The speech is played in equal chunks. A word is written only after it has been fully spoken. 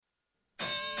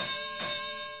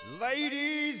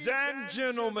Ladies and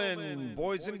gentlemen,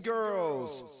 boys and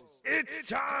girls, it's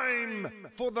time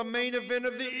for the main event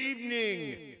of the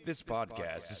evening. This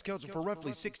podcast is scheduled for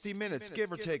roughly 60 minutes,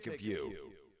 give or take a few.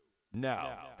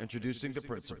 Now, introducing the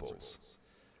principals.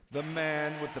 The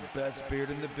man with the best beard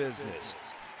in the business,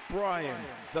 Brian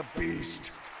the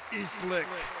Beast Eastlick.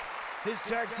 His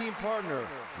tag team partner,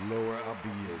 Laura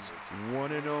Abias,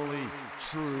 one and only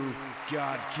true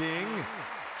God King,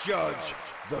 Judge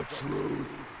the Truth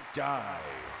Die.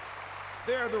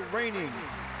 They're the reigning,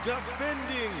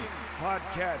 defending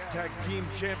podcast tag team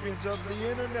champions of the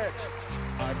internet.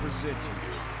 I present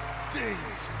to you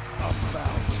Things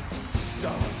About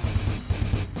Stuff.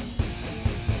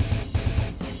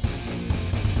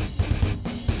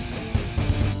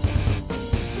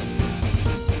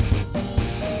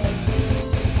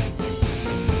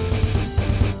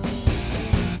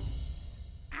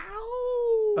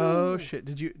 Oh shit!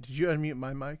 Did you unmute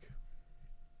my mic?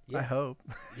 Yeah. I hope.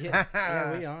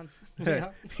 Yeah, we on. We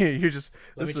on? Yeah, you're just.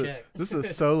 Let This me is check. this is a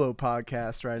solo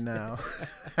podcast right now.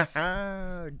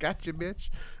 Gotcha, bitch.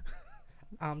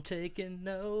 I'm taking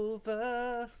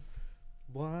over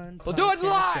one We'll do it podcast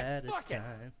live. at a Fuck it.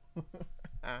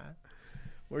 time.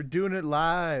 We're doing it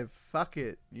live. Fuck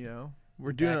it.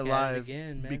 We're doing Back it at live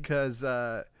again, man. because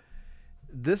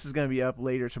this is gonna be up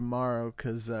later tomorrow.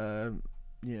 Because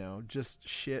just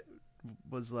shit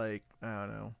was like, I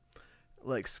don't know.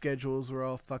 Like schedules were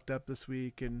all fucked up this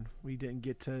week, and we didn't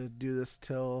get to do this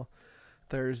till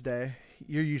Thursday.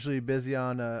 You're usually busy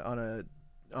on a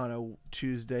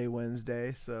Tuesday,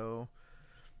 Wednesday, so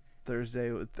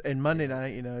Thursday and Monday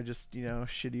night,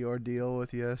 shitty ordeal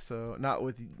with you. So not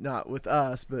with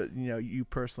us, but you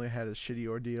personally had a shitty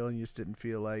ordeal, and you just didn't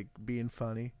feel like being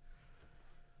funny.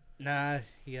 Nah,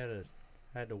 I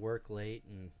had to work late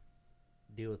and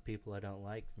deal with people I don't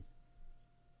like.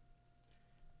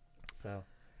 So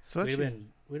we'd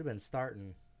have been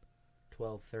starting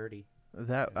 12:30.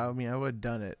 I would have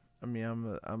done it. I mean,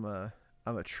 I'm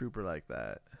a trooper like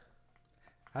that.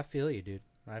 I feel you, dude.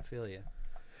 I feel you.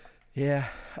 Yeah.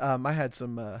 I had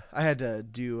some. I had to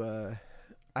do.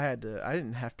 I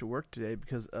didn't have to work today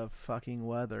because of fucking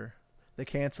weather. They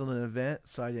canceled an event,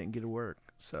 so I didn't get to work.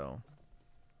 So.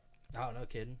 Oh, no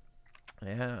kidding.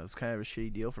 Yeah, it was kind of a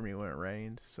shitty deal for me when it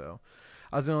rained. So,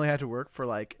 I was gonna only have to work for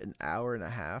like an hour and a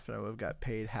half, and I would have got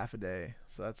paid half a day.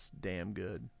 So that's damn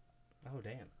good. Oh,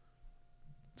 damn.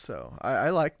 So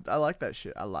I like that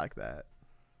shit. I like that.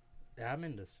 Yeah, I'm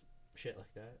into shit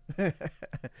like that.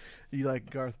 You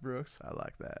like Garth Brooks? I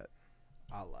like that.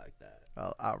 I like that.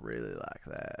 I really like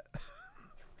that.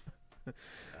 Oh,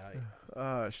 yeah.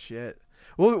 Oh shit.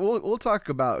 We'll talk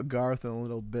about Garth in a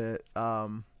little bit.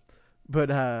 But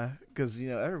because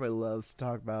everybody loves to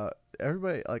talk about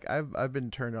everybody. Like I've been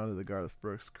turned on to the Garth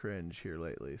Brooks cringe here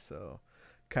lately, so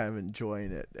kind of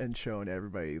enjoying it and showing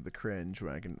everybody the cringe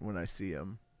when I see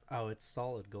him. Oh, it's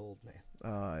solid gold, man.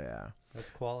 Oh yeah.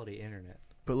 That's quality internet.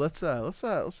 But let's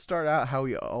start out how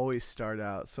we always start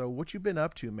out. So what you been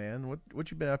up to, man? What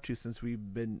you been up to since we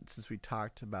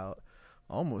talked about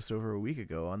almost over a week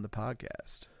ago on the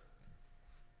podcast?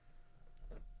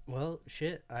 Well,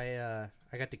 shit, I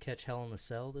got to catch Hell in a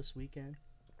Cell this weekend.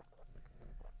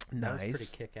 Nice. That was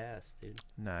pretty kick-ass, dude.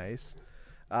 Nice.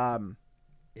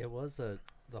 It was the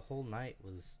whole night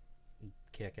was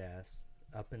kick-ass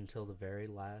up until the very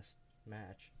last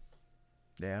match.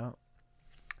 Yeah.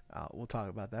 We'll talk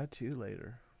about that too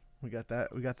later. We got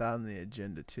that on the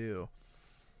agenda too.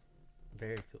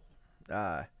 Very cool.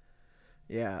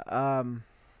 Yeah.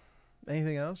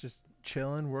 Anything else? Just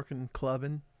chilling, working,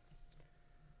 clubbing.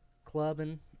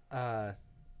 I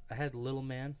had Little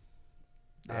Man.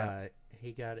 Yeah.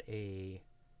 He got a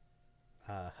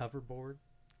hoverboard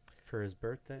for his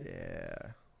birthday.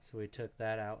 Yeah. So we took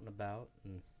that out and about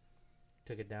and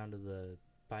took it down to the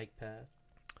bike path.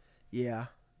 Yeah.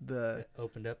 It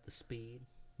opened up the speed.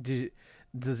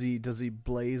 Does he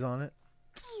blaze on it?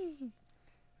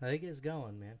 I think it's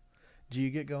going, man. Do you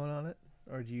get going on it,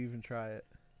 or do you even try it?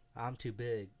 I'm too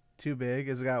big. Too big?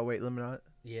 Has it got a weight limit on it?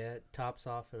 Yeah, it tops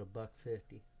off at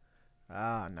 $150.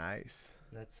 Ah, nice.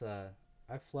 That's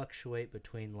I fluctuate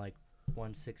between like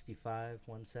 165,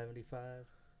 175.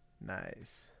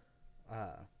 Nice.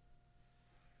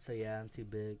 So yeah, I'm too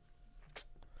big.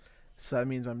 So that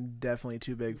means I'm definitely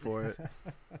too big for it.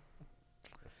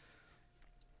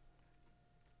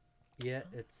 Yeah,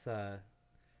 it's so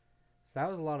that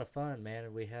was a lot of fun,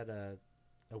 man. We had a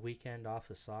weekend off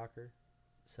of soccer,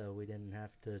 so we didn't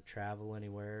have to travel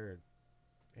anywhere or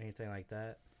anything like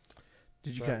that.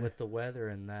 But with the weather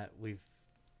and that, we've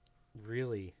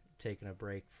really taken a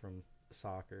break from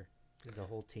soccer. The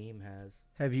whole team has.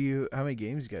 How many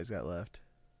games you guys got left?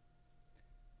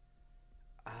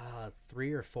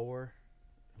 3 or 4.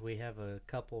 We have a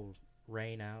couple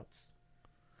rainouts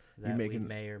You that we making-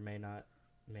 may or may not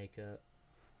make up.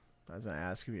 I was gonna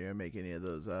ask if you're gonna make any of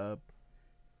those up.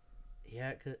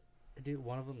 Yeah, dude,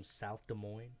 one of them's South Des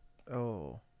Moines.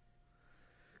 Oh.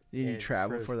 You need And to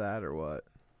travel for- for that or what?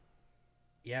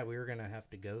 Yeah, we were gonna have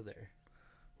to go there.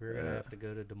 We were gonna have to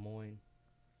go to Des Moines,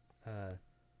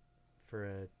 for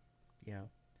a,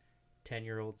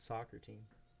 10-year-old soccer team.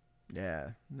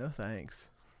 Yeah. No thanks.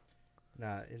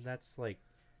 Nah, and that's like,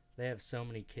 they have so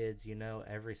many kids.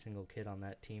 Every single kid on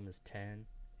that team is 10,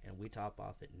 and we top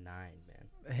off at 9,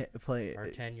 man. Play Our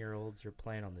 10-year-olds are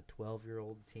playing on the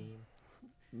 12-year-old team.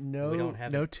 no. we don't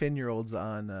have no a- 10-year-olds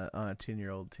on a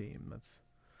 10-year-old team. That's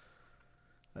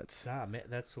Nah, man,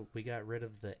 that's what we got rid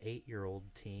of the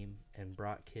 8-year-old team and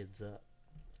brought kids up.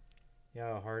 You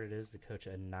know how hard it is to coach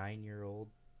a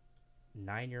 9-year-olds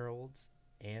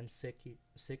and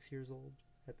 6 years old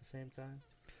at the same time.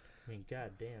 I mean,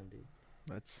 goddamn, dude.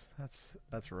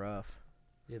 that's rough.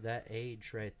 Dude, that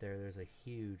age right there, there's a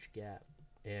huge gap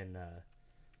in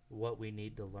what we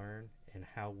need to learn and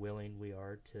how willing we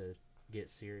are to get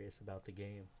serious about the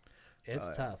game. It's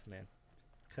Yeah. tough, man.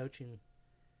 Coaching,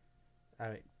 I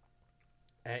mean,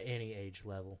 at any age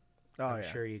level. Oh I'm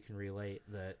yeah. sure you can relate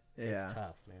that Yeah. it's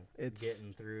tough, man. It's-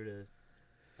 getting through to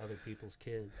other people's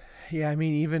kids. Yeah, I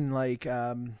mean, even like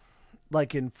in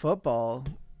football,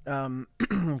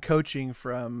 coaching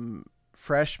from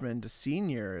freshman to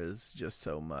senior is just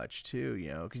so much too.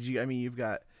 Because you've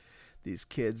got these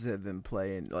kids that have been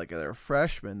playing, like they're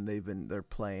freshmen. They're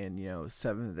playing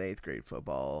 7th and 8th grade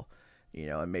football.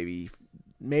 And maybe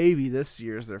this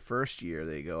year's their first year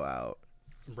they go out.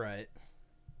 Right.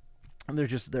 And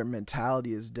their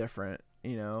mentality is different.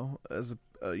 As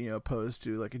opposed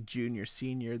to like a junior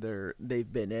senior,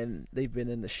 they've been in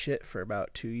the shit for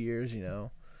about 2 years.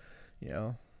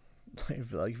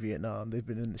 Like Vietnam, they've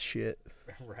been in the shit.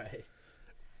 Right.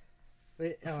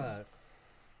 But,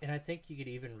 and I think you could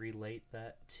even relate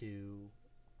that to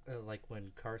like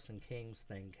when Carson King's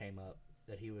thing came up,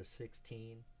 that he was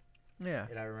 16. Yeah.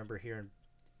 And I remember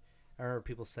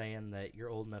people saying that you're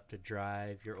old enough to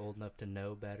drive, you're old enough to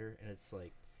know better, and it's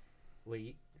like,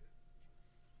 when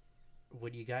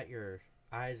you got your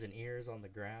eyes and ears on the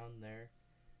ground there,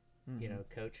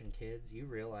 coaching kids, you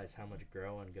realize how much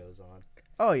growing goes on.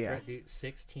 Oh yeah. Dude,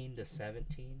 16 to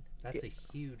 17, that's a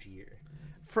huge year.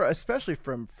 Especially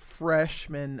from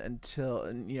freshmen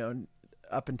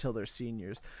up until their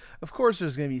seniors. Of course,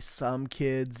 there's going to be some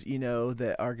kids,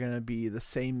 that are going to be the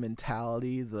same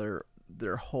mentality their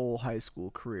whole high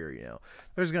school career.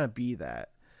 There's going to be that,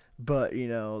 but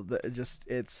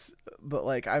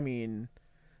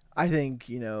I think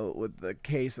with the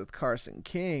case with Carson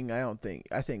King, I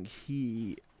think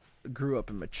he grew up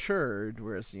and matured,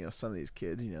 whereas some of these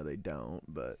kids, they don't.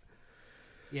 But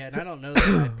yeah, and I don't know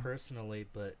the guy personally,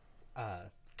 but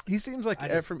he seems like I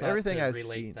just from thought everything to I've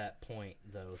relate seen. that point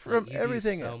though. From you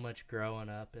everything- do so much growing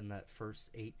up in that first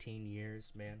 18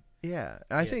 years, man. Yeah,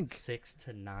 I Yeah, think 6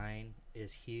 to 9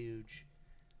 is huge.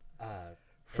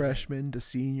 freshman to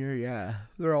senior, yeah,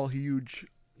 they're all huge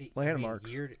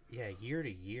landmarks. Year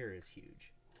to year is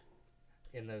huge.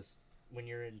 In those, when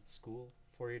you're in school,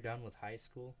 before you're done with high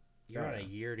school, you're on a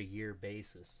year to year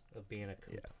basis of being a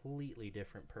completely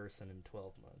different person in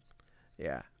 12 months.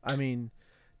 Yeah, I mean,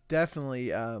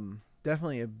 definitely a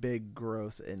big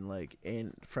growth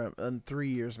in 3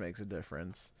 years makes a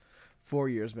difference. 4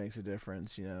 years makes a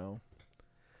difference, and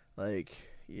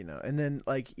then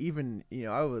even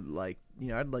I would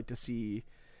I'd like to see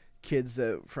kids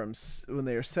that from when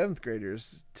they are 7th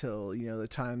graders till the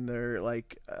time they're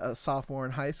like a sophomore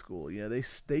in high school,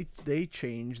 they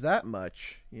change that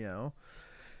much,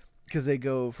 because they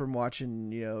go from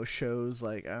watching shows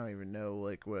like, I don't even know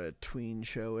what a tween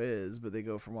show is, but they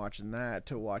go from watching that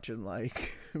to watching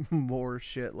more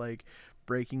shit like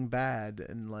Breaking Bad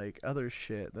and other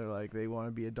shit. They're they want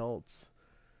to be adults.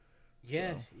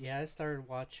 Yeah, So. yeah. I started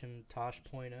watching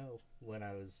Tosh.0 when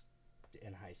I was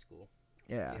in high school.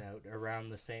 Yeah. Around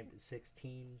the same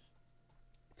 15,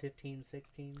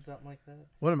 16, something like that.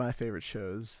 One of my favorite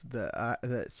shows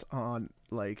that's on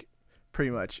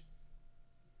pretty much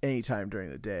any time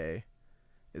during the day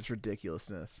is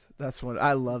Ridiculousness. That's one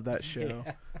I love that show.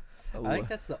 Yeah. I think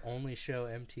that's the only show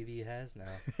MTV has now.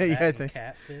 Yeah, That I and think-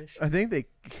 Catfish. I think they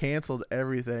canceled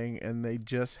everything and they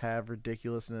just have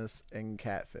Ridiculousness and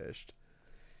Catfished.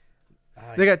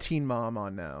 They got Teen Mom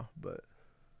on now, but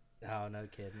Oh, no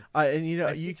kidding. and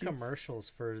I see you can commercials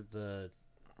for the,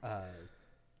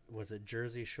 was it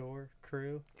Jersey Shore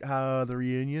crew? the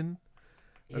reunion.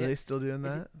 Are Yeah, they still doing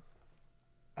that?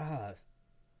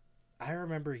 I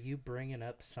remember you bringing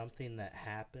up something that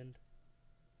happened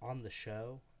on the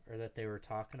show, or that they were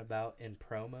talking about in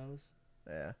promos,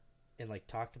 Yeah. and like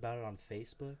talked about it on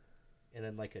Facebook, and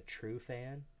then like a true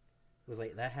fan was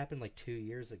like, that happened like 2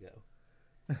 years ago.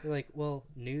 You're like, well,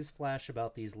 newsflash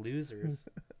about these losers,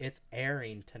 it's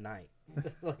airing tonight.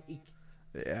 Like,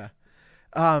 Yeah.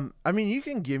 I mean, you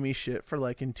can give me shit for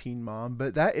liking Teen Mom,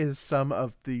 but that is some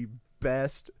of the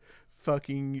best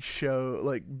fucking show,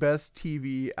 like best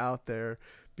TV out there,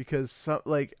 because some,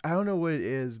 like, I don't know what it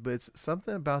is, but it's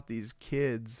something about these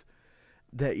kids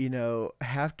that, you know,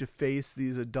 have to face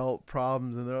these adult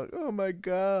problems, and they're like, oh my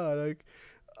God,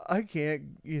 I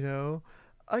can't, you know,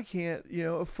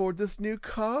 afford this new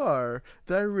car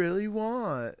that I really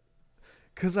want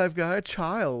because I've got a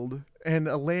child and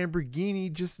a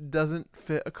Lamborghini just doesn't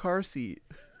fit a car seat.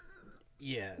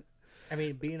 yeah. I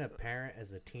mean, being a parent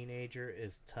as a teenager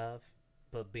is tough,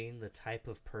 but being the type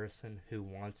of person who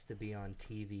wants to be on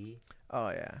TV, Oh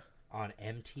yeah. on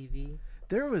MTV,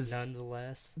 There was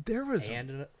nonetheless,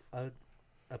 and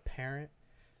a parent,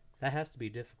 that has to be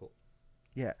difficult.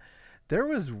 yeah. There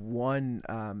was one,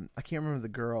 I can't remember the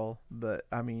girl, but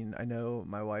I mean, I know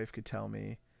my wife could tell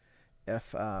me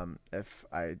if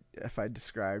I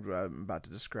described what I'm about to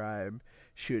describe,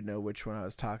 she would know which one I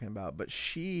was talking about. But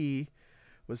she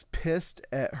was pissed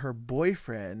at her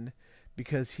boyfriend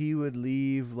because he would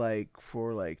leave like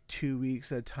for like 2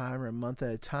 weeks at a time or a month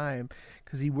at a time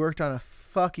because he worked on a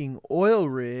fucking oil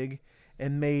rig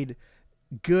and made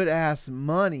good ass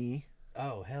money.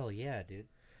 Oh, hell yeah, dude.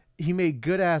 He made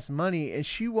good ass money, and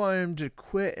she wanted him to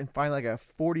quit and find like a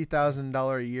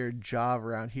 $40,000 a year job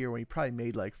around here when he probably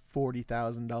made like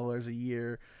 $40,000 a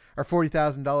year or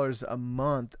 $40,000 a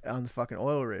month on the fucking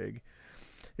oil rig.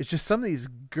 It's just some of these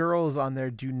girls on there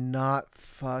do not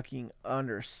fucking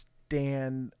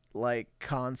understand like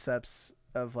concepts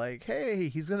of like, hey,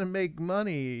 he's gonna make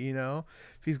money, you know,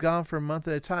 if he's gone for a month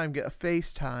at a time, get a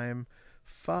FaceTime,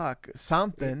 fuck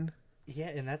something. Yeah,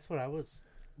 and that's what I was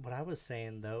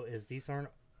saying though, is these aren't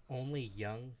only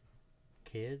young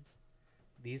kids.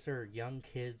 These are young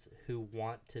kids who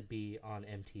want to be on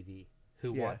MTV,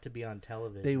 who want to be on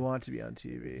television. They want to be on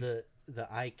TV. The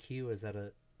IQ is at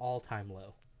an all-time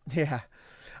low. Yeah.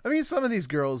 I mean, some of these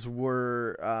girls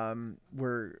were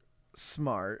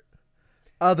smart.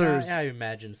 Others, I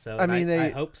imagine so. I mean, I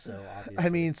hope so, obviously. I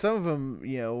mean, some of them,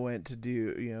 you know, went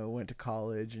to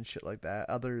college and shit like that.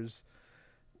 Others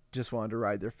just wanted to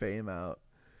ride their fame out.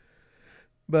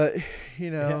 But,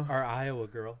 you know, our Iowa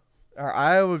girl,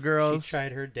 she she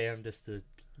tried her damnedest to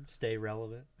stay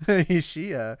relevant. she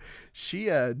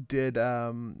did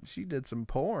some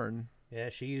porn. Yeah,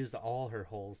 she used all her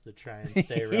holes to try and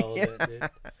stay relevant, dude.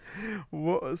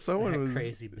 Well, someone was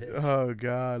crazy bitch. Oh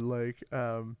God, like,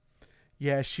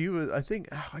 yeah, she was. I think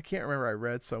I can't remember. I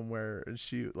read somewhere, and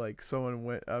she like someone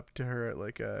went up to her at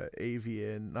like a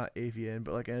not AVN,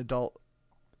 but like an adult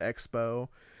expo,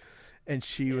 and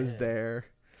she was there,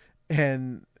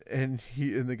 and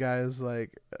the guy was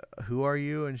like, "Who are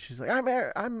you?" And she's like,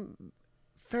 "I'm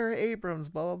Farrah Abrams,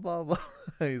 blah blah blah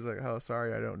blah." He's like, "Oh,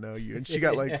 sorry, I don't know you." And she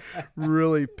got like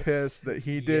really pissed that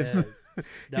he did. Yes.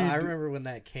 No, I remember when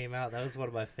that came out. That was one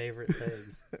of my favorite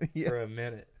things for a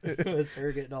minute. It was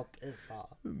her getting all pissed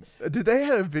off. Did they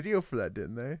had a video for that?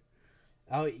 Didn't they?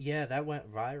 Oh yeah, that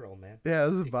went viral, man. Yeah,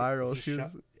 it was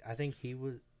viral. I think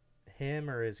him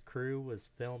or his crew was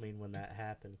filming when that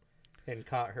happened, and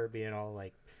caught her being all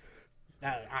like,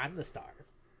 "I'm the star.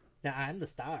 Now I'm the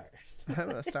star. I'm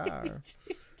a star."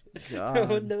 God. No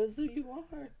one knows who you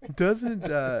are. Doesn't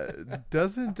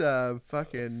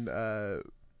fucking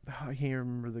I can't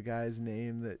remember the guy's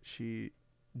name that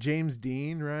James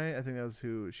Dean, right? I think that was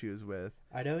who she was with.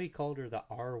 I know he called her the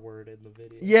R word in the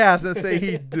video. Yeah, I was gonna say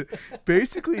he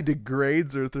basically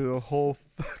degrades her through the whole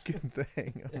fucking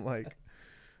thing. I'm like,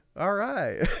 all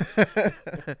right,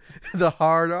 the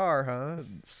hard R, huh?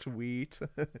 Sweet.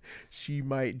 She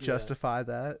might justify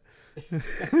that.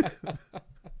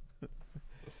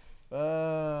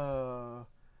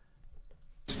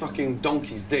 Fucking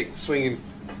donkey's dick swinging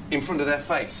in front of their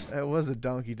face. It was a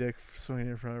donkey dick swinging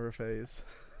in front of her face.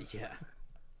 Yeah.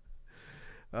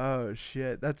 Oh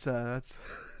shit, that's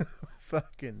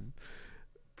fucking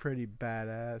pretty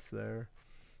badass there.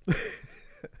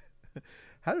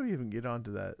 How do we even get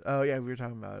onto that? Oh yeah, we were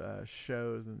talking about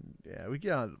shows, and yeah, we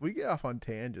get off on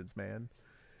tangents, man.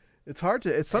 It's hard to.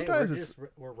 It's sometimes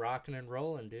we're rocking and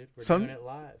rolling, dude. We're doing it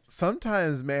live.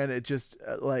 Sometimes, man, it just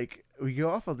like we go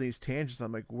off on these tangents.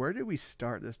 I'm like, where did we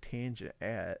start this tangent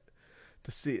at?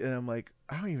 To see, and I'm like,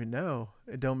 I don't even know.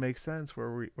 It don't make sense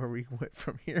where we went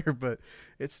from here, but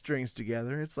it strings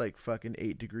together. It's like fucking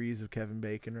 8 degrees of Kevin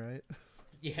Bacon, right?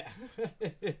 Yeah.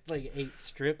 Like 8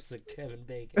 strips of Kevin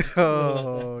Bacon.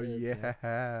 Oh Is,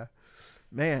 yeah,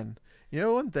 man. You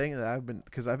know one thing that I've been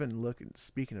looking.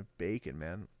 Speaking of bacon,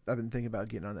 man, I've been thinking about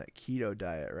getting on that keto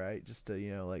diet, right? Just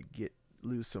to like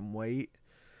lose some weight.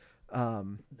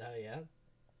 Oh yeah.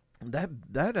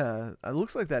 That it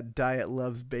looks like that diet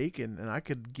loves bacon, and I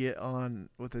could get on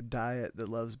with a diet that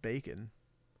loves bacon.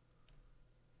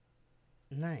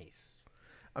 Nice.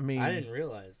 I mean, I didn't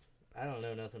realize. I don't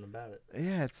know nothing about it.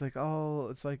 yeah, it's like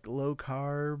low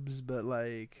carbs, but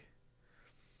like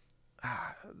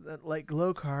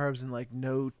low carbs and like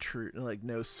no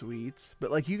sweets.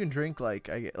 But like you can drink like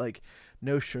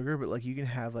no sugar, but like you can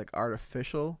have like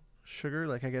artificial sugar.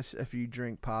 Like I guess if you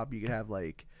drink pop, you could have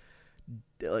like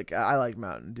I like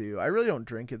Mountain Dew. I really don't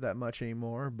drink it that much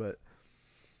anymore, but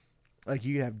like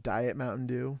you can have diet Mountain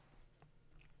Dew.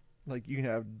 Like you can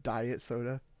have diet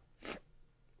soda.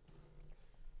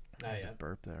 Oh I had yeah. to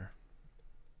burp there.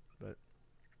 But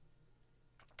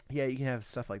yeah, you can have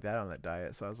stuff like that on that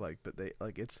diet. So I was like, but they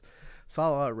like saw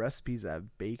a lot of recipes that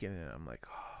have bacon in it. I'm like,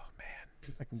 oh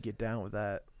man, I can get down with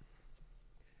that.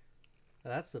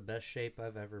 That's the best shape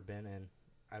I've ever been in.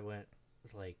 I went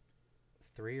like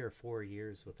 3 or 4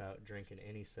 years without drinking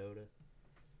any soda,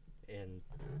 and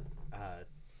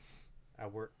I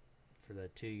worked for the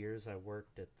 2 years I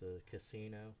worked at the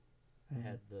casino. I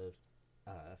had the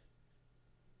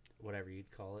whatever you'd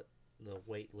call it, the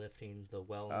weightlifting, the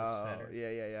wellness center.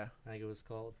 Yeah. I think it was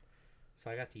called.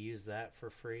 So I got to use that for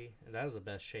free, and that was the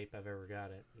best shape I've ever got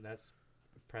it. And that's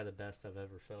probably the best I've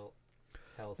ever felt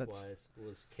health-wise,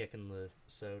 was kicking the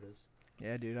sodas.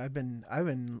 Yeah, dude, I've been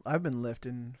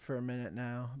lifting for a minute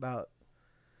now. About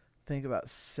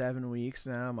 7 weeks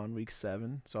now. I'm on week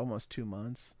 7, so almost 2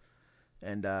 months,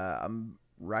 and I'm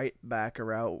right back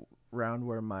around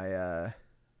where my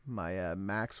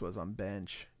max was on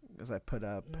bench, because I put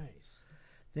up. Nice.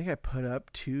 I think I put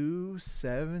up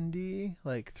 270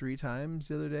 like 3 times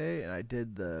the other day, and I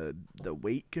did the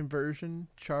weight conversion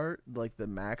chart, like the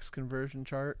max conversion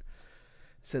chart.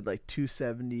 It said like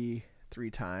 270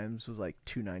 3 times was like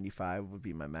 295 would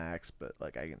be my max, but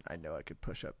like I know I could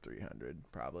push up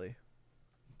 300 probably.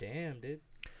 Damn, dude.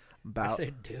 About I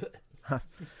said do it.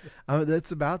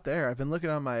 That's about there. I've been looking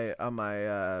on my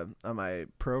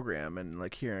program, and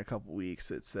like here in a couple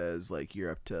weeks it says like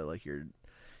you're up to like you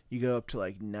go up to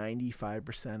like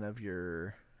 95% of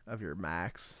your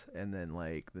max, and then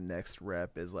like the next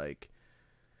rep is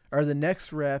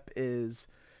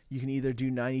you can either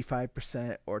do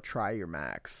 95% or try your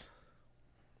max.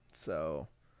 So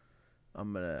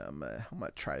I'm gonna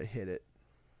try to hit it.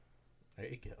 There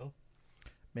you go.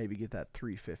 Maybe get that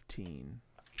 315.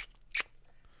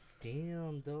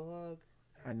 Damn, dog.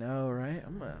 I know, right?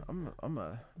 I'm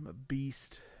a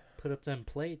beast. Put up them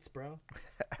plates, bro.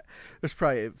 There's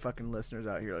probably fucking listeners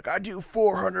out here like, I do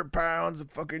 400 pounds.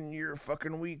 You're a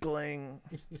fucking weakling.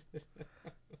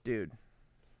 Dude,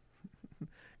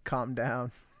 calm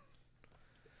down.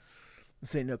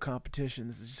 This ain't no competition.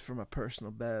 This is just for my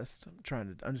personal best.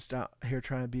 I'm just out here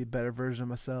trying to be a better version of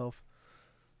myself.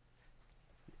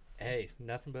 Hey,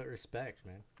 nothing but respect,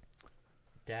 man.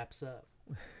 Daps up.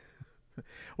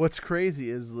 What's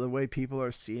crazy is the way people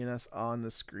are seeing us on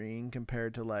the screen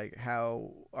compared to like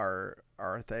how our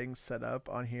thing's set up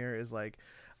on here is like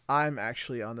I'm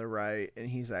actually on the right and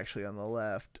he's actually on the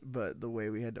left, but the way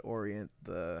we had to orient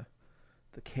the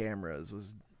cameras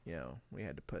was, we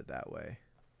had to put it that way.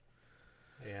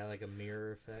 Yeah, like a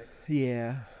mirror effect.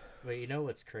 Yeah. But you know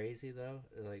what's crazy though?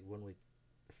 Like when we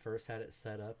first had it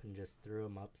set up and just threw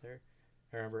them up there,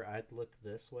 I remember I'd look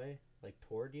this way, like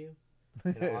toward you.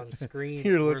 And on screen,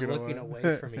 You're we're looking looking away.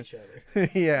 away from each other.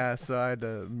 Yeah, so I had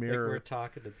to Like mirror. we're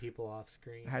talking to people off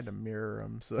screen. I had to mirror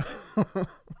them, so.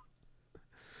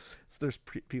 So there's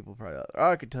people probably out there.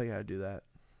 Oh, I could tell you how to do that.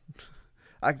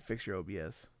 I can fix your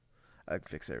OBS. I can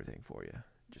fix everything for you.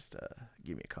 Just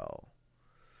give me a call.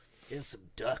 Here's some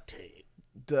duct tape.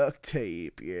 Duct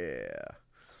tape, yeah.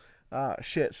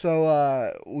 Shit.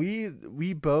 So we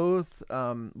both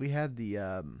we had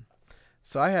the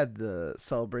so I had the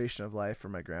celebration of life for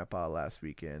my grandpa last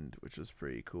weekend, which was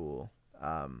pretty cool.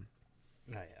 Oh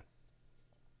yeah.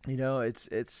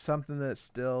 It's something that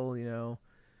still,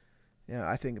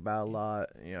 I think about a lot.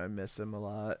 I miss him a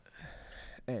lot.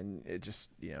 And it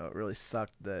just, it really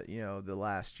sucked that, the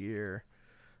last year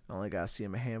I only got to see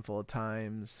him a handful of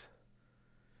times.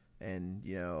 And,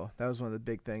 that was one of the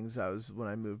big things when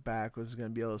I moved back, was going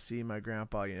to be able to see my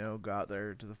grandpa, go out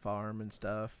there to the farm and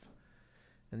stuff.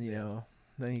 And,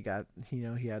 then he got, he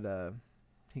had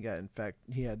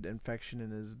infection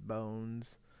in his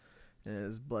bones and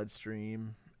his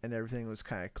bloodstream, and everything was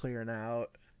kind of clearing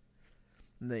out.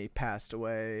 and then he passed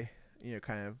away,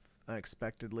 kind of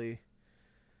unexpectedly.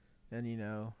 And,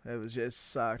 it was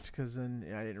just sucked because then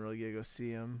I didn't really get to go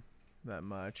see him that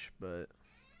much. But,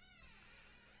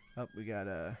 we got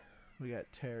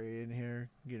Terry in here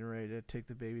getting ready to take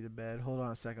the baby to bed. Hold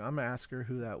on a second. I'm going to ask her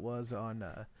who that was on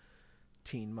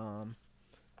Teen Mom.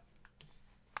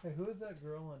 Hey, who is that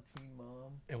girl on Teen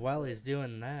Mom? And while he's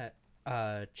doing that,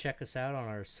 check us out on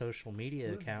our social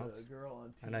media accounts.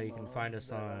 I know you can find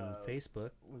us on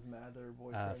Facebook,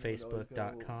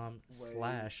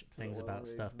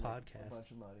 facebook.com/thingsAboutStuffPodcast. A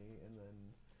bunch of money, and then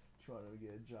she wanted to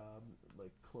get a job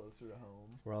closer to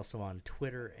home. We're also on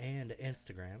Twitter and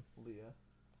Instagram. Leah.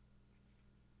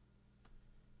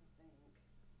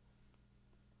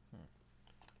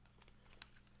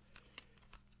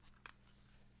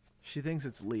 She thinks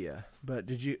it's Leah, but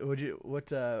did you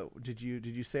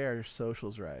say our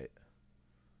socials right?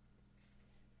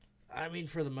 I mean,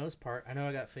 for the most part, I know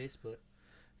I got Facebook.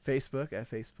 Facebook at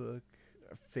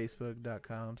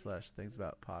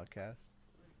facebook.com/thingsAboutPodcast.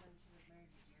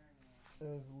 It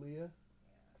was Leah?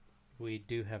 We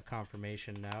do have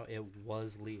confirmation now. It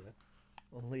was Leah.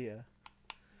 Leah.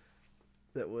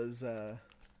 That was, the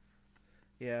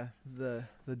dumbass.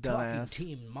 Talking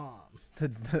Teen Mom.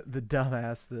 The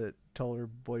dumbass that told her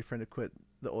boyfriend to quit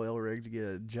the oil rig to get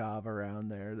a job around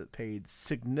there that paid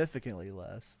significantly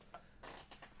less.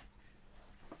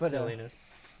 But, silliness.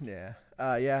 Yeah.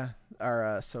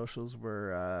 Our socials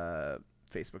were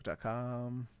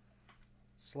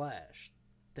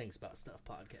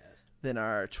facebook.com/thingsAboutStuffPodcast. Then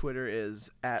our Twitter is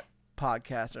at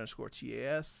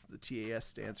podcast_TAS. The TAS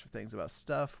stands for Things About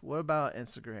Stuff. What about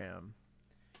Instagram?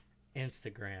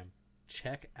 Instagram.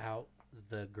 Check out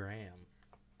the gram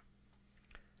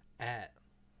at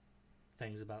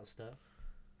Things About Stuff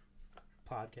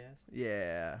Podcast.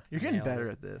 Yeah, you're getting Nailed better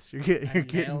it. at this. You're getting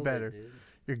Nailed better. it, dude.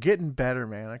 You're getting better,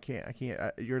 man. I can't.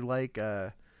 You're like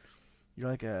a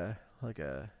young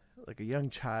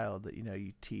child that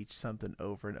you teach something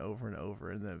over and over and over,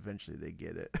 and then eventually they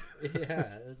get it.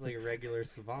 Yeah, it's like a regular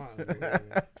savant.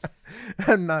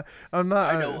 I'm not. I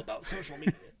know about social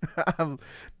media.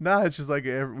 No, it's just like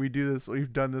we do this.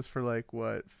 We've done this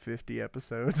for 50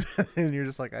 episodes, and you're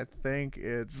just like, I think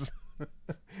it's.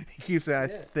 He keeps saying, I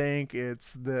think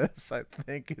it's this. I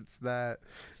think it's that.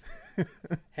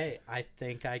 Hey, I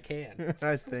think I can.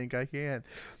 I think I can.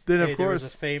 Then of there course,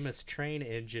 was a famous train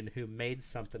engine who made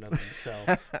something of himself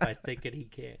by thinking he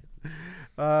can.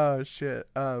 Oh shit.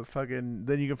 Fucking.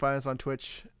 Then you can find us on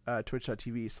Twitch,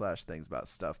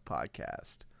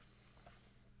 twitch.tv/thingsAboutStuffPodcast.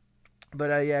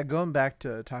 But going back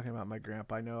to talking about my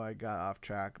grandpa, I know I got off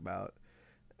track about.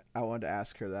 I wanted to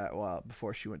ask her that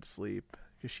before she went to sleep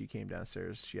because she came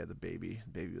downstairs. She had the baby.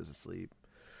 The baby was asleep.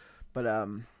 But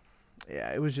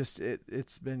yeah, it was just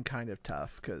it's been kind of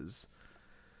tough because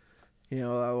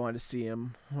I wanted to see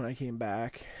him when I came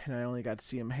back, and I only got to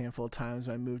see him a handful of times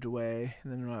when I moved away.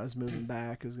 And then when I was moving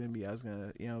back, I was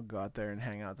gonna go out there and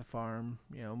hang out at the farm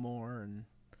more and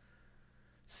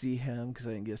see him because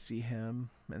I didn't get to see him.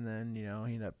 And then he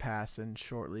ended up passing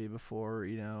shortly before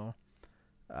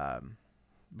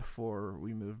before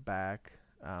we moved back.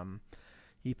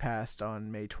 He passed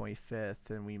on May 25th,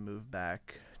 and we moved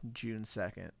back June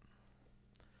 2nd.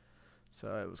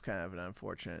 So it was kind of an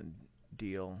unfortunate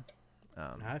deal.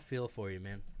 I feel for you,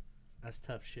 man. That's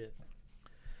tough shit.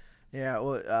 Yeah,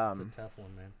 well, It's a tough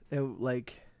one, man.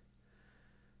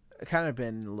 I kind of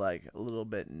been a little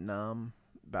bit numb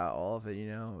about all of it.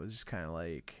 It was just kind of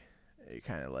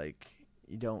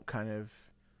you don't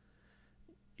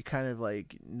you kind of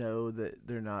know that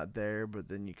they're not there, but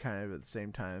then you kind of at the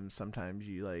same time sometimes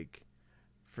you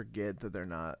forget that they're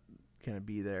not gonna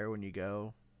be there when you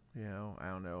go. I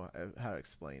don't know how to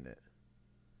explain it.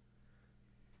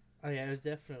 Oh yeah, it's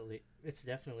definitely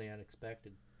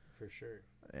unexpected, for sure.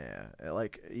 Yeah, I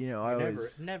You're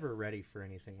always never ready for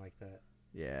anything like that.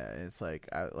 Yeah, it's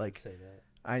I'd say that.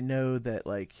 I know that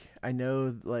I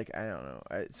don't know.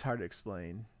 It's hard to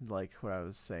explain what I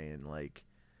was saying.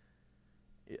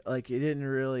 It didn't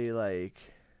really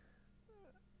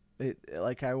it.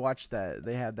 I watched that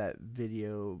they had that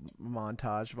video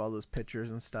montage of all those pictures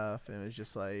and stuff, and it was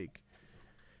just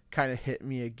kind of hit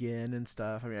me again and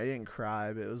stuff. I mean, I didn't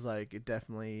cry, but it was it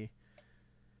definitely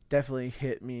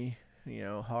hit me,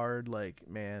 hard.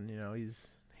 Man,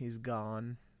 he's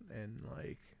gone, and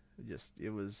it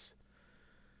was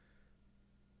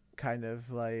kind of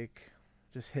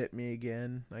just hit me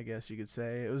again, I guess you could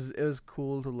say. It was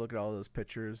cool to look at all those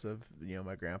pictures of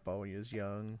my grandpa when he was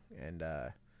young, and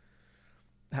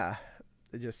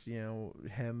just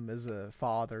him as a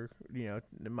father,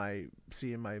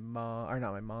 seeing my mom, or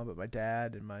not my mom, but my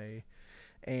dad and my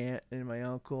aunt and my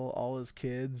uncle, all his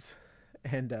kids,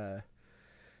 and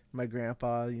my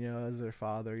grandpa, as their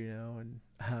father, and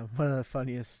one of the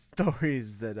funniest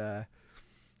stories that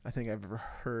I think I've ever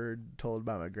heard told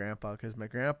by my grandpa, because my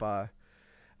grandpa,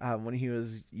 when he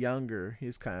was younger, he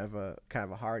was kind of a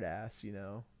hard ass,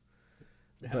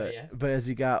 But as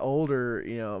he got older,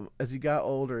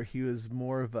 he was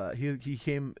more of a he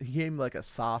came like a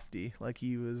softie. Like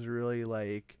he was really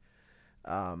like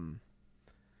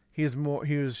he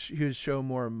would show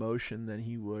more emotion than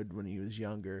he would when he was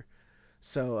younger.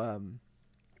 So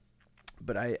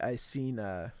but I seen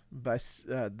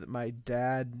my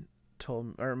dad told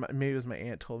me, or maybe it was my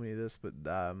aunt told me this, but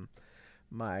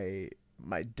my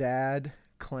dad,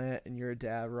 Clint, and your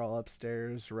dad were all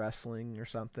upstairs wrestling or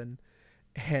something.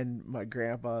 And my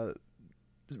grandpa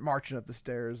is marching up the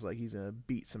stairs like he's gonna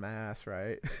beat some ass,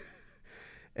 right?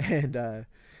 And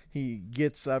he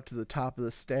gets up to the top of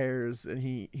the stairs, and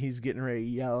he's getting ready to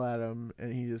yell at him,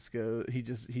 and he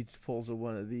pulls a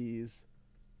one of these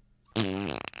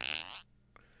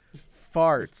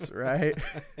farts, right?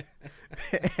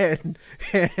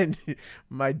 and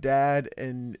my dad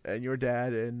and your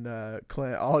dad and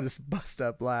Clint all just bust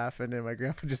up laughing, and my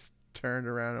grandpa just turned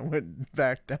around and went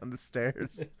back down the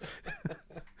stairs.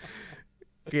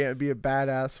 Can't be a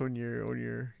badass when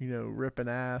you're ripping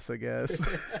ass, I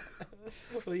guess.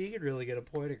 Well, you could really get a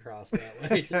point across that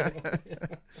way too.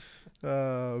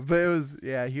 But it was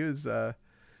he was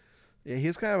he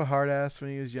was kind of a hard ass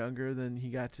when he was younger. Then he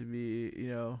got to be,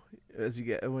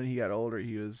 when he got older,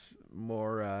 he was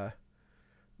more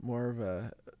of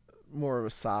a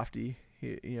softie.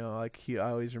 I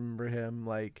always remember him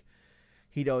like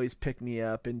he'd always pick me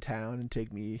up in town and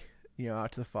take me,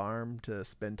 out to the farm to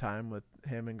spend time with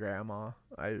him and grandma.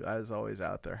 I was always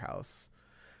out their house,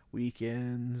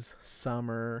 weekends,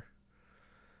 summer,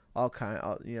 all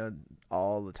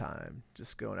the time,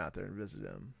 just going out there and visit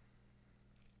him.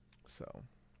 So,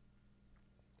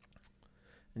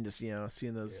 and just,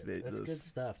 seeing those videos. That's good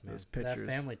stuff, man. Those pictures. That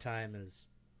family time is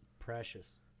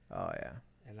precious. Oh yeah.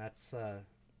 And that's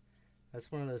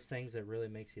one of those things that really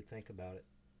makes you think about it.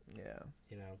 Yeah.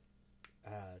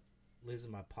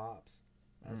 Losing my pops.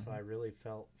 So I really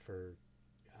felt for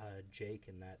Jake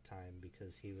in that time,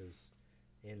 because he was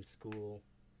in school.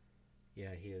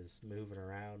 Yeah, he was moving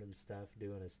around and stuff,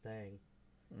 doing his thing.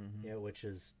 Which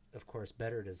is, of course,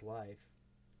 bettered his life.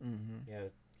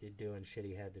 Doing shit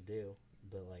he had to do.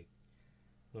 But like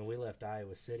when we left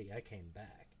Iowa City, I came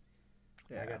back.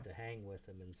 I got to hang with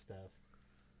him and stuff,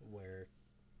 where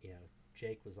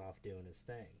Jake was off doing his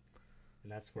thing.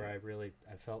 And that's where I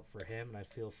felt for him, and I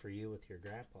feel for you with your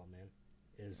grandpa, man.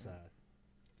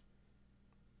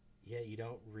 You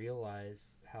don't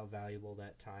realize how valuable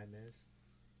that time is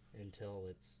until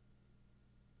it's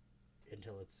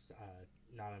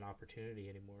not an opportunity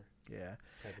anymore. Yeah.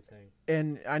 Type of thing.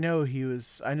 And I know he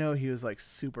was like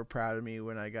super proud of me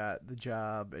when I got the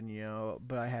job, and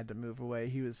but I had to move away.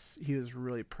 He was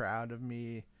really proud of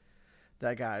me that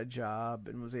I got a job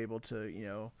and was able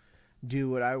to, do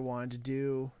what I wanted to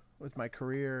do with my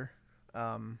career.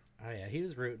 Oh yeah, he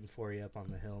was rooting for you up on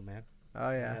the hill, man.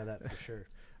 Oh yeah, I know that for sure.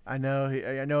 I know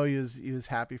he was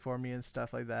happy for me and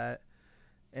stuff like that,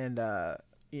 and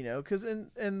because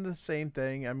in the same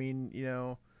thing, I mean,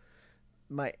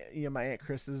 my Aunt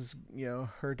Chris's,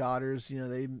 her daughters,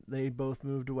 they both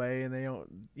moved away, and they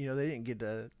didn't get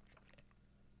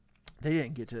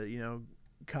to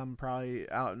come probably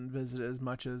out and visit as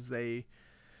much as they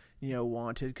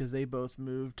wanted, because they both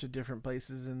moved to different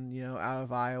places and out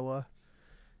of Iowa.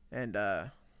 And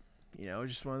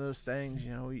just one of those things,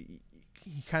 you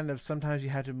kind of, sometimes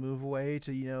you have to move away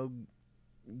to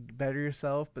better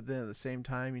yourself, but then at the same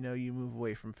time, you move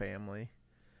away from family.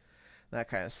 That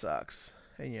kind of sucks.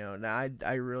 And now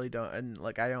I really don't, and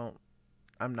like I'm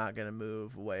not gonna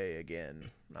move away again.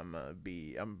 I'm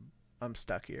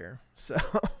stuck here, so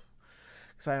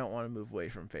because I don't want to move away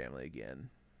from family again.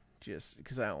 Just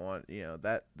because I don't want,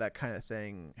 that kind of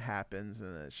thing happens,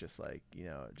 and it's just like,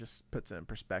 it just puts it in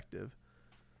perspective.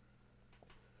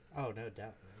 Oh, no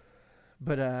doubt, man.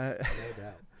 But no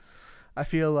doubt. I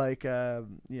feel like it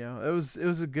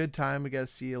was a good time. We got to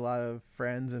see a lot of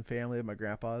friends and family of my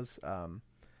grandpa's.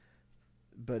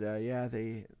 But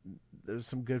there's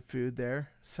some good food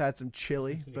there. So I had some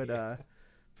chili, but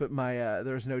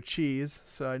there was no cheese,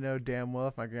 so I know damn well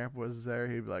if my grandpa was there,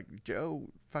 he'd be like, Joe,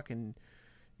 fucking,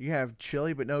 you have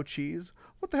chili but no cheese?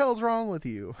 What the hell's wrong with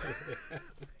you?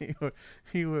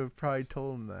 he would have probably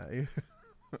told him that.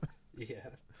 Yeah.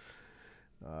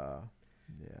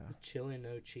 Yeah. Chili,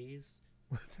 no cheese?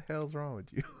 What the hell's wrong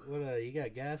with you? What? You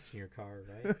got gas in your car,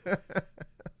 right?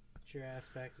 Get your ass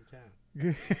back to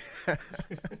town.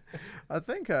 I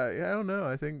think I don't know.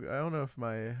 I don't know if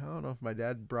my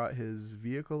dad brought his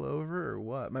vehicle over or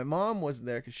what. My mom wasn't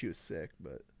there because she was sick,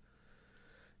 but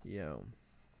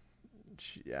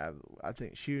I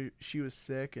think she was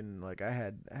sick, and like I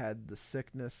had the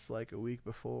sickness like a week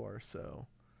before, so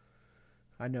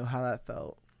I know how that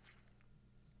felt.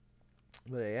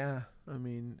 But yeah, I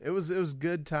mean, it was a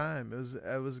good time. It was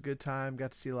a good time.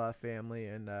 Got to see a lot of family,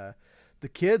 and the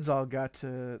kids all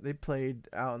they played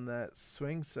out in that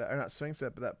not swing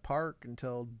set, but that park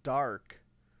until dark.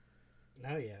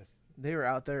 Oh yeah. They were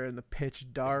out there in the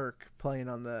pitch dark playing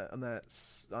on that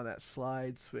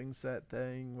slide swing set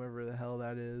thing, wherever the hell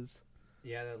that is.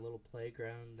 Yeah, that little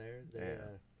playground there.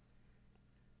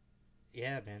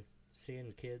 Yeah, man.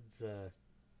 Seeing kids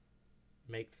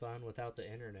make fun without the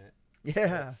internet. Yeah.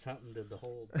 That's something to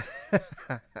behold.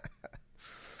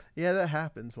 Yeah, that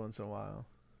happens once in a while.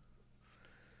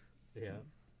 Yeah.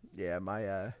 Yeah,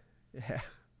 my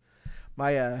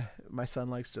son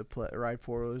likes to ride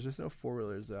 4-wheelers. There's no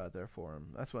 4-wheelers out there for him.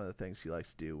 That's one of the things he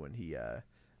likes to do when he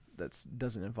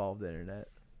doesn't involve the internet.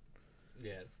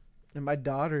 Yeah. And my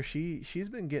daughter, she's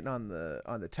been getting on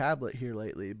the tablet here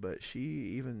lately, but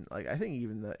she even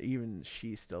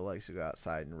she still likes to go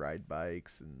outside and ride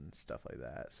bikes and stuff like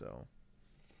that. So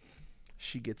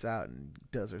she gets out and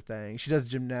does her thing. She does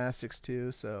gymnastics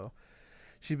too, so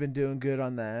she's been doing good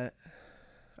on that,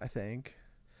 I think.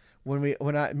 Because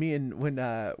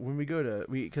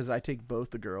I take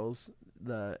both the girls,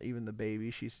 even the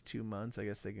baby, she's 2 months. I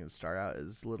guess they can start out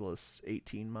as little as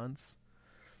 18 months.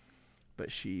 But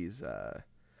she's a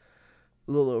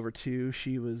little over 2.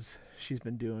 She's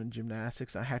been doing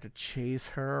gymnastics. I had to chase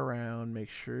her around, make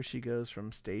sure she goes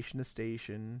from station to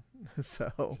station.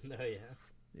 So, Oh yeah.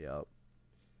 yep.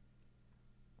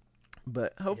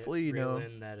 But hopefully, reel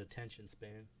in that attention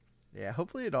span. Yeah,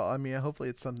 hopefully hopefully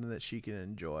it's something that she can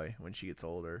enjoy when she gets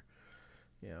older.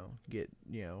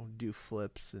 Do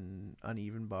flips and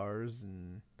uneven bars,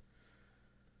 and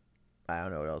I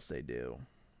don't know what else they do.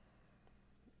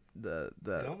 The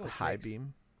high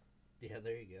beam. Yeah,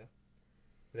 there you go.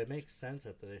 But it makes sense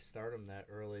that they start them that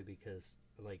early because,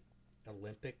 like,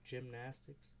 Olympic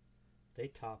gymnastics, they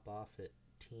top off at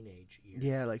teenage years.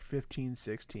 Yeah, like 15,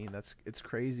 16. It's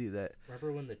crazy that.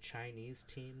 Remember when the Chinese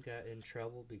team got in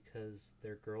trouble because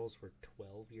their girls were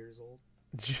 12 years old?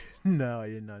 No, I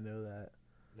did not know that.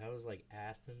 That was like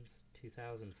Athens,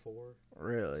 2004.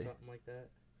 Really? Something like that.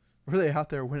 Were they out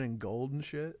there winning gold and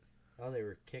shit? Oh, they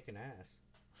were kicking ass.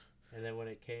 And then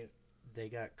when they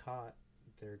got caught.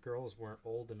 Their girls weren't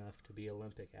old enough to be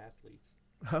Olympic athletes.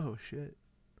 Oh, shit.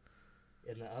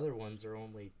 And the other ones are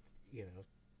only,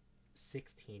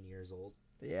 16 years old.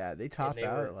 Yeah, they topped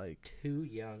out at like too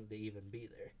young to even be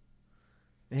there.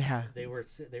 Yeah. They were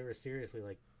seriously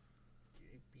like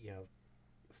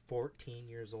 14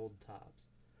 years old tops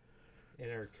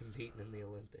and are competing in the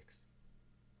Olympics.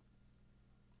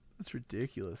 That's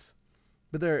ridiculous.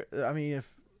 But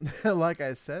if like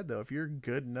I said though, if you're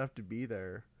good enough to be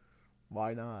there,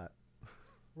 why not?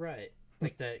 Right.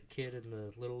 Like that kid in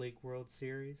the Little League World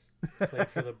Series played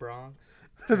for the Bronx.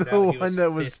 The one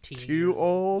that was too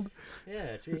old.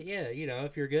 Yeah,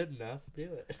 if you're good enough, do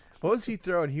it. What was he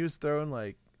throwing? He was throwing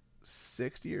like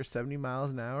 60 or 70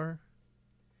 miles an hour?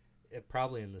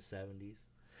 Probably in the 70s.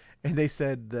 And they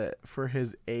said that for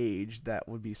his age, that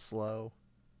would be slow.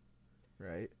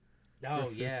 Right? Oh,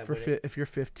 If you're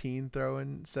 15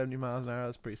 throwing 70 miles an hour,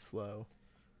 that's pretty slow.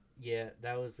 Yeah,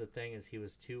 that was the thing, is he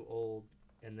was too old.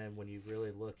 And then when you really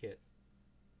look at,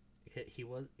 he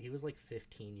was like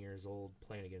 15 years old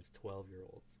playing against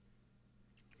 12-year-olds.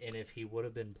 And if he would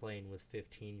have been playing with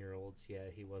 15-year-olds,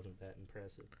 yeah, he wasn't that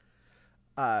impressive.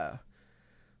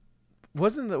 What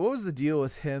was the deal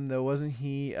with him though? Wasn't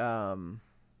he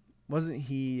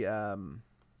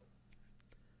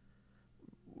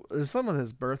there's some with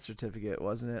his birth certificate,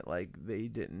 wasn't it? Like they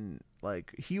didn't,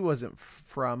 like, he wasn't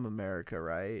from America,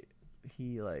 right?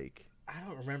 He like, I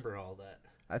don't remember all that.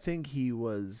 I think he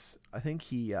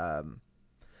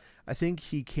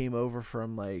came over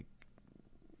from like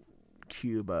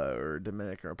Cuba or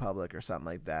Dominican Republic or something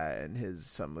like that, and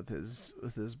his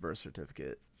birth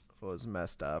certificate was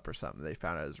messed up or something. They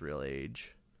found out his real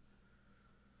age.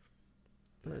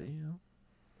 But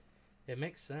it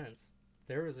makes sense.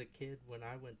 There was a kid when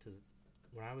I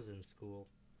was in school,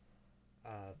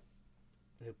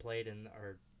 who played in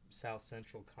our South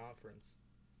Central Conference.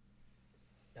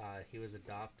 He was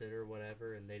adopted or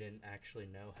whatever, and they didn't actually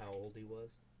know how old he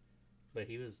was, but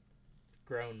he was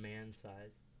grown man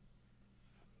size.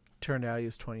 Turned out he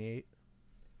was 28.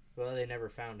 Well, they never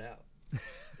found out.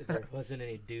 There wasn't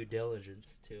any due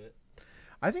diligence to it.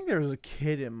 I think there was a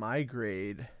kid in my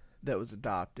grade that was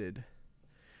adopted.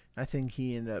 I think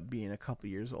he ended up being a couple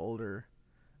years older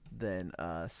than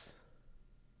us.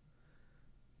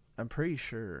 I'm pretty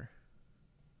sure.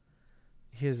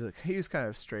 He was kind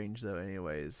of strange though,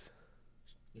 anyways.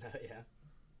 No, yeah.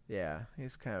 Yeah,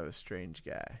 he's kind of a strange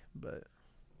guy, but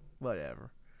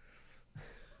whatever.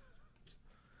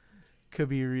 Could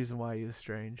be a reason why he was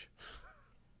strange.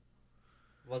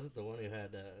 Wasn't the one who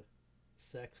had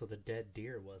sex with a dead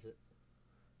deer, was it?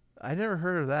 I never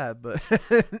heard of that, but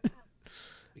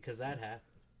Because that happened.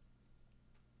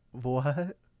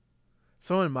 what?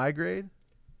 Someone in my grade?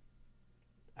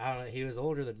 I don't know. He was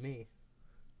older than me.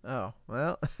 Oh,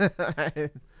 well,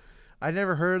 I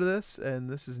never heard of this, and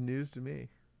this is news to me.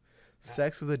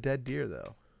 Sex with a dead deer,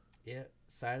 though. Yeah,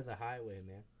 side of the highway,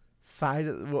 man.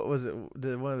 What was it?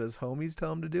 Did one of his homies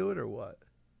tell him to do it, or what?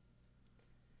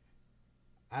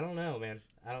 I don't know, man.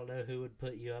 I don't know who would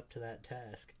put you up to that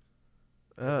task.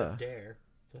 It's a dare,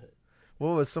 but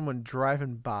What was someone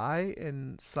driving by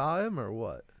and saw him, or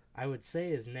what? I would say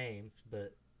his name,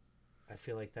 but I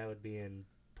feel like that would be in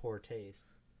poor taste.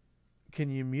 Can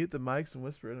you mute the mics and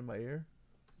whisper it in my ear?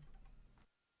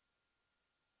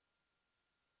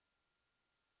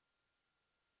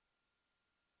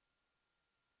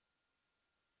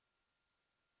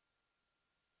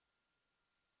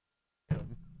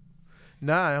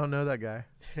 Nah, I don't know that guy.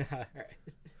 All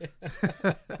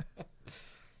right.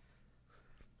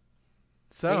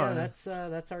 So Yeah,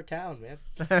 that's our town, man.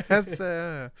 that's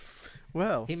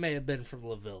well, He may have been from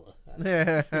La Villa.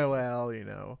 yeah,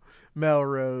 well,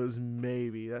 Melrose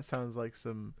maybe. That sounds like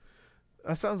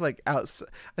outside.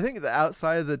 I think the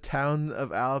outside of the town of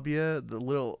Albia, the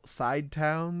little side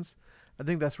towns, I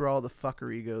think that's where all the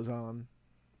fuckery goes on.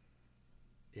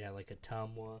 Yeah, like a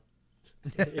Tumwa.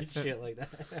 Shit like that.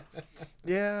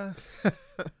 Yeah.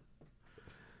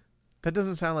 That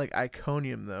doesn't sound like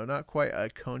Iconium, though. Not quite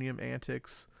Iconium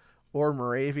antics or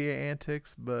Moravia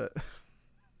antics, but...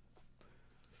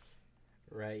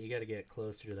 Right, you got to get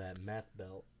closer to that meth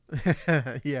belt.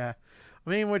 yeah. I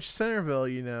mean, which Centerville,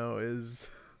 is...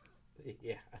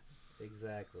 Yeah,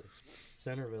 exactly.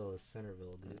 Centerville is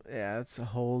Centerville, dude. Yeah, it's a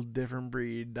whole different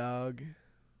breed, dog.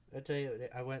 I tell you,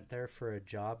 I went there for a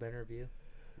job interview,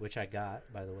 which I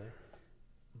got, by the way.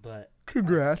 But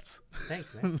Congrats.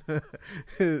 thanks, man.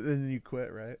 Then you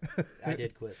quit, right? I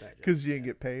did quit that job. Because you didn't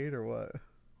get paid, or what?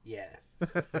 Yeah,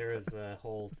 there was a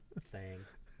whole thing.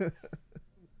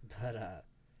 But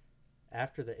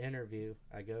after the interview,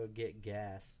 I go get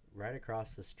gas right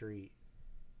across the street,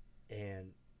 and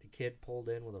a kid pulled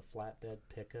in with a flatbed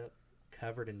pickup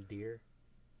covered in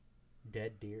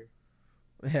dead deer,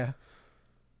 Yeah.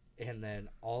 and then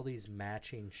all these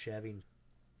matching Chevy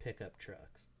pickup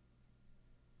trucks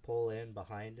pull in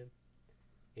behind him,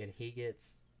 and he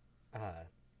gets, I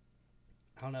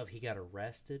don't know if he got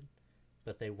arrested,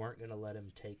 but they weren't going to let him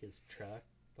take his truck.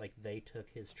 Like, they took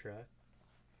his truck.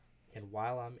 And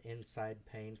while I'm inside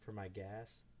paying for my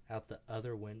gas, out the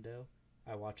other window,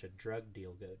 I watch a drug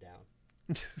deal go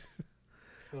down.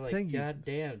 Like, God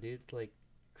damn, dude. Like,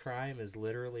 crime is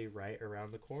literally right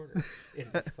around the corner in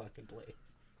this fucking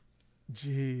place.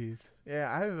 Jeez.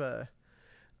 Yeah,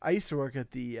 I used to work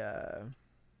at the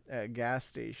gas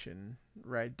station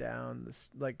right down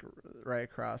this, like, right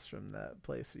across from that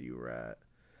place that you were at.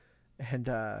 And,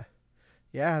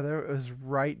 yeah, there was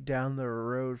right down the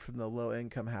road from the low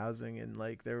income housing, and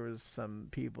like there was some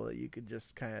people that you could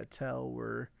just kind of tell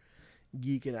were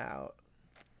geeking out.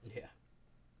 Yeah.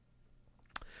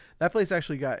 That place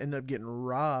actually ended up getting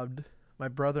robbed. My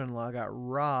brother-in-law got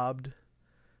robbed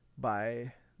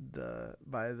by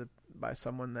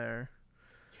someone there.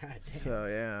 God damn. So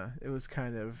yeah, it was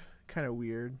kind of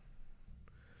weird.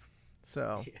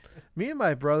 So, Yeah. Me and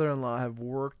my brother-in-law have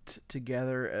worked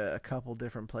together at a couple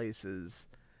different places,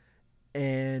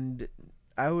 and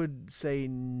I would say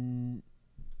none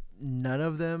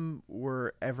of them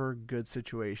were ever good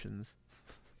situations.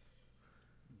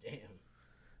 Damn.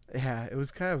 Yeah, it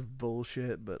was kind of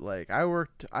bullshit, but like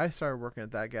I started working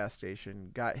at that gas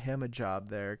station, got him a job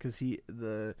there because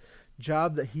the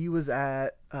job that he was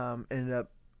at ended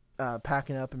up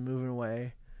packing up and moving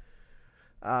away.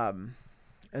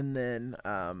 And then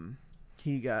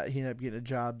he ended up getting a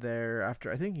job there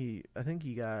after I think he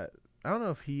got I don't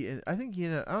know if he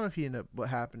ended up what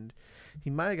happened. He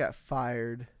might have got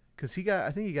fired because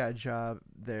I think he got a job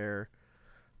there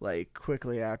like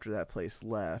quickly after that place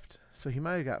left. So he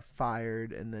might have got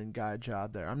fired and then got a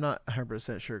job there. I'm not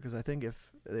 100% sure because I think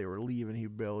if they were leaving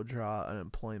he'd be able to draw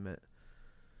unemployment.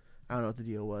 I don't know what the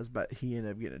deal was, but he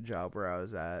ended up getting a job where I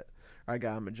was at. I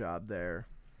got him a job there.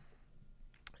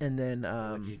 And then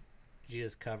Did you Did you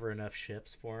just cover enough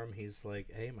shifts for him? He's like,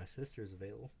 hey, my sister's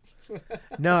available.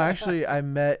 No, actually, I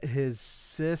met his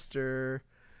sister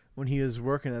when he was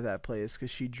working at that place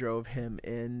because she drove him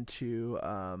into,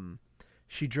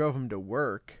 she drove him to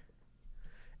work,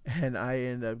 and I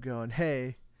ended up going,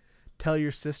 hey, tell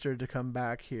your sister to come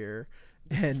back here,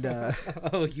 and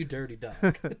Oh, you dirty dog.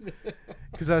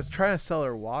 because I was trying to sell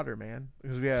her water, man,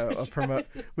 because we had a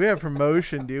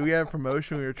promotion, dude. We had a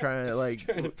promotion. We were trying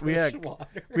to we had water.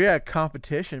 we had a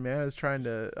competition, man. I was trying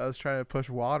to push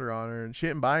water on her, and she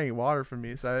didn't buy any water from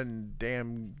me, so I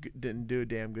didn't do a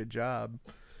damn good job.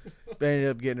 But I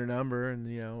ended up getting her number, and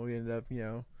we ended up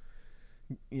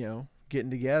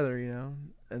getting together,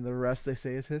 and the rest they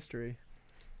say is history.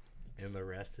 And the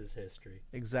rest is history.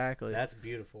 Exactly. That's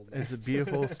beautiful, man. It's a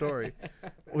beautiful story.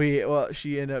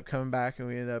 She ended up coming back, and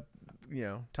we ended up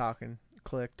talking,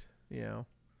 clicked,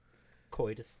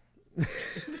 Coitus.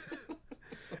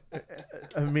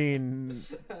 I mean,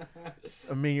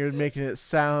 you're making it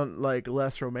sound like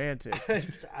less romantic.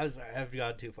 I'm sorry. I've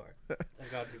gone too far.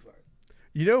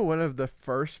 One of the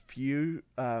first few,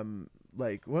 one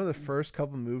of the first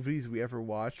couple movies we ever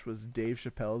watched was Dave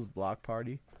Chappelle's Block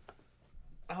Party.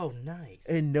 Oh, nice.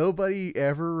 And nobody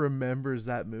ever remembers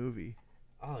that movie.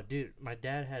 Oh, dude, my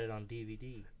dad had it on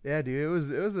DVD. Yeah, dude, it was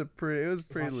pretty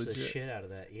Watched legit. the shit out of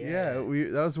that. Yeah,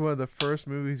 that was one of the first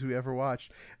movies we ever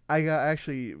watched. We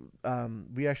actually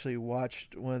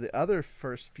watched one of the other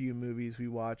first few movies we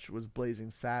watched was Blazing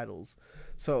Saddles.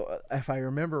 So if I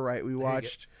remember right, we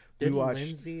watched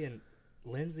Lindsay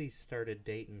started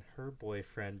dating her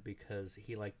boyfriend because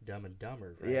he liked Dumb and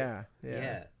Dumber, right?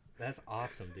 Yeah. That's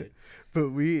awesome, dude. But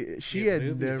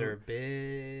Movies are a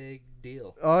big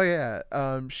deal. Oh yeah.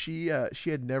 She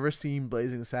had never seen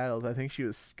Blazing Saddles. I think she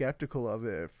was skeptical of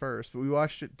it at first. But we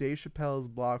watched it, Dave Chappelle's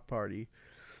Block Party,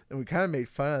 and we kind of made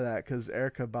fun of that because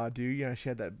Erykah Badu, she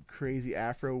had that crazy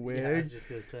afro wig. Yeah, I was just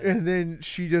gonna say. And then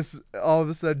she just all of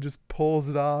a sudden just pulls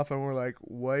it off, and we're like,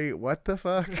 wait, what the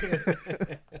fuck?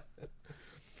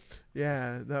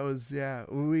 Yeah, that was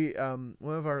we one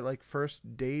of our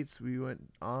first dates we went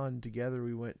on together.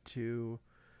 We went to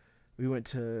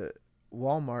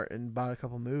Walmart and bought a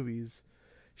couple movies.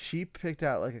 She picked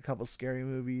out a couple scary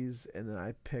movies, and then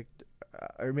I picked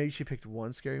or maybe she picked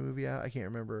one scary movie out. I can't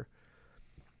remember.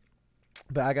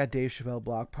 But I got Dave Chappelle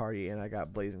Block Party, and I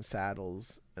got Blazing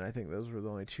Saddles, and I think those were the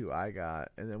only two I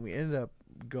got. And then we ended up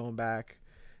going back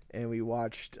and we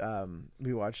watched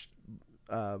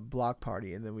Block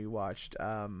Party, and then we watched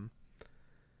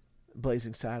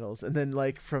Blazing Saddles, and then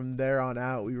from there on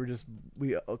out we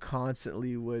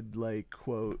constantly would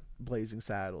quote Blazing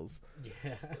Saddles.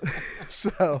 Yeah.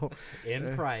 So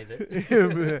in private,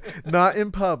 not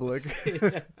in public.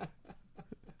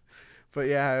 But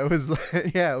it was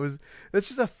it's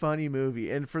just a funny movie,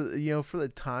 and for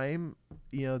the time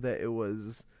that it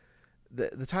was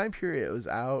the time period it was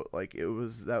out,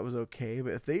 that was okay.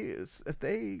 But if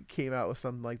they came out with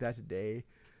something like that today,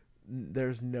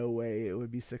 there's no way it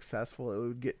would be successful. It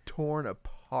would get torn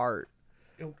apart.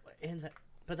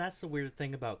 But that's the weird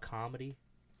thing about comedy,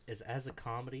 is as a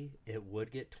comedy it would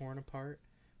get torn apart.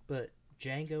 But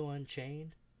Django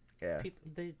Unchained,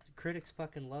 the critics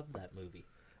fucking loved that movie.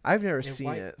 I've never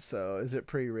seen it, so is it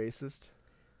pretty racist?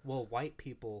 Well, white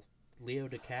people, Leo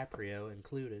DiCaprio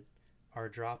included, are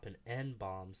dropping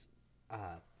N-bombs,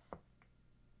 and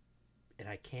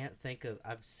I can't think of...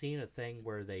 I've seen a thing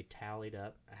where they tallied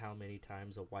up how many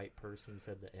times a white person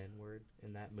said the N-word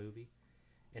in that movie,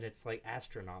 and it's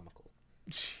astronomical.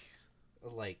 Jeez.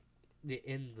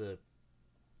 In the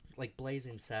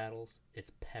Blazing Saddles,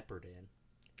 it's peppered in.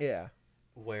 Yeah.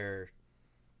 Where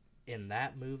in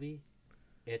that movie,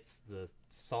 it's the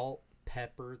salt,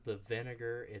 pepper, the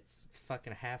vinegar. It's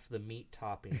fucking half the meat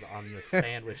toppings on the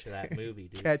sandwich of that movie,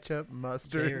 dude. Ketchup,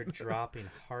 mustard. They are dropping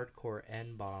hardcore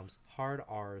N-bombs, hard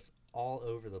R's all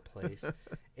over the place,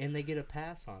 and they get a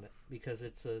pass on it because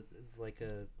it's a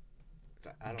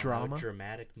drama,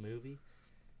 dramatic movie.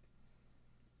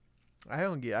 I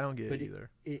don't get it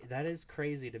either. That is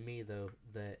crazy to me, though,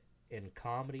 that in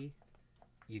comedy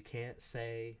you can't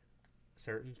say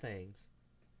certain things,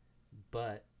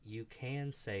 but you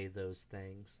can say those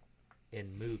things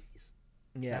in movies.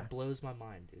 Yeah. That blows my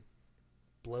mind, dude.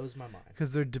 Blows my mind.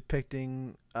 Because they're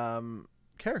depicting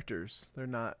characters. They're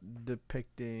not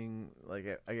depicting,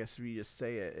 I guess if you just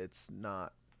say it, it's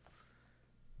not...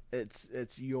 It's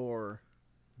your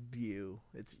view.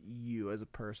 It's you as a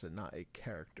person, not a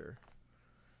character.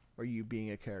 Or you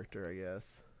being a character, I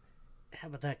guess. Yeah,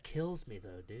 but that kills me,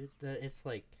 though, dude. It's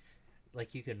like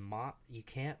you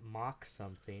can't mock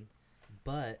something,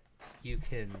 but you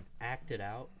can act it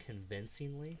out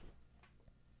convincingly.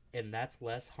 and that's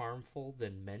less harmful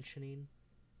than mentioning,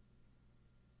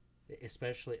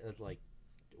 especially like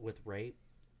with rape.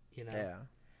 You know, Yeah.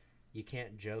 you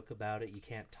can't joke about it, you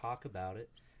can't talk about it,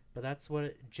 but that's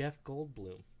what Jeff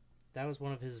Goldblum. That was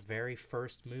one of his very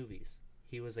first movies.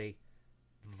 He was a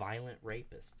violent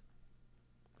rapist.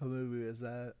 What movie is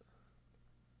that?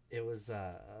 It was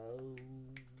oh,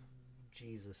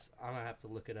 Jesus, I'm gonna have to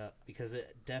look it up because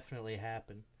it definitely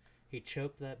happened. He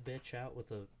choked that bitch out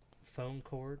with a phone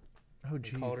cord. Oh, and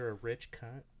jeez. called her a rich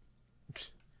cunt.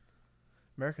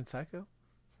 American Psycho?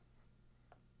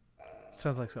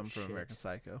 Sounds like something from shit. American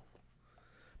Psycho.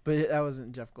 But that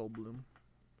wasn't Jeff Goldblum.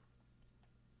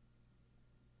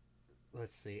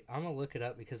 Let's see. I'm gonna look it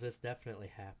up because this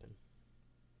definitely happened.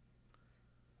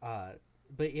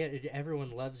 But yeah,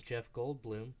 everyone loves Jeff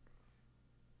Goldblum.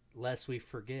 Lest we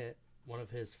forget, one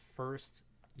of his first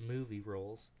movie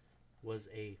roles was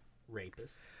a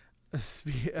rapist.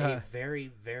 A very,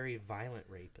 very violent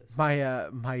rapist.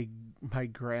 My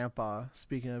grandpa,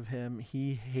 speaking of him,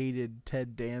 he hated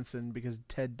Ted Danson because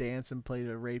Ted Danson played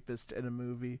a rapist in a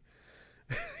movie.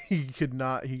 He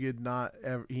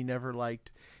never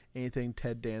liked anything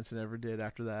Ted Danson ever did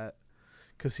after that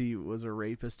because he was a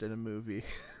rapist in a movie.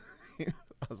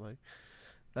 I was like,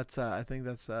 I think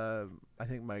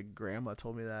my grandma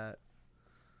told me that,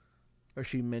 or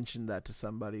she mentioned that to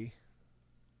somebody.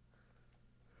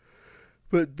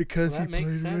 But because that he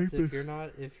makes played sense. a rapist,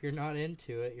 If you're not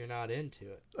into it, you're not into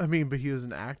it. I mean, but he was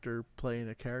an actor playing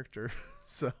a character,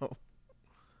 so.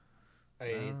 I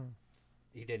mean,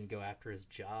 he didn't go after his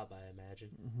job, I imagine.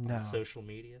 No. On social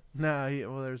media. No,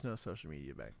 well, there's no social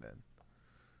media back then.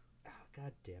 Oh,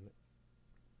 God damn it!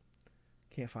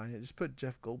 Can't find it. Just put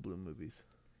Jeff Goldblum movies.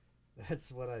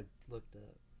 That's what I looked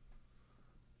up.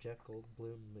 Jeff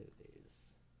Goldblum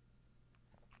movies.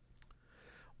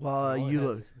 Well, It you has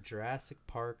look. Jurassic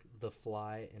Park, The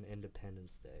Fly, and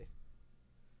Independence Day.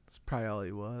 That's probably all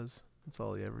he was. That's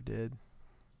all he ever did.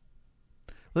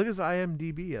 Look at his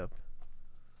IMDb up.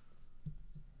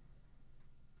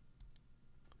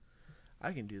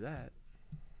 I can do that.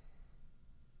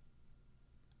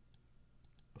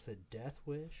 Was it Death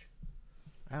Wish?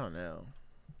 I don't know.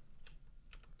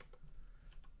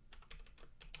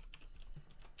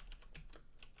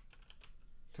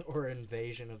 Or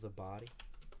Invasion of the Body?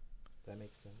 That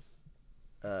makes sense.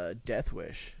 Death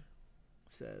Wish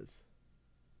says.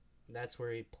 That's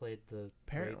where he played the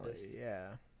Apparently, rapist. yeah.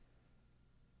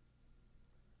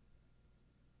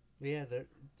 Yeah,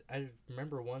 I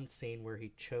remember one scene where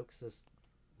he chokes this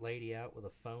lady out with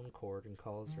a phone cord and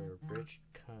calls her a rich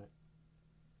cunt.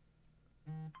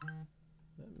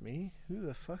 Me? Who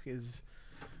the fuck is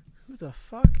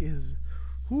this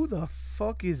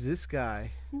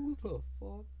guy? Who the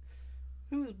fuck?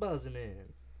 Who's buzzing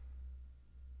in?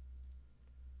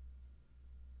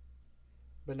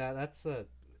 But now that's a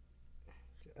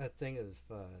thing of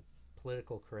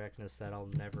political correctness that I'll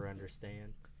never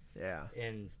understand. Yeah.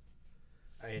 And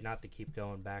not to keep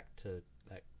going back to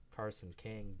that Carson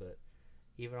King, but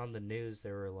even on the news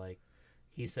they were like,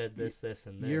 he said this, this,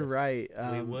 and this. You're right.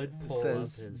 We would it pull up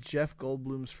says his... Jeff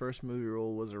Goldblum's first movie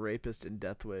role was a rapist in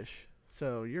Death Wish.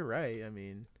 So you're right. I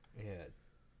mean, Yeah,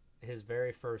 his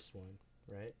very first one,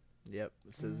 right? yep.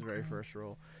 This is his very first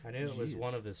role. I knew it was Jeez.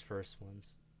 one of his first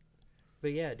ones.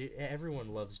 But yeah, dude, everyone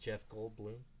loves Jeff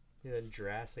Goldblum. In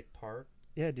Jurassic Park.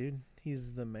 Yeah, dude.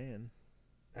 He's the man.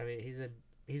 I mean,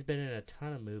 he's been in a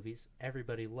ton of movies.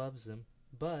 Everybody loves him.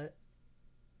 But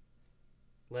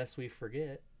lest we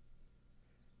forget,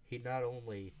 he not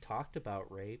only talked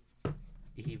about rape,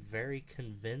 he very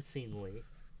convincingly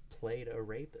played a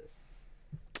rapist.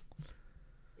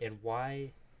 And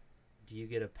why do you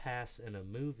get a pass in a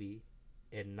movie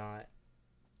and not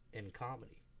in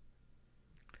comedy?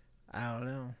 I don't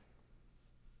know.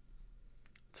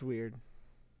 It's weird.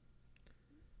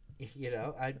 You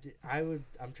know,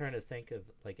 I'm trying to think of,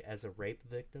 like, as a rape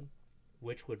victim,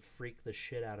 which would freak the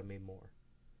shit out of me more?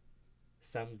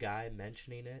 Some guy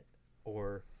mentioning it,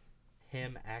 or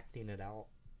him acting it out?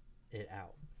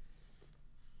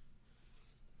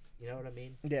 You know what I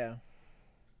mean? Yeah.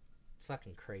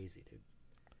 Fucking crazy, dude.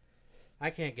 I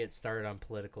can't get started on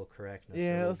political correctness,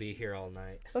 Yeah, or we'll let's- be here all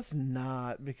night. Let's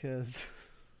not, because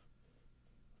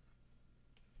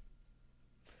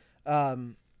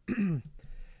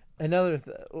another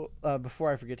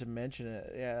before I forget to mention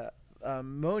it, yeah,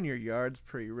 mowing your yard's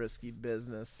pretty risky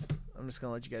business. I'm just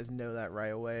gonna let you guys know that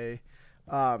right away.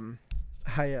 You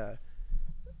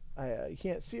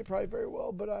can't see it probably very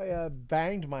well, but I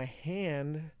banged my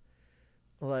hand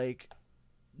like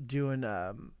doing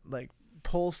like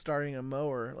pull starting a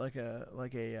mower, like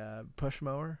a push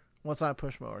mower. Well, it's not a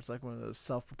push mower, it's like one of those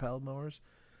self-propelled mowers.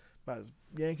 But I was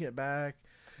yanking it back.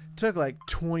 Took like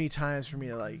 20 times for me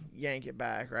to like yank it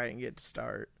back, right, and get to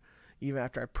start. Even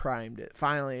after I primed it,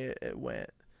 finally it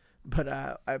went. But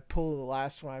I pulled the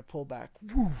last one. I pulled back,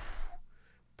 woof,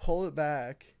 pull it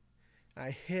back.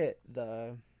 I hit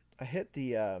the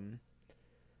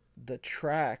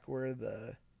track where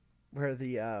the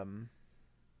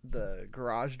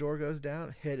garage door goes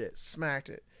down. Hit it, smacked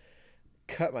it,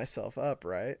 cut myself up,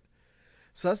 right.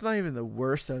 So that's not even the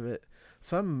worst of it.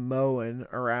 So I'm mowing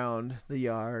around the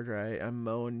yard, right? I'm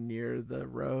mowing near the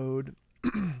road.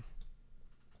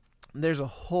 There's a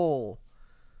hole,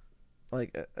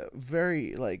 like a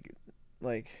very like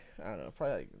I don't know,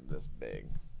 probably like this big.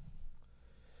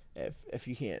 If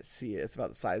you can't see it, it's about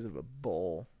the size of a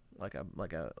bowl, like a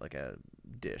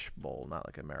dish bowl, not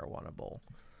like a marijuana bowl.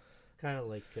 Kind of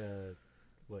like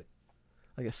what?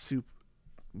 Like a soup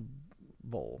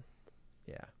bowl.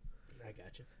 Yeah. I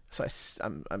got you. So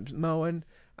I'm mowing.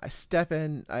 I step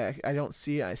in. I don't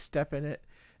see it. I step in it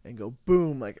and go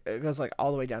boom. Like it goes like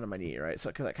all the way down to my knee, right?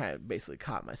 So because I kind of basically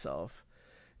caught myself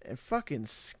and fucking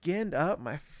skinned up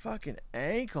my fucking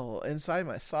ankle inside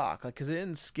my sock. Like because it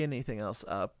didn't skin anything else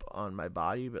up on my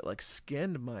body, but like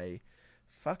skinned my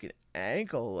fucking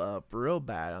ankle up real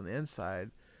bad on the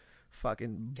inside.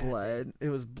 Fucking bled. It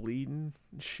was bleeding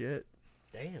and shit.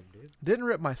 Damn, dude. Didn't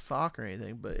rip my sock or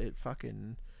anything, but it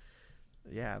fucking.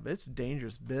 Yeah, but it's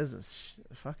dangerous business.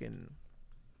 Fucking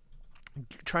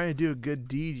trying to do a good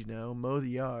deed, you know, mow the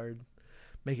yard,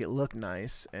 make it look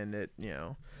nice, and it, you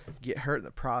know, get hurt in the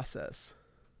process.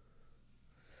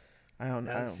 I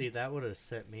don't see, that would have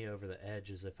set me over the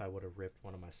edge as if I would have ripped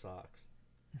one of my socks.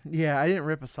 Yeah, I didn't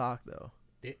rip a sock though.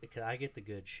 Cause I get the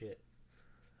good shit.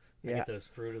 Yeah. I get those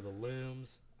Fruit of the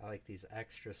Looms. I like these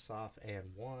extra soft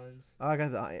and1s. Oh, I got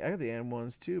the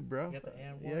and1s too, bro. You got the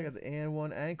and1s? Yeah, I got the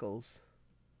and1 ankles.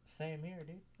 Same here,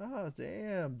 dude. Oh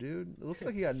damn, dude! It looks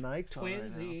like you got Nikes on right now.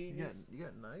 Twinsies. You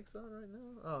got Nikes on right now?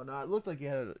 Oh no, it looked like you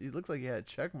had a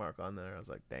check mark on there. I was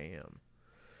like, damn.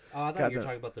 Oh, I thought you were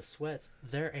talking about the sweats.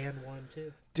 They're and1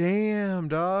 too. Damn,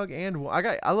 dog. I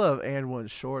love and1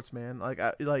 shorts, man. Like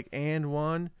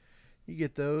and1. You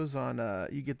get those at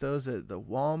the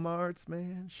Walmarts,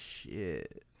 man.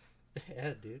 Shit.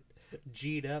 Yeah, dude.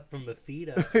 G'd up from the feet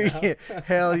up. Yeah,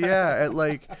 hell yeah, at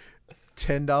like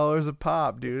 $10 a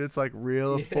pop, dude. It's like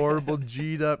real affordable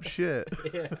G'd up shit.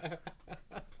 Yeah.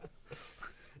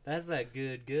 That's that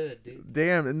good, dude.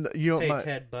 Damn, and you know pay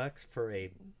 $10 for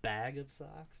a bag of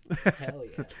socks. Hell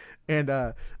yeah. And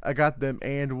I got them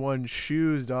and1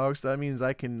 shoes, dog. So that means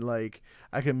I can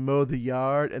mow the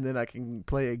yard and then I can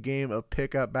play a game of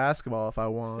pickup basketball if I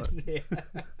want. Yeah.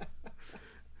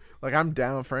 Like I'm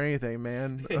down for anything,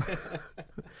 man.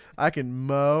 I can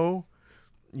mow.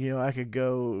 You know, I could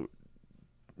go.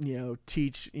 You know,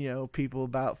 teach people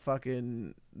about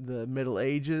fucking the Middle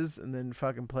Ages and then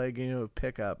fucking play a game of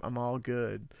pickup. I'm all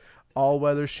good. All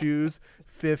weather shoes,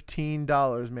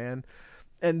 $15, man.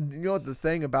 And you know what the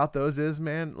thing about those is,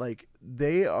 man? Like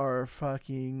they're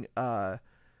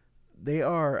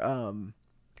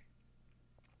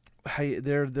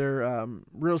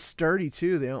real sturdy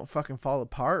too. They don't fucking fall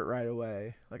apart right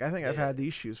away. Like I think I've had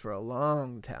these shoes for a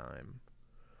long time.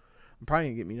 I'm probably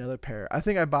gonna get me another pair. I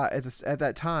think I bought at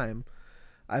that time,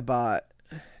 I bought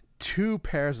 2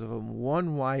 pairs of them,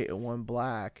 one white and one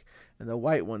black, and the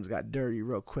white ones got dirty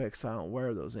real quick, so I don't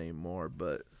wear those anymore.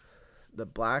 But the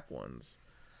black ones,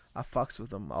 I fucks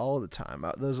with them all the time.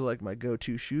 Those are like my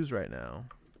go-to shoes right now.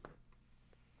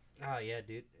 Oh yeah,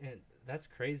 dude, and that's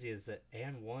crazy. Is that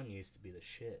and1 used to be the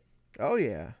shit. Oh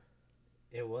yeah,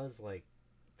 it was like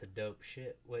the dope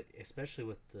shit. Especially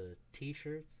with the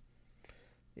t-shirts.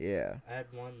 Yeah. I had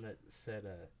one that said,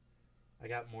 I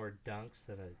got more dunks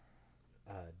than a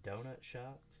donut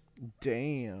shop.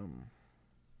 Damn.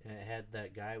 And it had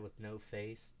that guy with no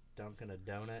face dunking a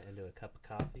donut into a cup of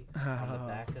coffee on the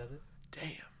back of it.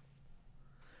 Damn.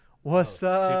 What's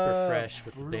up? Super fresh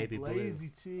with the baby blue. Blazy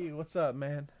T. What's up,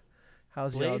 man?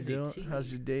 How's Blazy y'all doing? T.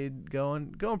 How's your day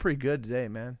going? Going pretty good today,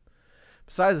 man.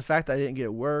 Besides the fact that I didn't get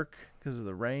to work because of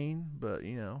the rain, but,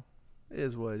 you know, it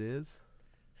is what it is.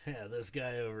 Yeah, this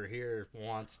guy over here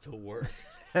wants to work.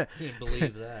 Can you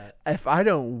believe that? If I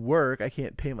don't work, I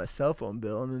can't pay my cell phone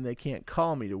bill, and then they can't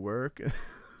call me to work.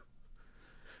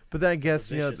 But then I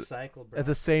guess, cycle, bro. At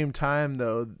the same time,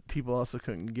 though, people also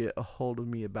couldn't get a hold of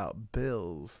me about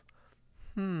bills.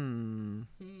 How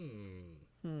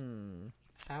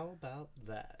about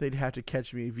that? They'd have to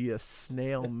catch me via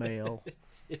snail mail.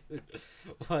 Dude,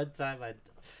 one time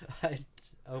I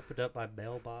opened up my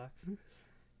mailbox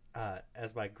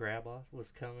as my grandma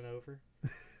was coming over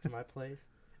to my place,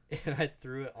 and I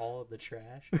threw it all in the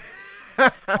trash.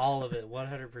 All of it,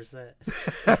 100%.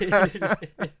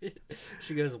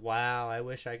 She goes, "Wow, I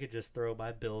wish I could just throw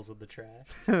my bills in the trash."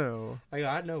 Oh, I go,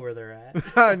 "I know where they're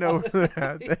at. I know where they're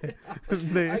at.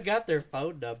 I got their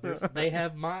phone numbers. They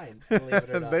have mine. Believe it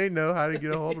or not. They know how to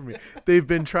get a hold of me. They've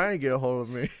been trying to get a hold of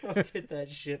me. I'll get that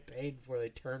shit paid before they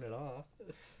turn it off."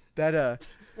 That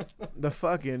the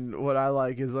fucking what I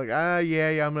like is like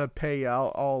yeah I'm gonna pay you.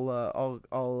 I'll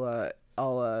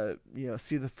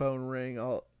see the phone ring.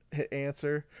 I'll hit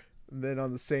answer, and then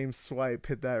on the same swipe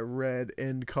hit that red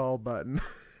end call button.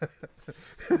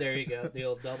 There you go, the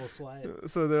old double swipe.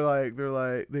 So they're like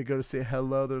they go to say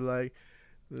hello. They're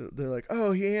like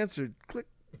oh he answered. Click.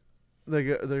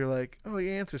 They're like oh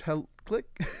he answered. Click.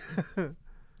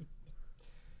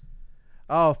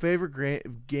 Oh,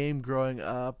 favorite game growing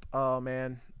up. Oh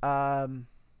man. What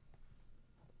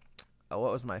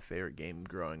was my favorite game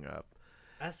growing up?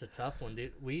 That's a tough one,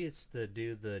 dude. We used to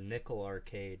do the nickel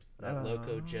arcade at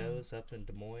Loco Joe's up in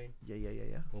Des Moines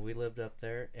Yeah. when we lived up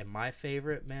there. And my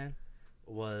favorite, man,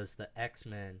 was the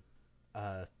X-Men,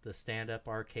 the stand-up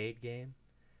arcade game.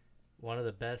 One of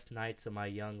the best nights of my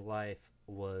young life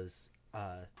was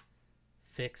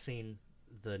fixing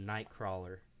the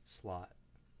Nightcrawler slot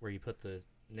where you put the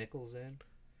nickels in.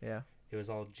 Yeah. It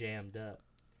was all jammed up.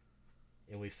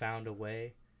 And we found a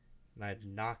way, and I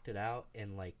knocked it out,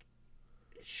 and like,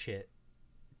 shit,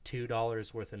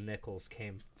 $2 worth of nickels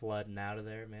came flooding out of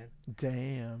there, man.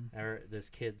 Damn. This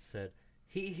kid said,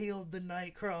 "He healed the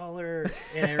Nightcrawler,"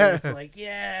 and everyone's like,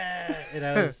 "Yeah!" And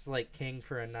I was like king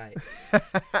for a night.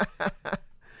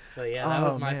 But yeah, that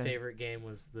was my favorite game.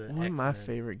 Was the one X-Men. of my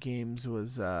favorite games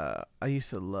was I used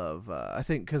to love I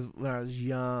think because when I was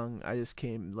young I just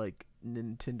came like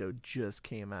Nintendo just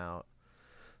came out,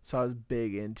 so I was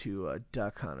big into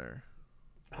Duck Hunter.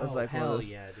 I was like hell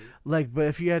yeah, dude. Like, but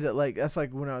if you had to like that's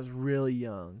like when I was really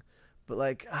young. But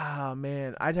like,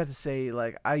 man, I'd have to say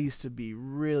like I used to be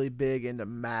really big into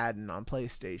Madden on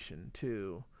PlayStation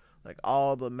too. Like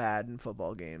all the Madden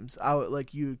football games. I would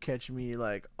like you would catch me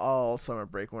like all summer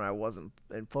break when I wasn't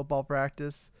in football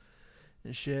practice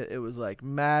and shit. It was like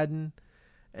Madden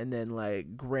and then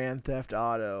like Grand Theft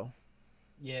Auto.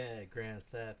 Yeah, Grand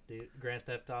Theft, dude. Grand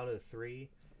Theft Auto 3.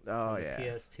 Oh on yeah.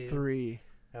 PS2. 3.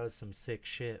 That was some sick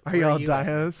shit. Are Where y'all you at?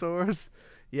 dinosaurs?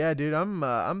 Yeah, dude,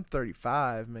 I'm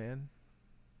 35, man.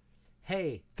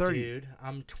 Hey, 30. dude,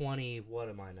 I'm 20. What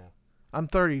am I now? I'm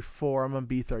 34. I'm gonna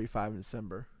be 35 in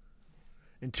December.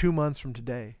 In 2 months from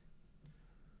today.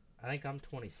 I think I'm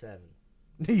 27.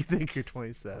 You think you're I'm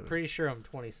 27? pretty sure I'm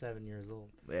 27 years old.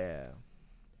 Yeah.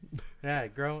 Yeah,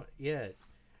 yeah.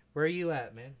 Where are you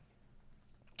at, man?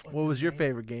 What's What his was your name?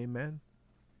 favorite game, man?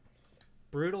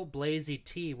 Brutal Blazy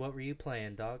T. What were you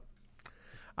playing, dog?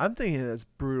 I'm thinking that's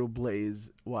Brutal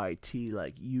Blaze YT,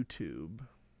 like YouTube.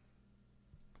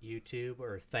 YouTube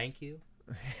or Thank You?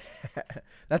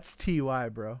 That's TY,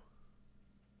 bro.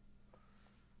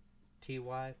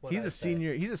 TY? He's a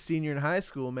senior. He's a senior in high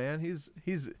school, man. He's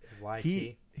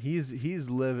YT? he's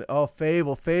living. Oh,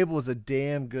 Fable. Fable was a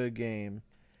damn good game.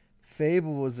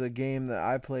 Fable was a game that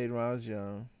I played when I was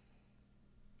young.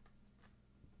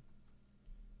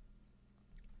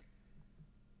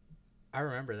 I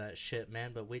remember that shit,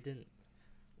 man, but we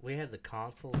had the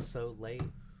consoles so late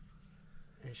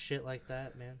and shit like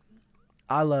that, man.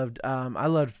 I loved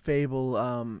Fable.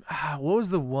 What was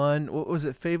the one? What was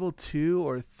it? Fable 2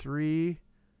 or 3?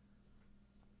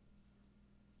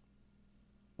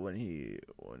 When he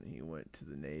went to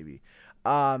the Navy.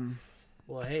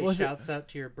 Well, hey, Was shouts out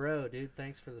to your bro, dude.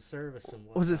 Thanks for the service and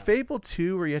whatnot. Was it Fable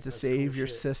 2 where you had to That's save cool your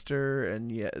shit. sister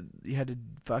and you had to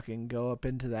fucking go up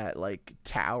into that like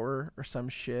tower or some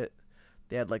shit?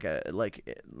 They had like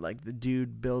the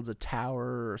dude builds a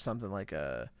tower or something, like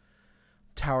a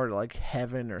tower to like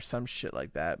heaven or some shit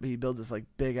like that. But he builds this like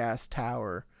big ass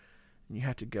tower and you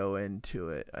have to go into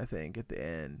it, I think, at the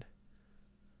end.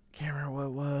 Can't remember what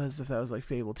it was, if that was like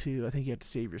Fable 2. I think you have to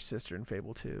save your sister in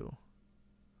Fable 2.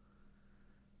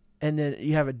 And then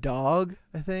you have a dog,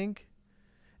 I think.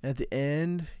 And at the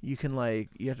end, you can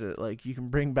you can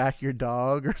bring back your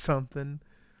dog or something.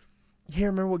 I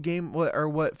can't remember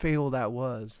what Fable that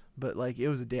was, but like it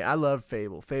was I loved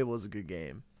Fable. Fable was a good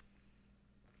game.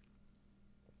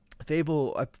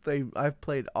 Fable, I've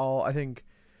played all. I think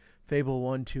Fable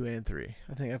 1, 2, and 3.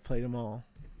 I think I've played them all.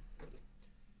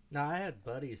 No, I had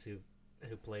buddies who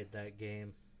played that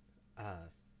game.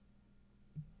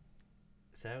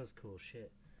 So that was cool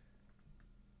shit.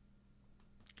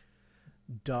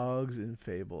 Dogs in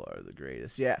Fable are the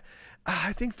greatest. Yeah.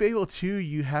 I think Fable 2,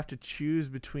 you have to choose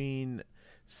between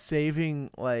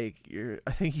saving like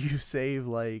I think you can save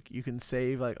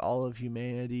like all of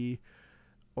humanity,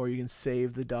 or you can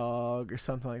save the dog or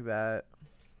something like that.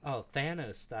 Oh,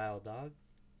 Thanos style, dog.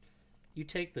 You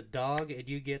take the dog and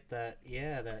you get that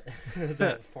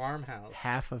that farmhouse.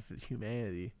 Half of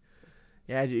humanity.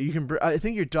 Yeah, you can. I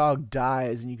think your dog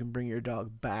dies and you can bring your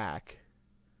dog back.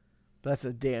 That's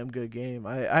a damn good game.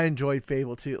 I enjoyed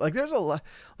Fable 2. Like, there's a lot.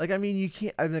 Like, I mean, you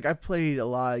can't. I mean, like, I've played a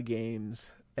lot of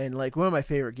games, and like one of my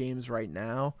favorite games right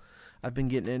now, I've been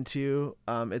getting into.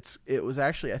 It was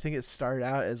actually, I think it started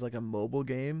out as like a mobile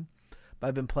game, but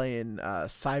I've been playing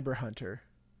Cyber Hunter.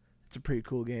 It's a pretty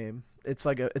cool game. It's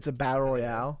a battle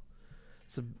royale.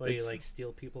 What, you like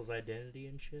steal people's identity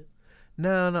and shit?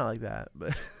 No, not like that,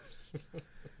 but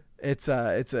it's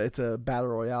a battle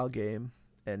royale game,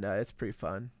 and it's pretty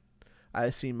fun. I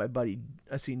seen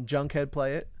Junkhead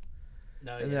play it,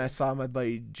 and then I saw my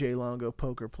buddy Jay Longo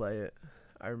Poker play it.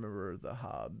 I remember the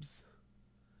Hobbs.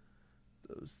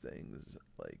 Those things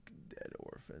like dead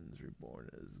orphans reborn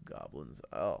as goblins.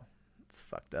 Oh, it's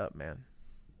fucked up, man.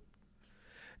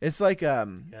 It's like Yeah,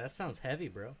 that sounds heavy,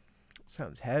 bro.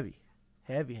 Sounds heavy.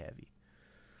 Now,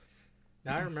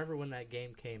 I remember when that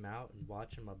game came out and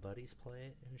watching my buddies play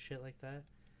it and shit like that.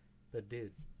 But,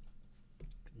 dude,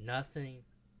 nothing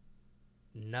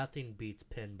beats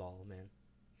pinball, man.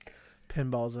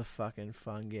 Pinball's a fucking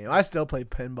fun game. I still play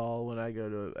pinball when I go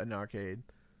to an arcade.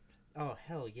 Oh,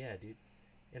 hell yeah, dude.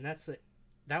 And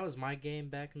that was my game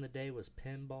back in the day, was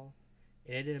pinball.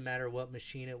 And it didn't matter what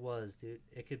machine it was, dude.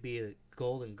 It could be a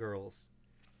Golden Girls.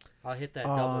 I'll hit that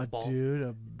double ball.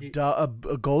 Dude, a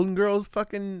Golden Girls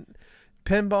fucking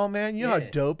pinball, man. You know how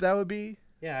dope that would be?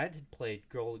 Yeah, I did play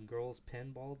Golden Girls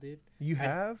pinball, dude. You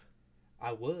have?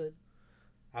 I would,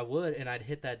 and I'd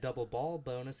hit that double ball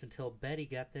bonus until Betty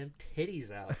got them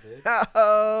titties out, dude.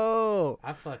 Oh!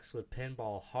 I fucks with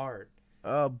pinball hard.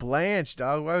 Oh, Blanche,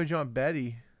 dog. Why would you want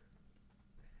Betty?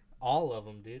 All of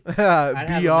them, dude.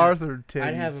 B. Arthur titties.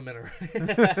 I'd have them in a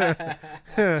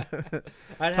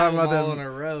I'd have them all in a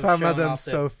row. Talking about them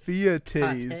Sophia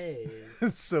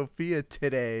titties. Sophia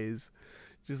titties.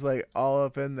 Just like all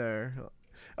up in there.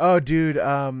 Oh, dude.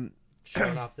 Showing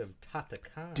off them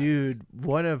tatacans. Dude,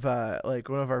 one of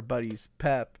our buddies,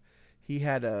 Pep, he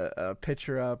had a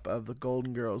picture up of the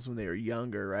Golden Girls when they were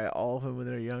younger, right? All of them when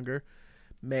they were younger.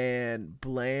 Man,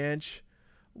 Blanche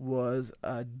was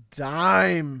a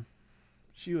dime.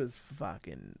 She was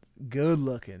fucking good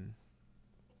looking.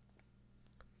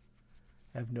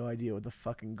 I have no idea what the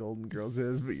fucking Golden Girls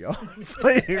is, but y'all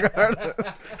playing hard.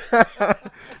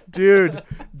 Dude,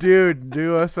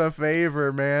 do us a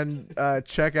favor, man.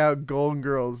 Check out Golden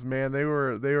Girls, man. They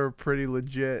were pretty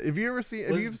legit. Have you ever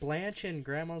seen? Was Blanche in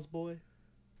Grandma's Boy?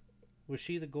 Was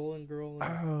she the Golden Girl?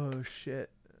 Oh shit.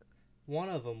 One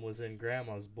of them was in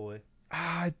Grandma's Boy.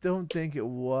 I don't think it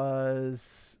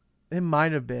was. It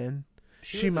might have been.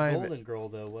 She was a Golden Girl,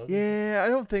 though, wasn't Yeah, I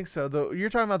don't think so. Though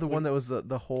you're talking about the one that was the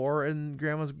whore in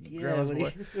Grandma's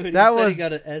Boy. When that he was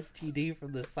got an STD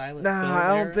from the silent. Nah, film I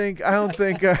don't era.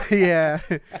 think. Yeah,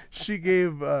 she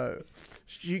gave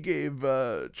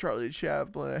Charlie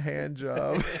Chaplin a hand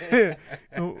job.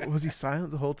 Was he silent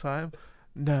the whole time?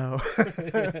 No,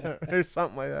 or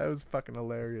something like that. It was fucking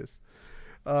hilarious.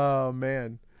 Oh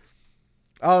man.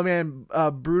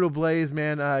 Brutal Blaze,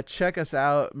 man. Check us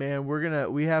out, man.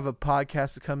 We have a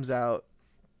podcast that comes out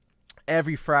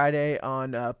every Friday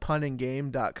on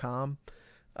punandgame.com.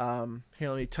 Here,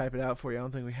 let me type it out for you. I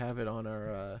don't think we have it on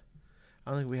our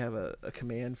I don't think we have a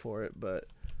command for it, but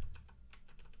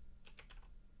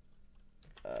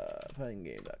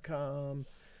punandgame.com.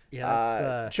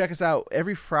 Yeah, check us out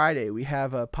every Friday. We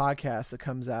have a podcast that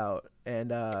comes out,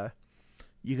 and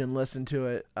you can listen to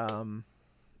it.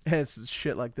 And it's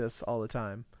shit like this all the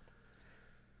time.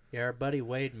 Yeah, our buddy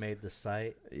Wade made the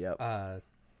site. Yep.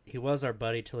 He was our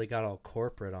buddy till he got all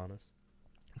corporate on us.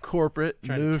 Corporate.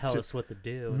 Trying to tell us what to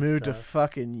do. Moved to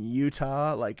fucking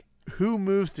Utah. Like, who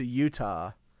moves to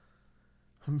Utah?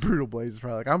 Brutal Blaze is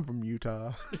probably like, I'm from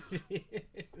Utah.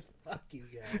 Fuck you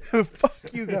guys.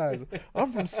 Fuck you guys.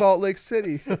 I'm from Salt Lake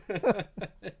City.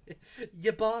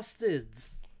 You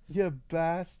bastards. You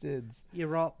bastards. You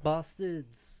rot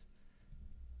bastards.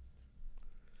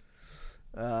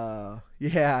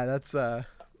 Yeah, that's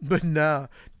but no,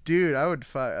 dude, I would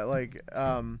fight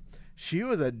she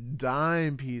was a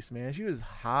dime piece, man. She was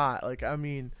hot. Like, I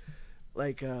mean,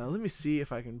 like let me see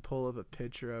if I can pull up a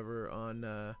picture of her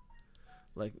on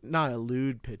like, not a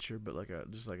lewd picture, but like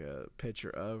just like a picture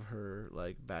of her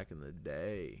like back in the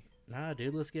day. Nah,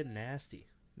 dude, let's get nasty.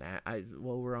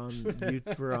 We're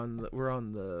on we're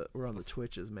on the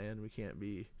Twitches, man. We can't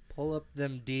be. Pull up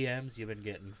them DMs you've been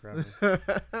getting from me.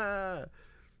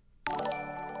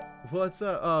 What's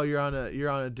up? Oh, you're on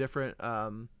a different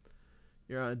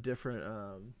You're on a different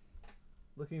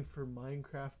looking for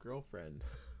Minecraft girlfriend.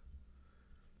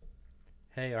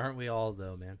 Hey, aren't we all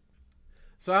though, man?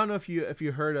 So I don't know if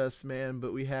you heard us, man,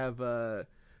 but we have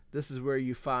this is where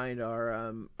you find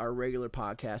our regular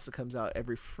podcast that comes out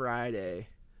every Friday.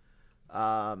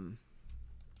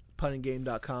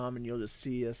 Punandgame.com, and you'll just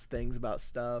see us things about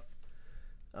stuff.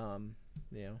 Cool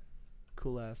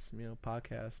ass,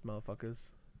 podcast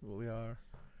motherfuckers. What we are.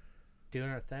 Doing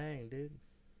our thing, dude.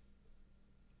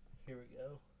 Here we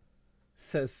go.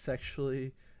 Says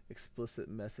sexually explicit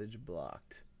message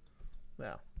blocked.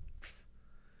 Well,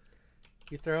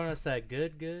 You throwing us that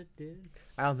good, dude?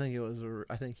 I don't think it was.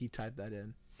 I think he typed that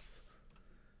in.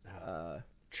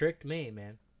 Tricked me,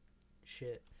 man.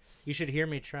 Shit. You should hear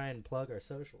me try and plug our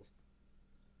socials.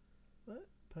 What?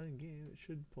 Pun and Game. It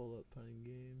should pull up Pun and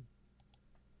Game.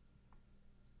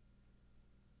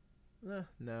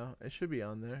 No, it should be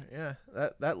on there. Yeah,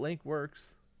 that link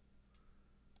works.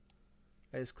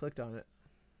 I just clicked on it.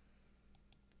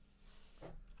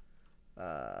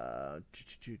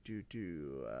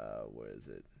 What is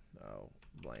it? Oh,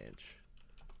 Blanche.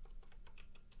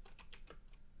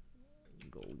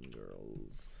 Golden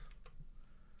Girls.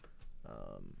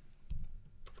 Let's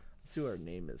see what her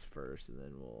name is first, and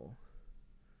then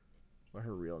what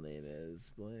her real name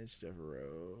is. Blanche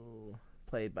Devereaux,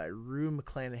 played by Rue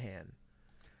McClanahan.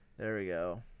 There we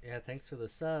go. Yeah, thanks for the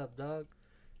sub, dog.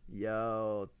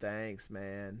 Yo, thanks,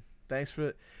 man. Thanks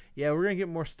for. Yeah, we're gonna get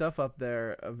more stuff up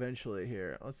there eventually.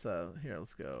 Let's go.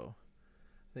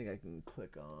 I think I can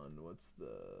click on what's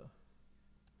the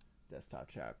desktop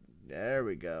chat. There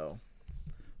we go.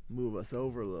 Move us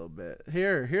over a little bit.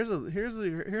 Here's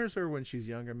her when she's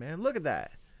younger, man. Look at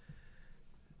that.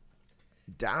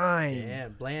 Dime.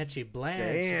 Damn, Blanche,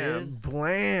 Damn, dude.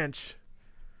 Blanche.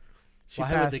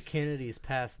 Why would the Kennedys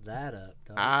pass that up,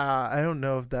 dog? I don't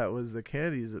know if that was the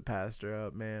Kennedys that passed her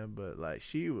up, man, but like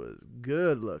she was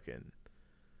good looking.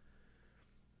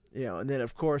 And then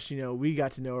of course, we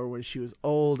got to know her when she was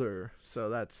older, so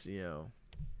that's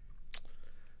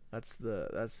that's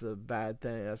the bad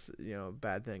thing. That's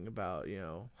bad thing about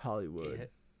Hollywood.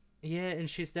 Yeah, and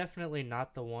she's definitely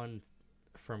not the one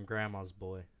from Grandma's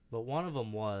Boy, but one of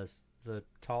them was the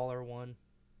taller one,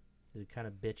 the kind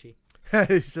of bitchy.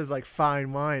 He says like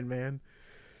fine wine, man.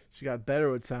 She got better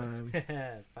with time.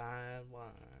 Fine wine.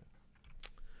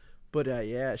 But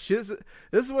yeah, this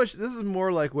is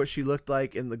more like what she looked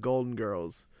like in the Golden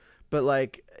Girls. But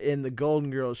like in the Golden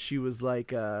Girls, she was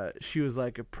like a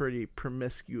pretty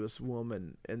promiscuous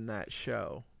woman in that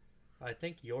show. I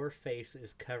think your face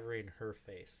is covering her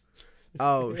face.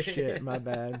 Oh shit, my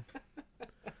bad.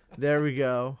 There we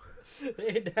go.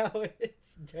 And now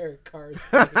it's Derek Carr's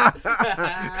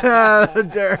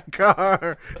Derek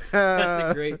Carr.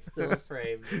 That's a great still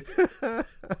frame, dude.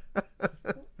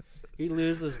 He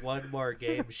loses one more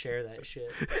game, share that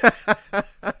shit.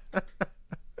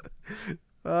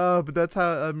 But that's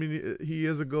how. I mean, he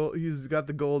is he's got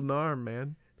the golden arm,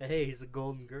 man. Hey, he's a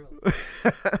golden girl.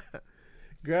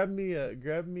 grab me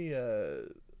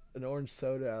an orange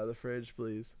soda out of the fridge,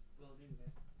 please. Will do,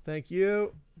 man. Thank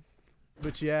you.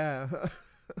 But yeah,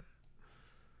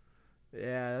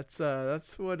 yeah,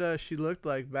 that's what she looked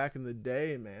like back in the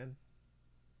day, man.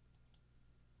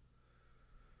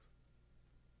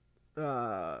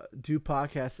 Do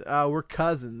podcasts. We're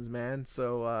cousins, man.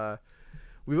 So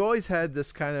we've always had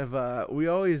this kind of we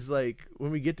always like when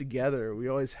we get together, we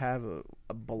always have a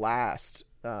blast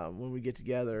when we get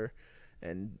together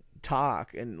and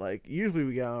talk, and like usually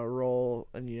we get on a roll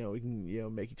and we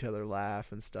can make each other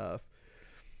laugh and stuff.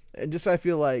 And just I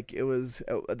feel like it was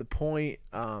at the point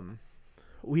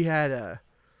we had a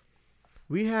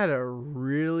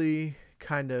really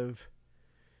kind of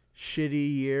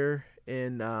shitty year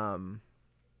in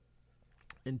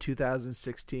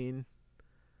 2016,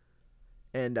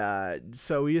 and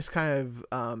so we just kind of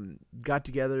got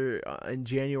together in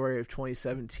January of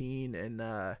 2017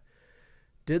 and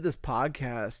did this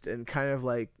podcast and kind of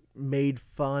like made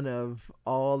fun of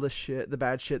all the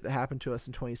bad shit that happened to us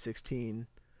in 2016.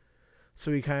 So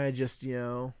we kind of just,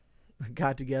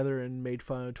 got together and made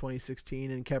fun of 2016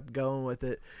 and kept going with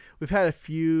it. We've had a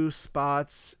few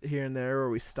spots here and there where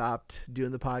we stopped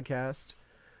doing the podcast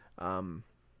from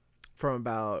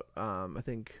about, I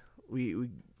think we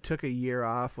took a year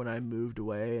off when I moved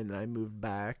away and then I moved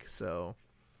back. So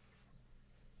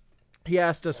he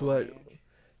asked us what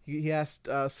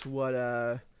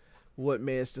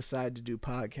made us decide to do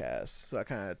podcasts. So I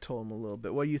kind of told him a little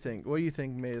bit. What do you think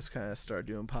made us kind of start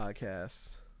doing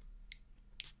podcasts?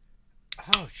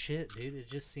 Oh shit, dude! It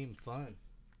just seemed fun.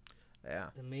 Yeah.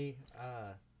 To me,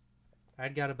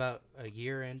 I'd got about a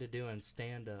year into doing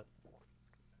stand up.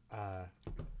 I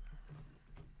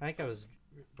think I was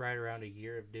right around a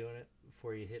year of doing it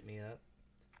before you hit me up.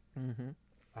 Mm-hmm.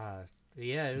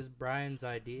 Yeah, it was Brian's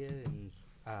idea, and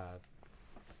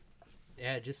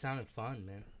yeah, it just sounded fun,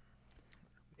 man.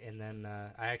 And then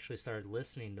I actually started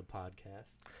listening to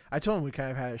podcasts. I told him we kind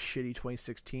of had a shitty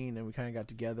 2016, and we kind of got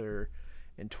together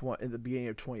in the beginning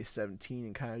of 2017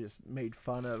 and kind of just made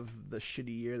fun of the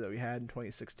shitty year that we had in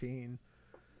 2016.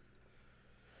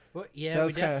 Well, yeah, that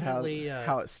was we kind of definitely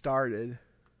how it started.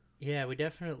 Yeah, we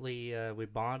definitely we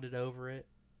bonded over it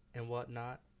and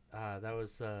whatnot. That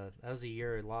was a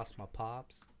year I lost my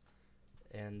pops,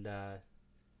 and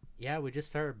yeah, we just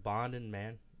started bonding,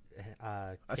 man.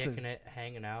 Kicking it,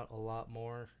 hanging out a lot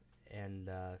more, and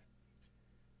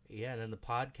yeah, and then the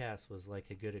podcast was like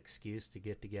a good excuse to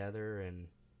get together and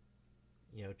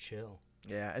chill.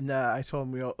 Yeah, and I told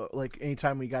him we like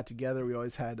anytime we got together, we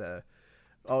always had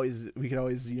we could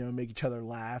always make each other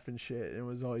laugh and shit. It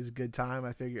was always a good time.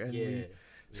 I figured, and we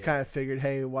just kind of figured,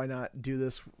 hey, why not do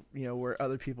this? Where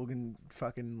other people can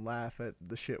fucking laugh at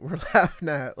the shit we're laughing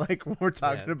at. Like when we're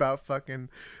talking about fucking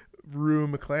Rue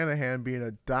McClanahan being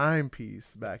a dime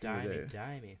piece back in the day.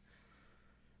 Dimey.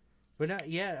 But not,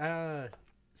 yeah.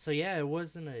 So yeah, it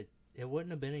wouldn't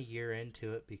have been a year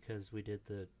into it because we did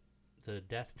the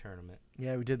death tournament.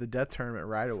 Yeah, we did the death tournament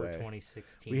right for away.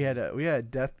 2016. We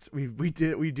had death.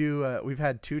 We've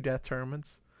had 2 death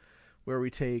tournaments where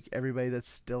we take everybody that's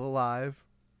still alive,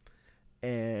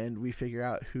 and we figure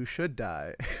out who should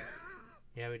die.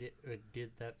 Yeah, we did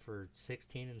that for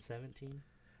 16 and 17.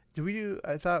 Did we do?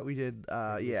 I thought we did.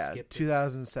 Yeah,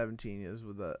 2017 is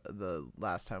the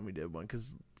last time we did one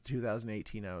because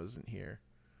 2018 I wasn't here.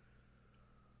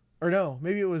 Or no,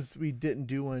 maybe it was we didn't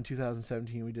do one in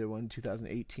 2017. We did one in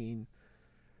 2018,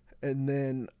 and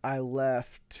then I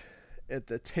left at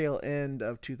the tail end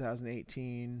of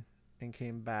 2018 and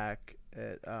came back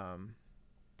at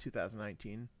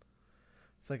 2019.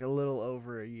 It's like a little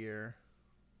over a year.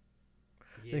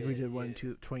 Yeah, I think we did one in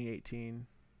 2018.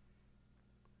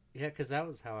 Yeah, because that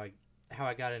was how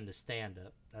I got into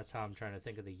stand-up. That's how I'm trying to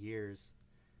think of the years.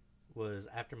 Was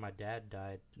after my dad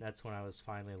died. That's when I was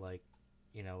finally like,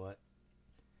 you know what?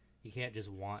 You can't just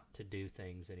want to do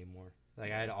things anymore.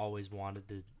 Like I'd always wanted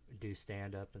to do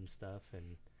stand-up and stuff,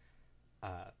 and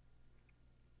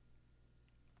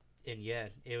yeah,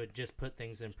 it would just put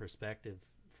things in perspective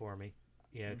for me.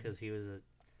 You know, because he was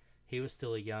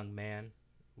still a young man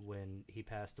when he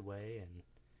passed away, and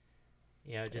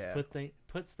it just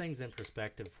puts things in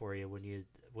perspective for you when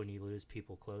you lose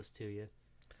people close to you.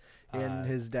 And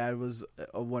his dad was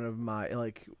one of my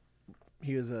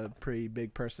he was a pretty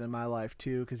big person in my life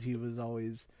too, because he was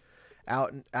always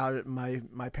out at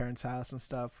my parents' house and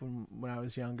stuff when I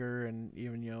was younger, and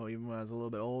even when I was a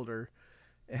little bit older.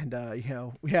 And,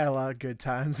 we had a lot of good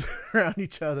times around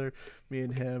each other, me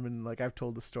and him. And, I've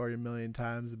told the story a million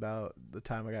times about the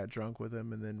time I got drunk with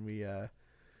him. And then we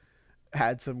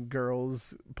had some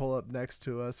girls pull up next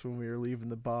to us when we were leaving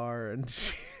the bar. And,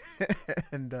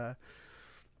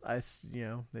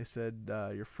 they said,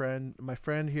 my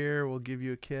friend here will give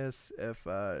you a kiss if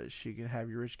she can have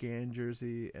your Rich Gann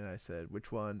jersey. And I said,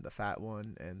 which one? The fat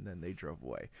one. And then they drove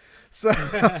away. So,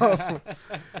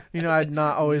 I'd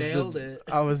not always nailed it.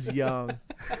 I was young.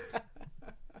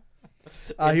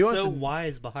 He was so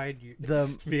wise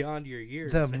beyond your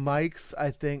years. The mics,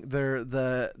 I think they're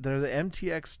the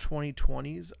MTX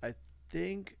 2020s. I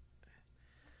think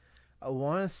I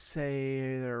want to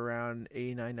say they're around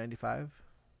 $89.95.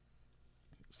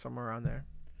 Somewhere around there.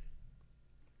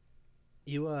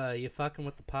 You fucking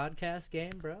with the podcast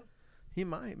game, bro? He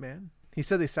might, man. He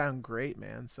said they sound great,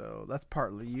 man. So that's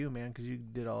partly you, man, because you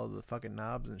did all the fucking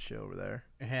knobs and shit over there.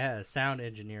 Yeah, sound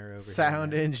engineer over here.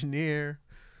 Sound engineer.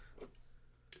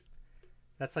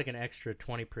 That's like an extra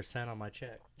 20% on my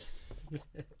check,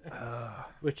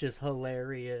 which is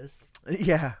hilarious.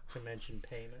 Yeah. To mention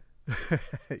payment.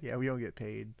 Yeah, we don't get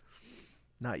paid.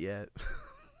 Not yet.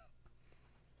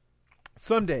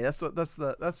 Someday. That's not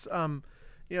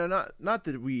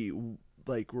that we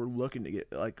we're looking to get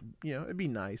it'd be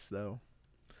nice though.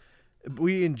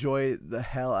 We enjoy the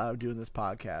hell out of doing this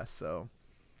podcast, so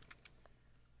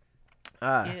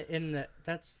and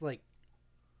that's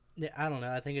I don't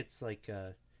know. I think it's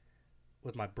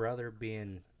with my brother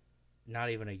being not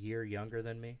even a year younger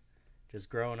than me, just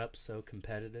growing up so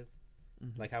competitive.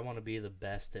 Mm-hmm. I want to be the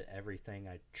best at everything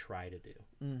I try to do.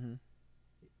 Mm-hmm.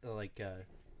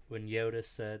 When Yoda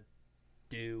said,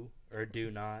 "Do or do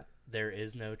not, there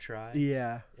is no try."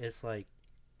 Yeah, it's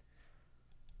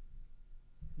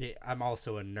I'm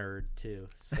also a nerd too,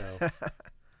 so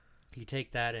you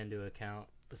take that into account.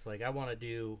 It's I want to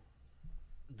do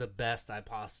the best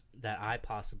that I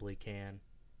possibly can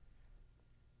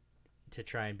to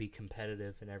try and be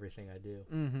competitive in everything I do.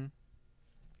 Mm-hmm.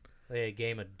 Like a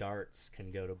game of darts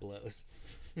can go to blows.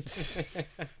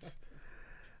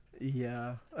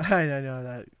 Yeah, I know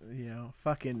that.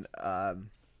 Fucking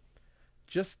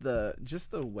just the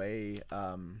way.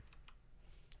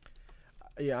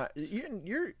 Yeah,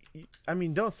 you're. I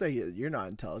mean, don't say you're not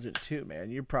intelligent too,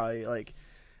 man. You're probably like.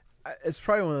 It's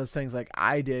probably one of those things like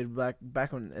I did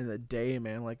back when in the day,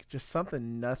 man. Like just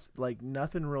something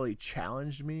nothing really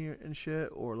challenged me and shit,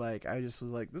 or like I just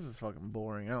was like, this is fucking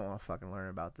boring. I don't want to fucking learn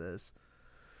about this.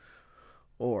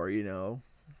 Or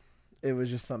it was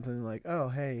just something like, oh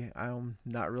hey, I'm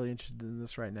not really interested in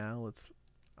this right now.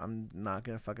 I'm not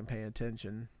gonna fucking pay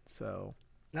attention. So.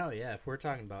 No, yeah. If we're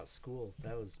talking about school,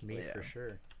 that was me for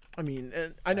sure. I mean,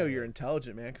 and I know you're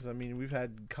intelligent, man, because I mean we've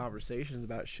had conversations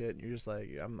about shit, and you're just like,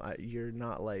 you're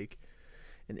not like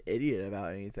an idiot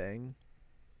about anything.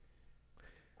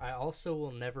 I also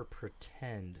will never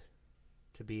pretend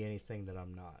to be anything that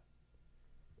I'm not,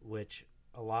 which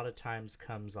a lot of times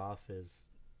comes off as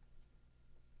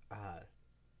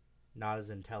not as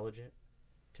intelligent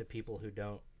to people who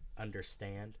don't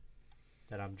understand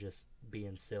that I'm just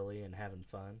being silly and having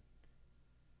fun,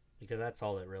 because that's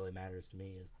all that really matters to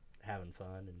me is having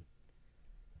fun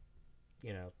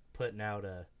and putting out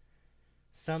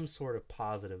some sort of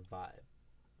positive vibe.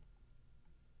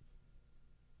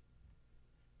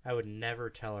 I would never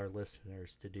tell our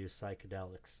listeners to do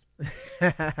psychedelics.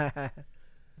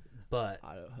 But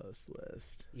auto host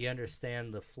list. You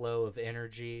understand the flow of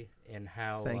energy and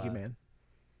how Thank you, man.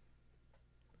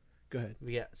 Go ahead.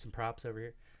 We got some props over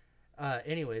here.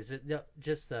 Anyways,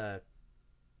 just the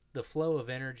flow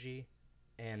of energy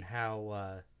and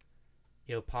how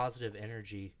positive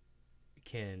energy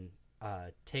can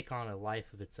take on a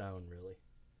life of its own, really,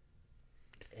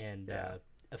 and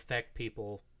affect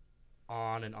people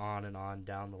on and on and on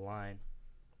down the line.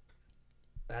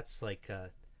 That's like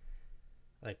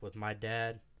with my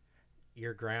dad,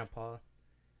 your grandpa.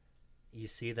 You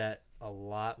see that a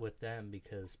lot with them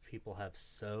because people have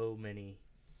so many,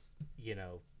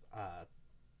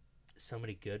 so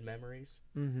many good memories.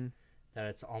 Mm-hmm. That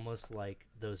it's almost like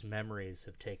those memories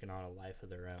have taken on a life of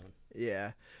their own.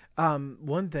 Yeah.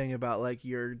 One thing about like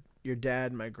your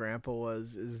dad and my grandpa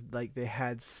is like they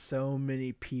had so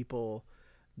many people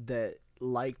that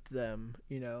liked them,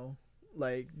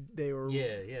 like they were.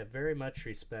 Yeah, very much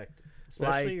respect,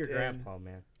 especially your grandpa,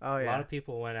 man. Oh yeah. A lot of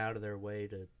people went out of their way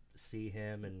to see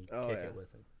him and kick it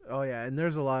with him. Oh yeah, and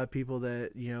there's a lot of people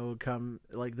that come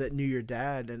like that knew your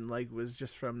dad and like was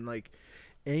just from like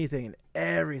anything and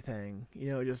everything,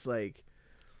 just like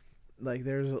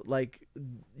there's like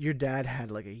your dad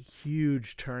had like a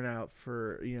huge turnout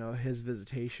for his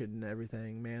visitation and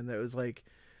everything, man. That was like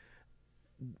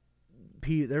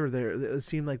they were there. It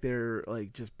seemed like they're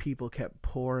like just people kept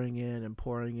pouring in and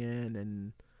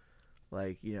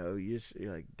like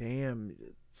you're like, damn,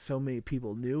 so many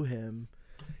people knew him.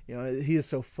 He is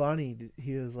so funny.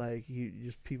 He was like,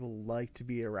 people like to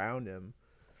be around him.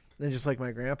 And just like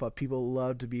my grandpa, people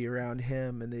love to be around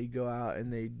him, and they go out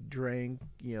and they drink,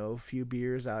 a few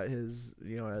beers out his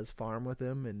farm with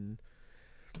him, and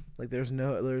like there's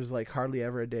like hardly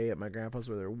ever a day at my grandpa's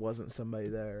where there wasn't somebody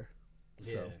there.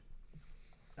 Yeah. So.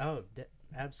 Oh,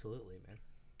 absolutely, man.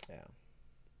 Yeah.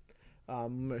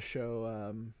 I'm gonna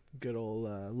show good old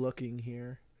looking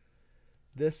here.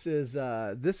 This is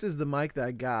the mic that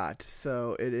I got.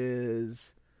 So it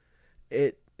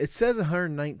says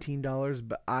 $119,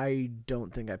 but I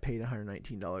don't think I paid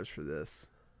 $119 for this.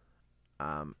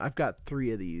 I've got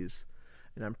 3 of these,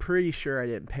 and I'm pretty sure I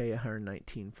didn't pay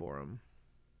 $119 for them.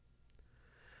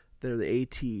 They're the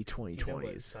AT 2020s. Do you know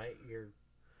what site you're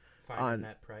finding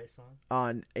that price on?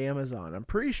 On Amazon. I'm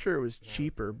pretty sure it was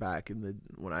cheaper back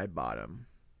when I bought them.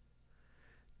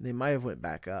 They might have went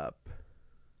back up,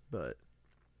 but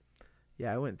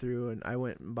yeah, I went through and I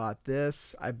went and bought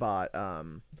this. I bought I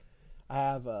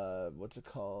have what's it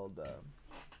called? I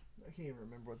can't even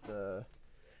remember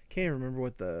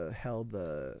what the hell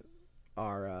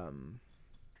our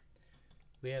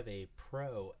We have a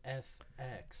Pro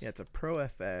FX. Yeah, it's a Pro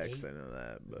FX. I know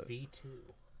that, but V2.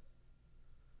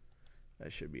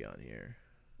 That should be on here.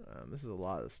 This is a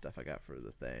lot of the stuff I got for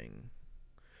the thing.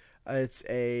 It's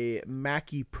a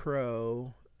Mackie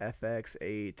Pro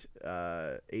FX8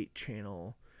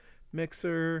 8-channel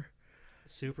mixer.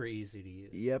 Super easy to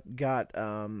use. Yep, got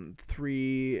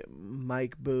 3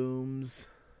 mic booms.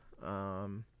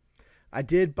 I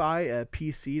did buy a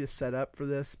PC to set up for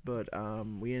this, but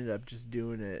we ended up just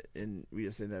doing it, and we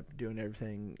just ended up doing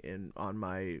everything on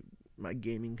my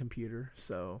gaming computer.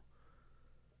 So,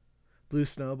 Blue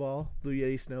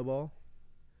Yeti Snowball.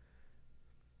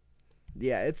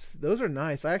 Yeah, those are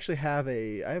nice. I actually have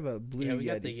a Blue Yeah, we Yeti.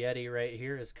 got the Yeti right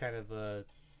here. Is kind of a.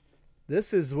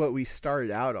 This is what we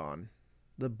started out on,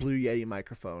 the Blue Yeti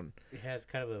microphone. It has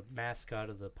kind of a mascot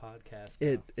of the podcast.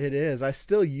 It is. I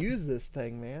still use this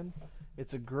thing, man.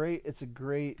 It's a great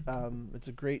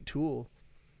tool.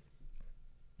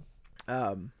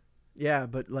 Yeah,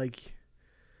 but like,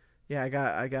 yeah,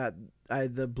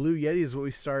 the Blue Yeti is what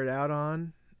we started out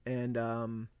on,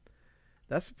 and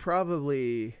that's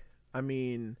probably, I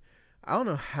mean, I don't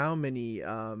know how many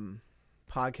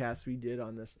podcasts we did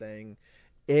on this thing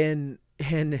in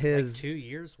his like 2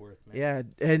 years worth, man. Yeah,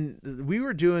 and we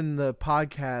were doing the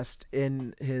podcast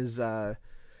in his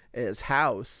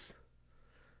house.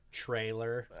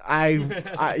 Trailer.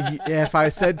 If I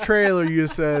said trailer, you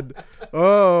said,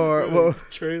 "Oh, well,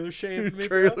 trailer shaming me."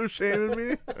 Trailer shaming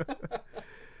me.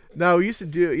 No, we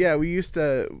used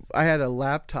to. I had a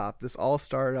laptop. This all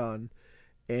started on,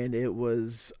 and it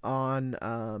was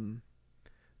on.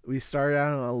 We started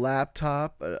out on a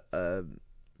laptop,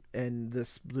 and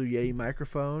this Blue Yeti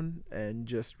microphone, and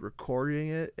just recording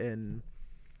it, and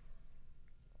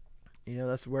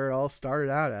that's where it all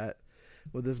started out at.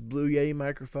 With this Blue Yeti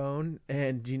microphone,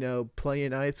 and plenty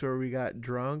of nights where we got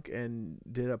drunk and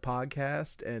did a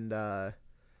podcast, and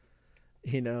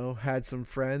had some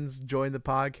friends join the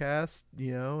podcast,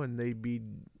 and they'd be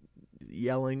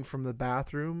yelling from the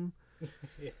bathroom.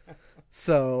 Yeah.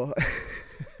 So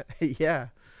yeah,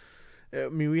 I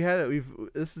mean,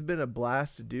 this has been a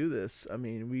blast to do this. I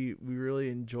mean, we really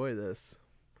enjoy this.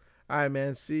 All right,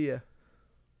 man, see ya.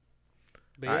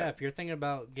 But yeah, if you're thinking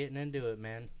about getting into it,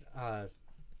 man,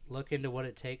 look into what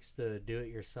it takes to do it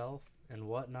yourself and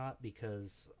whatnot,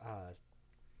 because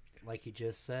like you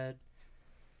just said,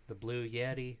 the Blue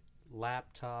Yeti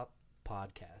laptop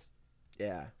podcast.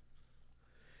 Yeah.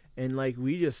 And like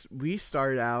we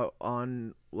started out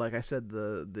on, like I said,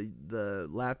 the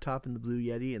laptop and the Blue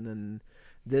Yeti, and then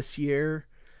this year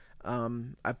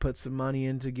I put some money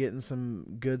into getting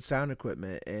some good sound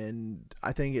equipment, and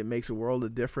I think it makes a world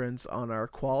of difference on our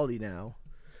quality now.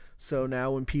 So now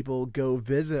when people go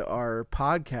visit our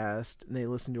podcast and they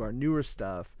listen to our newer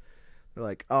stuff, they're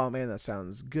like, "Oh man, that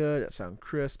sounds good. That sounds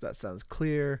crisp. That sounds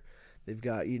clear." They've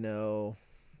got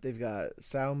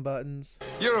sound buttons.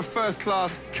 You're a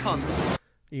first-class cunt.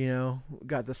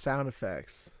 Got the sound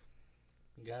effects.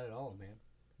 You got it all, man.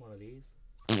 One of these.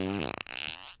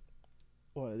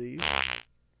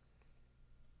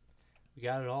 We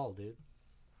got it all, dude.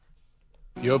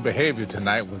 Your behavior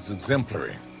tonight was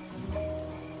exemplary.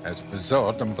 As a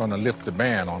result, I'm going to lift the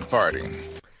ban on farting.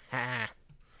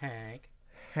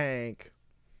 Hank.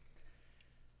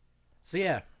 So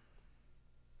yeah,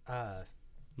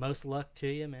 most luck to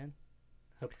you, man.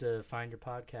 Hope to find your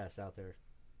podcast out there.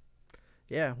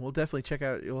 Yeah, we'll definitely check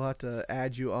out. We'll have to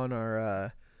add you on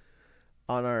our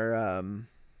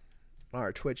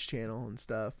Twitch channel and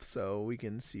stuff, so we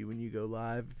can see when you go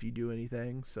live if you do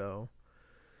anything. So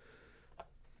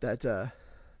that'll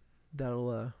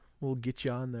we'll get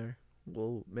you on there.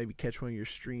 We'll maybe catch one of your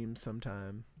streams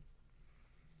sometime.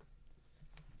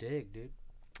 Dig, dude.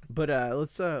 But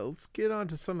let's get on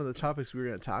to some of the topics we're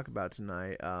going to talk about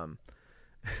tonight. One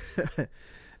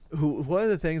of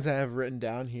the things I have written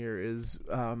down here is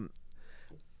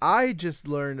I just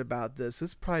learned about this.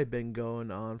 It's probably been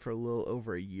going on for a little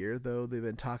over a year, though. They've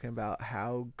been talking about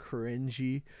how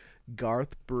cringy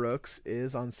Garth Brooks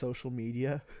is on social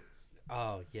media.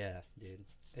 Oh yeah, dude,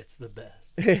 it's the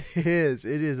best. It is.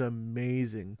 It is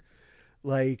amazing.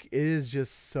 Like, it is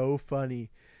just so funny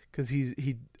because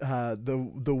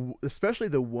especially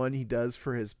the one he does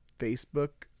for his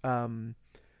Facebook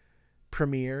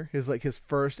premiere, his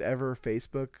first ever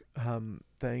Facebook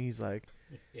thing. He's like,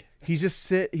 yeah.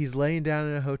 He's laying down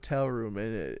in a hotel room,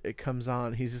 and it comes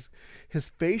on. His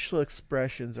facial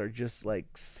expressions are just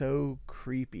like so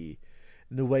creepy,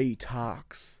 and the way he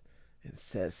talks and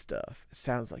says stuff, it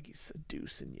sounds like he's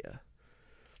seducing you.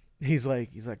 He's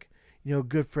like, a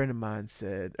good friend of mine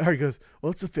said, or he goes,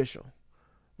 "Well, it's official.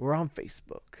 We're on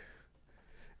Facebook."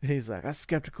 And he's like, "I was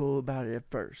skeptical about it at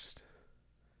first,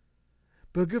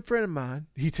 but a good friend of mine,"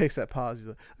 he takes that pause. He's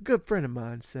like, "A good friend of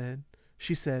mine said,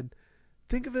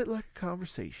 think of it like a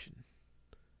conversation."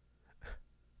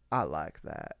 I like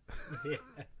that. Yeah.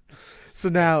 So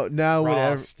now Raw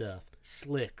whenever stuff,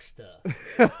 slick stuff.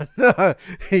 No,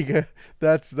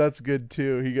 that's good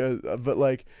too. He goes, but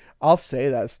like, I'll say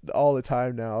that all the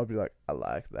time now. I'll be like, "I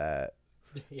like that."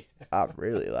 Yeah. I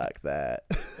really like that.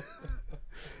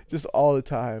 Just all the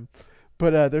time.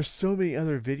 But there's so many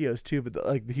other videos too. But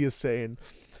like he was saying,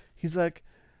 he's like,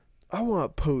 "I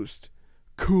want to post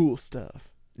cool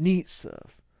stuff, neat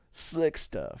stuff, slick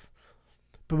stuff.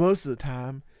 But most of the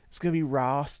time, it's gonna be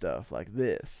raw stuff like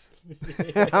this.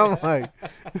 I'm like,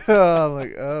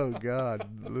 oh god,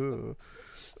 ugh.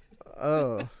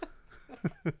 Oh.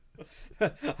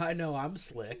 I know I'm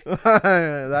slick. That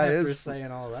After is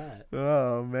saying all that,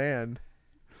 Oh man,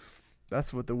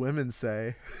 that's what the women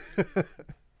say.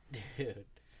 dude.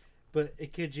 But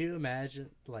could you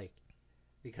imagine, like,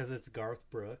 because it's Garth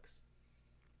Brooks,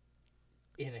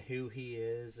 in who he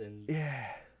is, and Yeah.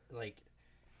 like,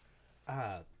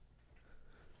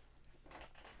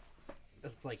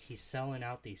 it's like he's selling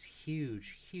out these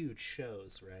huge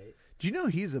shows, right? Do you know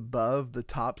he's above the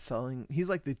top selling? He's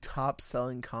like the top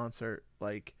selling concert.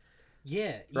 Like,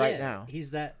 Yeah, Right yeah. now.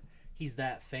 He's that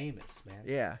famous, man.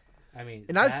 yeah. I mean,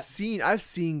 And I've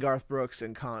seen Garth Brooks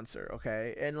in concert.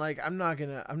 Okay, and like I'm not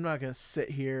gonna sit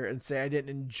here and say I didn't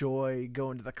enjoy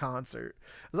going to the concert,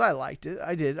 because I liked it.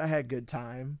 I did. I had a good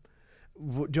time.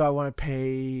 Do I want to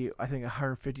pay? I think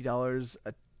 $150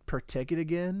 per ticket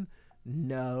again?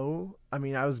 No. I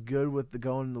mean, I was good with the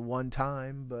going the one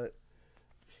time, but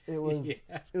it was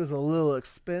Yeah. it was a little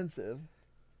expensive.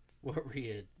 What were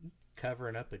you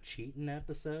covering up a cheating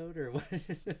episode, or what?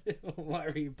 Why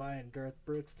were you buying Garth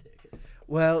Brooks tickets?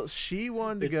 Well, she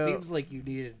wanted to It go. seems like you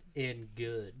needed in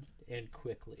good and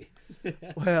quickly.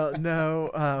 Well,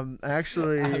 no,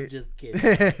 actually, I'm just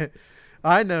kidding.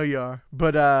 I know you are,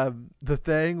 but the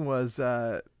thing was,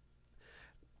 my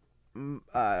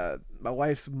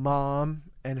wife's mom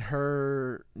and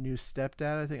her new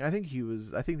stepdad. I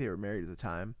think they were married at the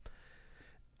time.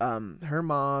 Her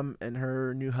mom and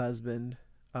her new husband.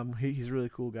 He's a really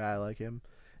cool guy. I like him.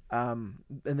 And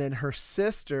then her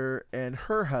sister and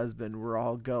her husband were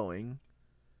all going,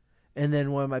 and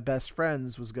then one of my best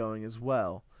friends was going as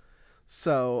well.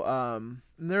 So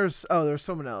there's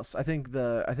someone else. I think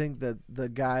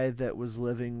the guy that was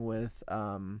living with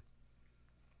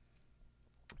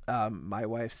my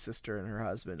wife's sister and her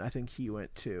husband, I think he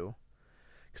went too,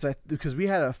 because we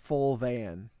had a full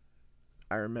van.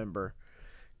 I remember.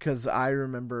 Because I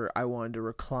remember I wanted to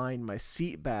recline my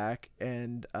seat back,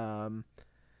 and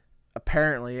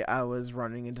apparently I was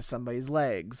running into somebody's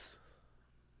legs.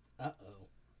 Uh-oh.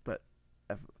 But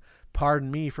pardon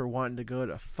me for wanting to go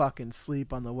to fucking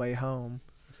sleep on the way home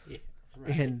Yeah,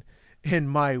 right. in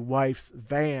my wife's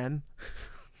van.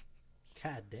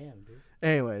 God damn, dude.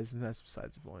 Anyways, that's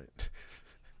besides the point.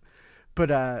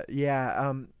 But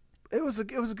yeah, it was a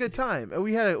good time.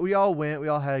 We all went. We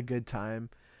all had a good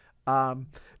time.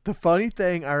 The funny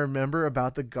thing I remember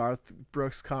about the Garth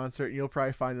Brooks concert, and you'll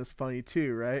probably find this funny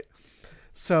too, right?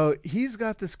 So he's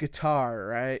got this guitar,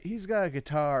 right? He's got a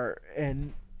guitar,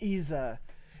 and he's like,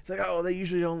 oh, they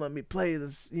usually don't let me play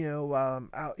this, while I'm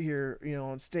out here,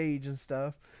 on stage and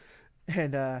stuff.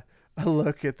 And I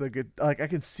look at I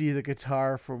can see the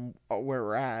guitar from where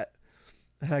we're at,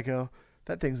 and I go,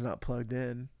 that thing's not plugged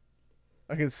in.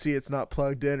 I can see it's not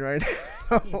plugged in right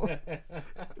now.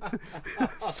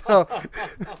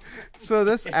 So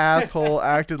this asshole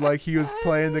acted like he was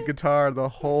playing the guitar the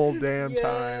whole damn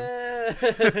time.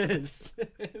 Yes.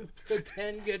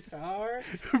 Pretend guitar.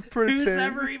 Who's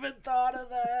ever even thought of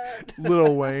that?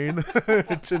 Lil Wayne,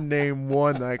 to name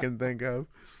one that I can think of.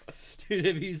 Dude,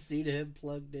 have you seen him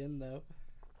plugged in though?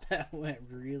 That went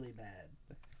really bad.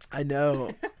 I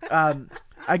know.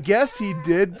 I guess he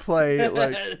did play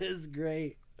like. That is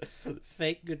great.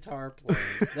 Fake guitar playing.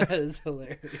 That is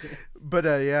hilarious. But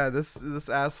yeah, this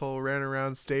asshole ran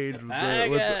around stage with I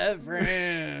got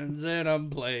friends and I'm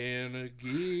playing a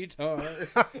guitar.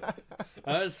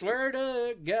 I swear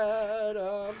to God,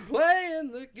 I'm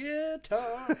playing the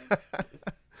guitar.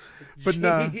 But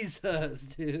no, Jesus,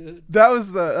 dude. that was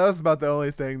about the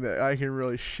only thing that I can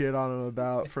really shit on him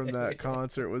about from that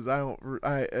concert was I'm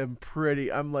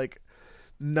like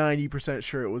 90%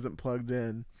 sure it wasn't plugged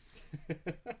in.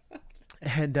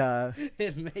 And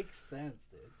It makes sense,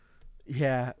 dude.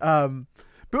 yeah,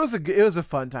 but it was a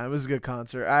fun time. It was a good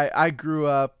concert. I grew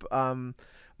up.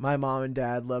 My mom and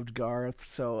dad loved Garth,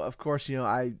 so of course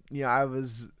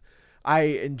I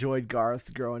enjoyed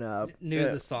Garth growing up. Knew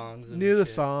the songs. And Knew the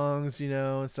shit. songs,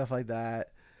 and stuff like that.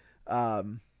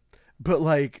 But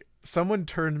like someone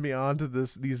turned me on to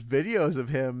these videos of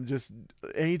him. Just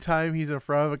anytime he's in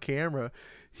front of a camera,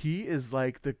 he is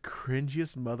like the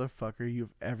cringiest motherfucker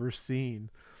you've ever seen.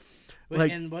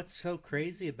 And what's so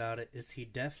crazy about it is he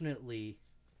definitely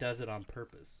does it on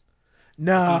purpose.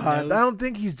 No, I knows- don't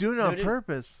think he's doing it on dude.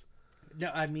 purpose.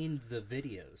 No, I mean the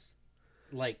videos.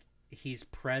 Like, he's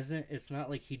present. It's not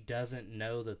like he doesn't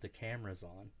know that the camera's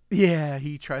on. Yeah,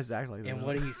 he tries to act like that. And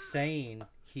what he's saying,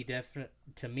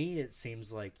 to me, it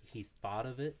seems like he thought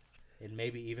of it and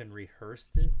maybe even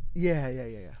rehearsed it. Yeah.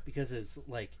 Because it's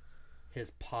like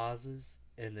his pauses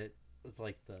and it's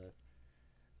like the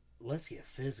let's get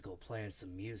physical playing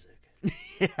some music.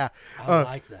 Yeah. I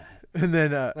like that. And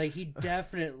then Like he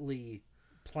definitely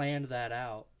planned that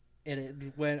out, and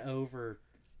it went over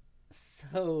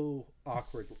so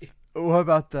awkwardly. what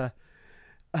about the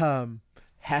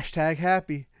hashtag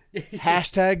happy,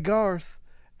 hashtag Garth,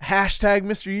 hashtag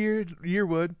Mr.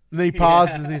 Yearwood? And then he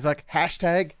pauses and he's like,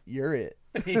 hashtag you're it.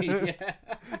 Yeah.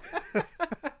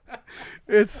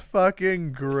 It's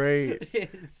fucking great.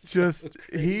 It's Just so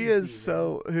he crazy, is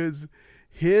so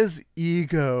his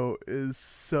ego is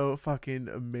so fucking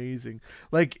amazing.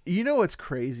 Like, you know what's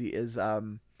crazy is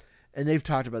and they've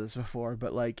talked about this before,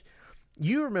 but like,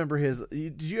 you remember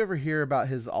did you ever hear about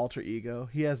his alter ego?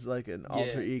 He has like an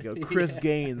alter ego, Chris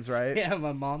Gaines, right? Yeah,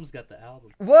 my mom's got the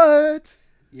album. What?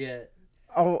 Yeah.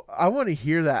 Oh, I want to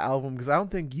hear that album because I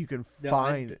don't think you can No,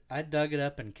 find it. I dug it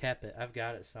up and kept it. I've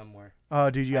got it somewhere. Oh,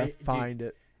 dude, you gotta Dude, find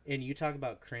it. And you talk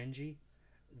about cringy,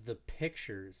 the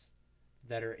pictures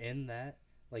that are in that,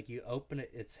 like you open it,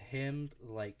 it's him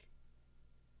like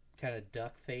kind of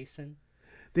duck facing.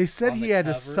 They said on he the had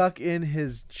to cover. suck in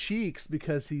his cheeks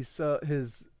because he's so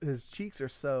his cheeks are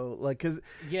so like because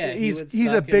Yeah, he he's would a suck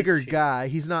in his bigger cheek. guy.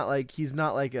 He's not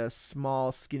like a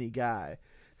small skinny guy.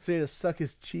 So he had to suck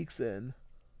his cheeks in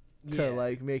to Yeah.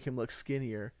 like make him look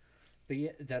skinnier. But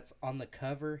yeah, that's on the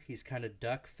cover. He's kind of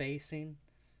duck facing,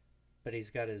 but he's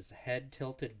got his head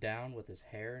tilted down with his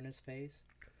hair in his face.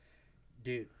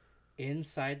 Dude,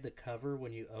 inside the cover,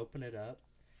 when you open it up,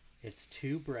 it's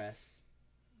 2 breasts,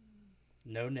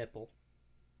 no nipple,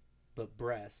 but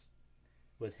breasts,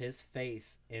 with his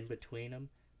face in between them,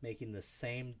 making the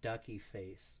same ducky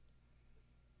face.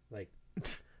 Like,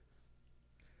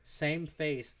 same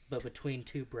face, but between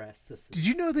 2 breasts. Did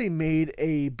you know they made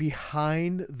a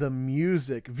Behind the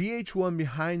Music, VH1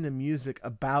 Behind the Music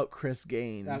about Chris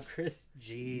Gaines? Oh, Chris,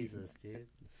 Jesus, dude.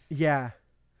 Yeah.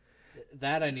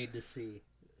 That I need to see.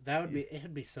 That would be,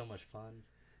 it'd be so much fun.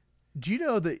 Do you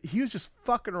know that he was just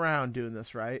fucking around doing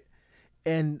this, right?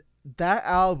 And that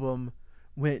album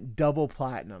went double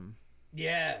platinum.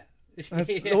 Yeah.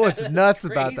 That's Yeah, what's that's nuts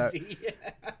about that. crazy. Yeah.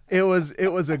 It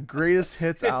was a greatest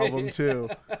hits album too.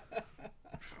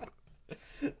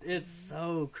 It's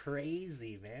so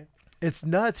crazy, man. It's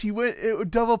nuts. It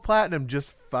double platinum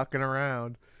just fucking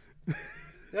around.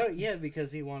 Oh yeah,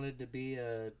 because he wanted to be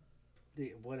a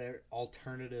whatever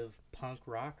alternative punk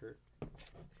rocker.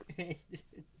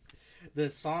 The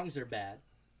songs are bad,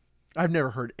 I've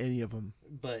never heard any of them.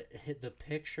 but the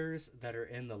pictures that are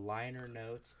in the liner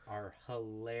notes are They're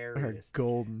hilarious.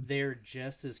 golden. They're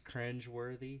just as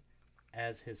cringeworthy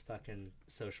as his fucking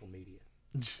social media.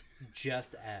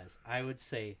 Just as. I would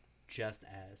say just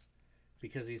as.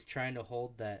 Because he's trying to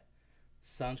hold that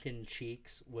sunken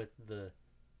cheeks with the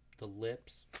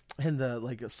lips. And the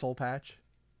like a soul patch.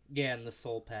 Yeah, and the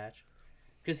soul patch.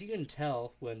 Because you can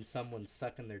tell when someone's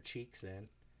sucking their cheeks in.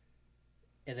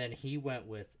 And then he went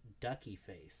with ducky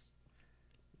face.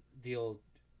 The old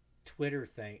Twitter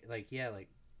thing. Like, yeah, like...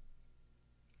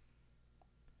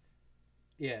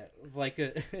 Yeah, like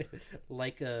a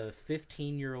like a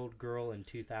 15-year-old girl in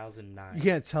 2009. You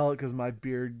can't tell it because my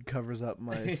beard covers up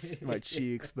my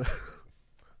cheeks, but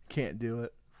can't do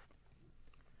it.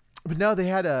 But no, they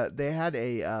had a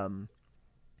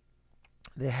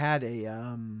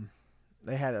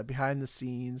behind the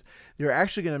scenes. They were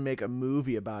actually going to make a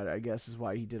movie about it, I guess is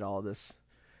why he did all this,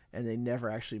 and they never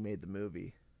actually made the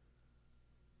movie.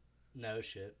 No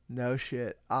shit. No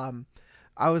shit.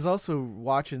 I was also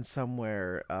watching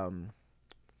somewhere.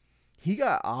 He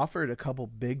got offered a couple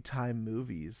big time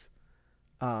movies.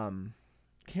 Can't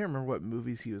remember what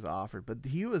movies he was offered, but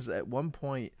he was at one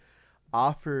point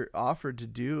offered to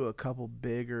do a couple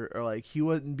bigger, or like he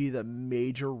wouldn't be the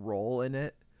major role in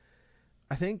it.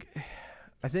 I think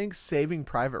Saving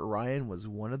Private Ryan was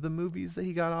one of the movies that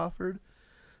he got offered.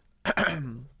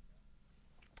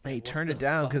 And he turned it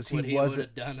down because he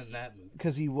wasn't done in that movie.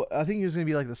 because I think he was gonna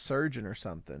be like the surgeon or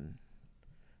something.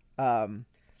 Come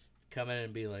in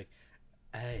and be like,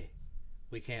 "Hey,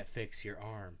 we can't fix your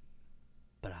arm,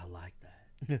 but I like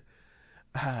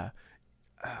that."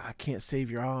 I can't save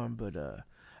your arm, but I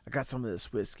got some of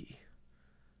this whiskey.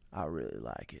 I really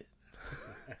like it.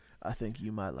 I think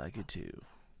you might like it too.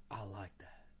 I like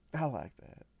that. I like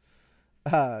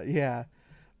that. Yeah,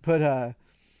 but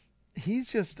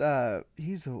he's just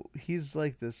he's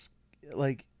like this,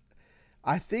 like,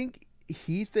 I think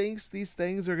he thinks these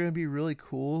things are gonna be really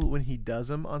cool when he does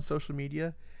them on social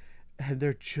media, and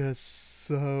they're just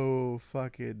so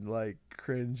fucking like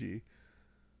cringy.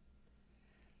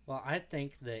 Well, I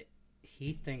think that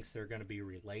he thinks they're going to be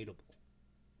relatable.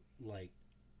 like,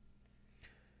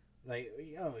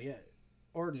 oh yeah,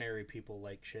 ordinary people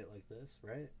like shit like this,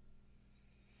 right?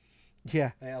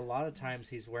 Yeah. Like, a lot of times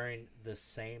he's wearing the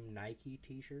same Nike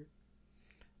t-shirt.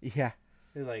 Yeah.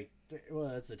 They're like,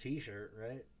 well, it's a t-shirt,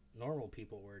 right? Normal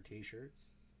people wear t-shirts.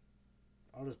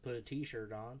 I'll just put a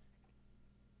t-shirt on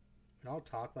and I'll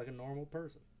talk like a normal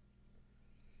person.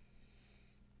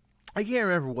 I can't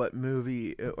remember what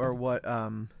movie or what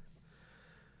I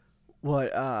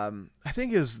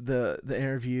think it was the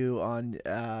interview on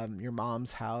Your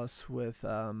Mom's House with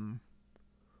or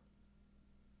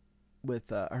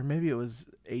maybe it was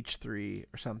H3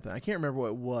 or something. I can't remember what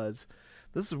it was.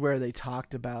 This is where they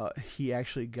talked about he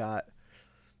actually got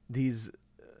these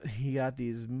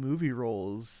movie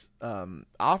roles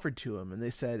offered to him, and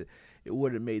they said it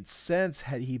would have made sense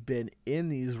had he been in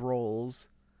these roles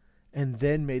and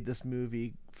then made this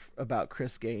movie about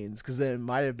Chris Gaines, because then it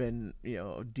might have been,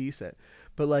 decent.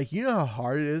 But like, you know how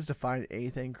hard it is to find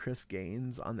anything Chris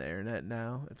Gaines on the internet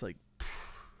now? It's like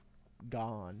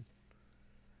gone.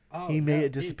 Oh, He made no,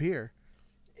 it disappear.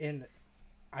 Dude. And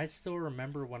I still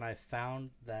remember when I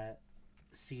found that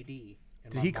CD.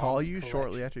 In Did my he call mom's you collection.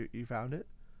 shortly after you found it?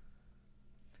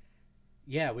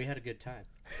 Yeah, we had a good time.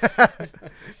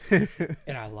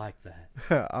 And I like that.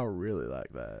 I really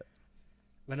like that.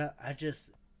 But I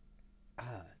just...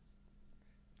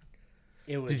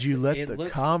 it was, Did you let it the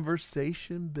looks-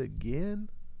 conversation begin?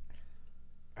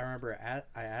 I remember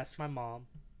I asked my mom,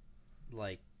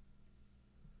 like,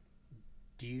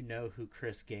 do you know who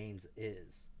Chris Gaines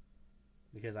is?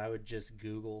 Because I would just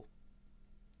Google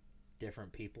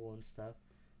different people and stuff.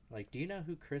 Like, do you know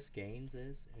who Chris Gaines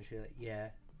is? And she's like, yeah,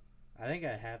 I think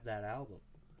I have that album.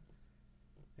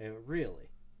 Really?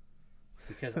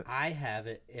 Because I have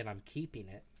it and I'm keeping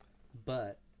it.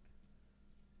 But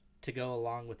to go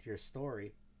along with your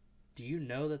story, do you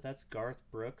know that that's Garth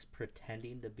Brooks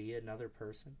pretending to be another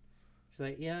person? She's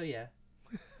like, yeah.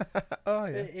 Oh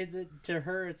yeah, To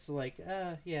her, it's like,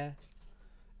 yeah.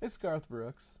 it's Garth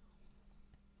Brooks.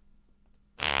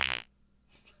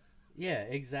 Yeah,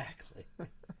 exactly.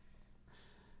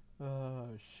 Oh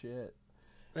shit.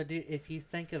 But dude, if you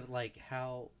think of like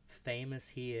how famous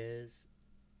he is,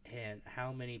 and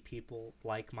how many people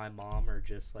like my mom are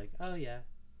just like, oh yeah,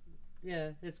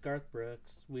 it's Garth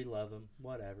Brooks. We love him.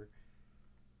 Whatever.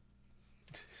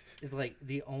 It's like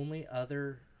the only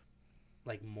other,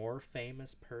 like, more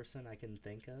famous person I can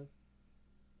think of.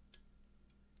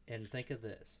 And think of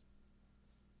this.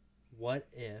 What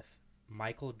if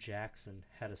Michael Jackson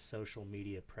had a social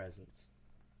media presence?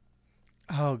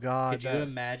 Oh god. Could you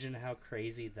imagine how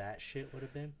crazy that shit would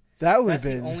have been? That would That's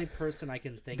have been the only person I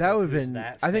can think that of would have who's been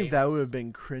that I think that famous. would have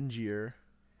been cringier.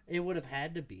 It would have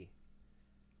had to be.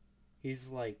 He's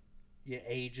like, your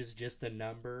age is just a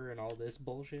number and all this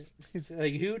bullshit.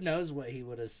 Like, who knows what he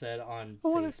would have said on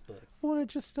Facebook. I want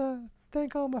to just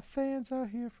thank all my fans out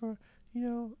here for,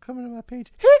 coming to my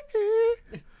page.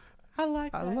 I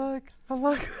like I that.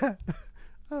 like that.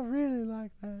 I really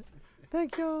like that.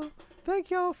 Thank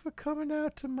y'all for coming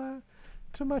out to my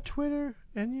Twitter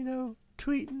and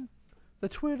tweeting the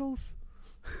twiddles.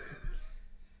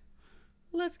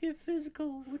 Let's get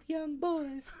physical with young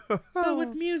boys, but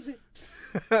with music.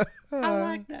 I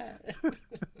like that.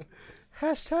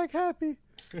 Hashtag happy.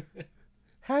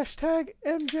 Hashtag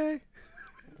MJ.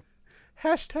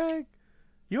 Hashtag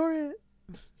you're it.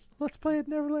 Let's play at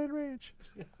Neverland Ranch.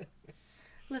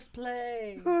 Let's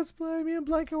play. Let's play. Me and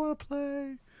Blanket want to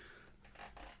play.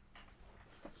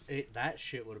 That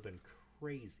shit would have been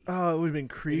crazy. Oh, it would have been Are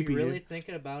creepy. you really dude.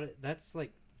 thinking about it? That's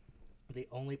like the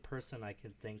only person I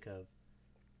can think of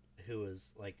who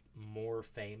is like more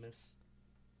famous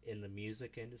in the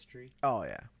music industry. Oh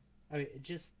yeah. I mean,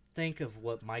 just think of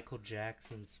what Michael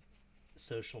Jackson's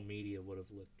social media would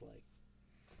have looked like.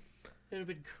 It would have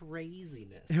been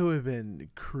craziness. It would have been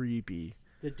creepy.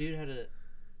 The dude had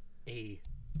a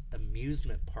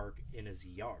amusement park in his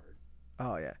yard.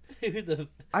 Oh yeah. Who the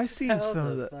I've seen hell some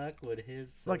of the the fuck would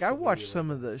his like I social watched media some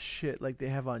look of the shit like they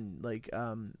have on like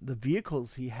the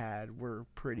vehicles he had were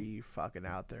pretty fucking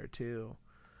out there too.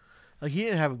 Like he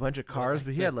didn't have a bunch of cars, like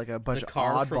but he had like a bunch the of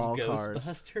car from oddball cars.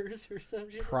 Ghostbusters or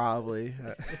some shit? Probably.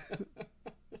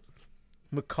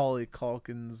 Macaulay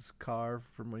Culkin's car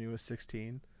from when he was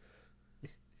 16.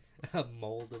 A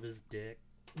mold of his dick.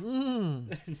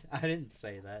 Mm. I didn't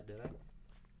say that, did I?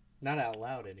 Not out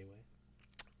loud, anyway.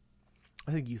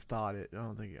 I think you thought it. I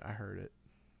don't think I heard it.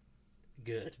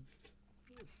 Good.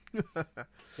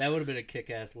 That would have been a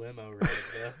kick-ass limo ride,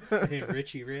 though. And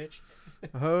Richie Rich.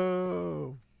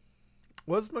 Oh.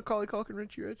 Was Macaulay Culkin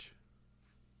Richie Rich?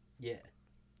 Yeah.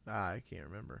 I can't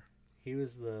remember. He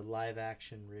was the live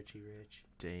action Richie Rich.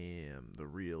 Damn, the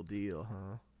real deal,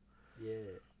 huh?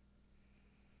 Yeah.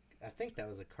 I think that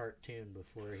was a cartoon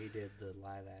before he did the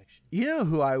live action. You know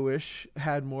who I wish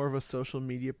had more of a social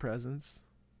media presence?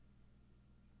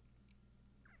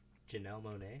 Janelle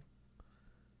Monáe.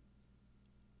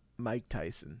 Mike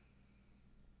Tyson.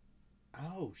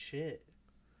 Oh shit.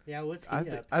 Yeah, what's he I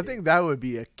up I to? think that would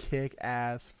be a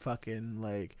kick-ass fucking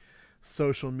like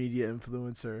social media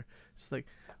influencer. Just like,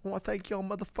 I want to thank y'all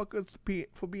motherfuckers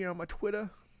for being on my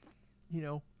Twitter. You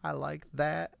know, I like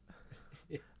that.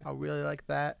 I really like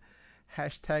that.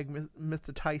 Hashtag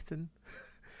Mr. Tyson.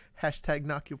 Hashtag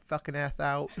knock your fucking ass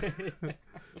out.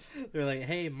 They're like,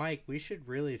 hey, Mike, we should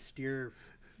really steer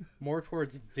more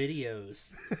towards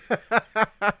videos.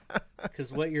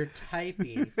 Because what you're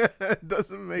typing It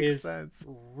doesn't make is sense.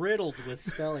 riddled with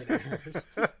spelling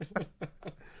errors.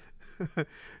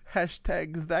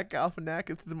 Hashtag Zach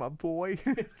Galifianakis is my boy.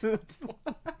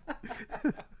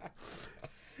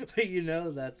 But you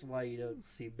know that's why you don't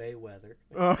see Mayweather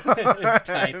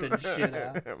typing shit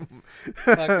out.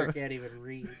 Fucker can't even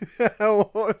read.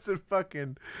 What was it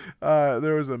fucking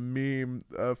there was a meme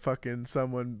fucking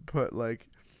someone put like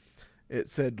it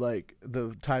said like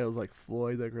the title's like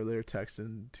Floyd, like, or they're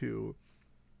texting to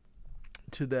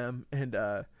them, and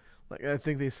like I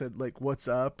think they said like what's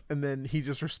up, and then he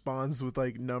just responds with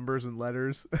like numbers and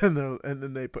letters, and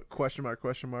then they put question mark,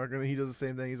 and then he does the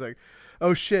same thing. He's like,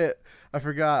 oh shit, I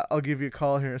forgot, I'll give you a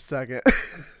call here in a second.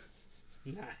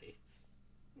 Nice.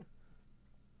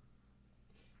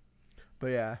 But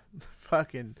yeah,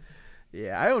 fucking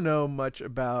yeah, I don't know much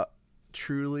about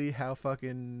truly how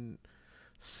fucking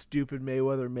stupid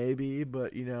Mayweather may be,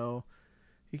 but you know,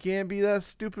 he can't be that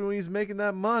stupid when he's making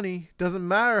that money. Doesn't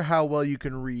matter how well you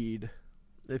can read.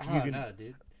 If you can, No,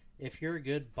 dude. If you're a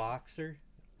good boxer,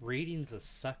 reading's a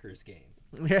sucker's game.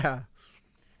 yeah.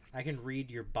 I can read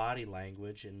your body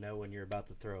language and know when you're about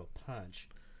to throw a punch.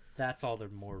 That's all the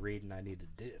more reading I need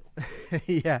to do.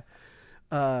 Yeah.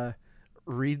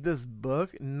 Read this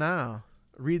book? Nah.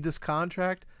 Read this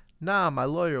contract? Nah, my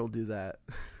lawyer will do that.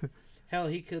 Hell,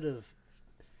 he could have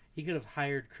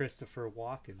hired Christopher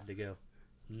Walken to go,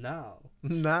 no.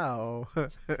 No.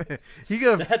 He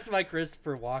could have. That's my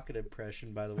Christopher Walken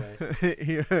impression, by the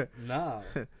way. No.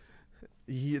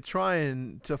 You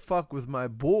trying to fuck with my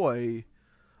boy,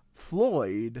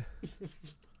 Floyd.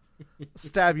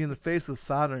 Stab you in the face with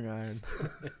soldering iron.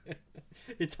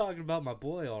 You're talking about my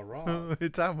boy all wrong. You're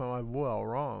talking about my boy all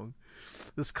wrong.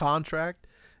 This contract,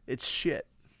 it's shit.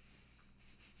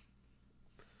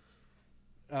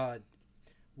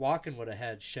 Walken would have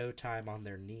had Showtime on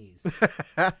their knees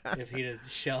if he'd have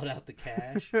shelled out the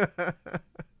cash.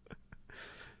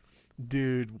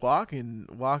 Dude,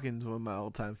 Walken's one of my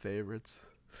all-time favorites.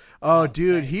 Oh,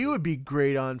 dude, he would be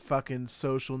great on fucking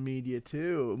social media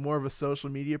too. More of a social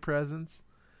media presence.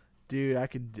 Dude, I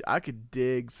could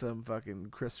dig some fucking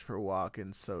Christopher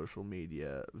Walken social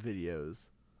media videos.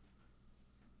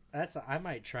 I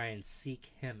might try and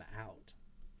seek him out.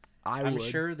 I'm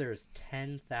sure there's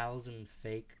 10,000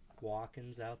 fake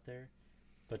Walkens out there,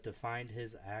 but to find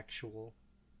his actual,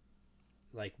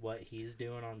 like what he's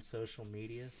doing on social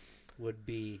media, would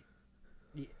be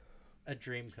a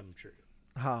dream come true.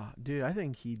 Dude, I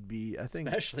think he'd be.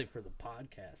 Especially for the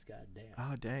podcast. Goddamn.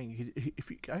 Oh dang!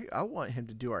 I want him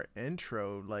to do our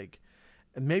intro, like,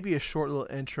 and maybe a short little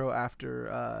intro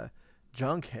after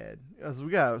Junkhead, because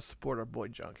we gotta support our boy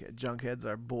Junkhead. Junkhead's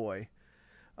our boy.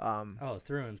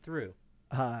 Through and through.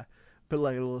 But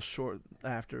like a little short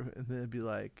after, and then it'd be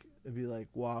like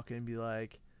walking and be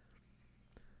like,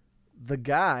 the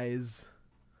guys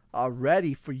are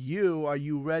ready for you. Are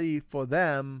you ready for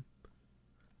them?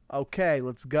 Okay,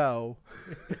 let's go.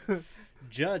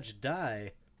 Judge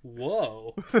Die.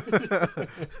 Whoa.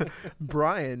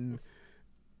 Brian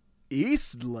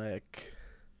Eastlick.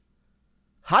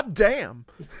 Hot damn.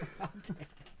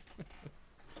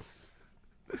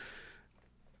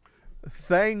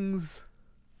 Things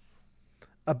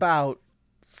about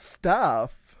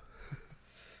stuff.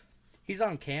 He's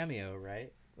on Cameo,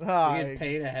 right? We get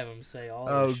paid to have him say all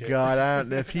Oh this shit. God, I don't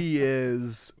know if he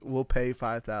is. We'll pay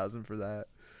 $5,000 for that.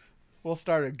 We'll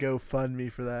start a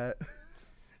GoFundMe for that.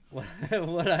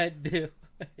 What I'd do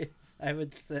is I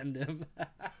would send him.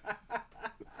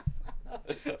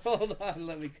 Hold on,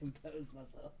 let me compose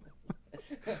myself.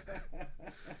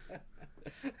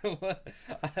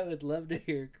 I would love to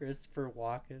hear Christopher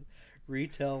Walken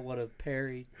retell one of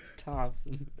Perry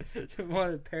Thompson's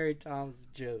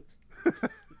jokes.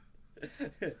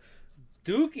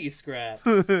 Dookie scraps.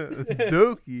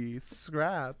 Dookie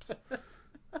scraps.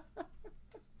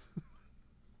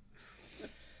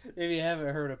 If you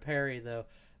haven't heard of Perry, though,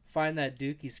 find that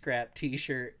Dookie Scrap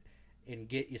t-shirt and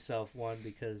get yourself one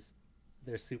because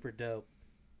they're super dope.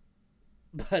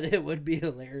 But it would be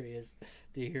hilarious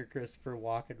to hear Christopher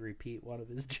Walken repeat one of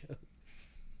his jokes.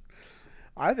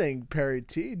 I think Perry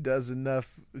T does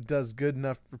good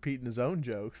enough repeating his own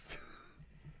jokes.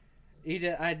 Dude,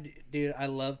 I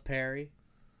love Perry.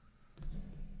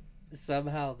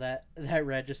 Somehow that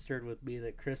registered with me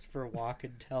that Christopher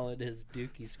Walken telling his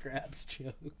Dookie Scraps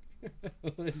joke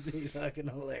would be fucking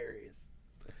hilarious.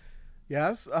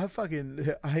 Yeah,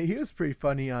 he was pretty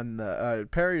funny on the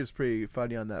Perry was pretty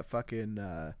funny on that fucking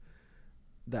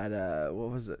what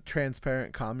was it,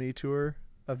 Transparent Comedy Tour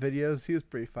of videos. He was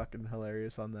pretty fucking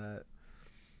hilarious on that.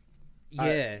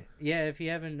 Yeah, if you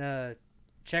haven't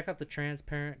check out the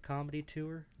Transparent Comedy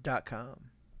Tour .com.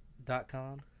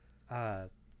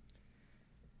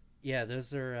 Yeah,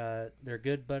 those are they're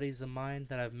good buddies of mine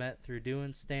that I've met through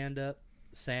doing stand up.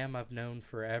 Sam I've known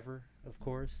forever, of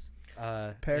course.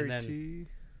 Perry T.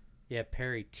 Yeah,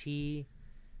 Perry T.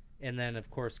 And then, of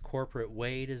course, Corporate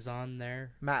Wade is on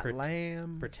there. Matt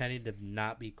Lamb. Pretending to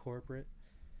not be corporate.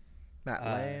 Matt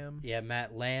Lamb. Yeah,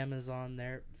 Matt Lamb is on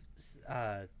there.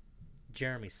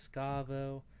 Jeremy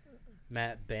Scavo.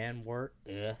 Matt Banwart.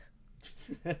 Ugh.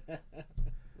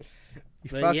 You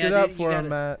fucked it up for him,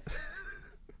 Matt.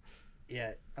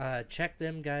 Yeah, check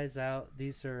them guys out.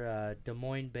 These are Des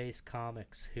Moines-based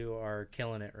comics who are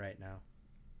killing it right now.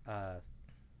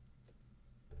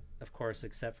 Of course,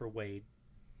 except for Wade,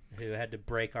 who had to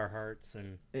break our hearts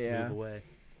and move away.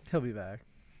 He'll be back.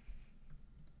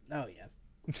 Oh, yeah.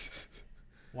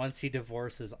 Once he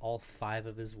divorces all 5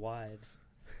 of his wives,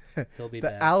 he'll be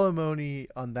back. The alimony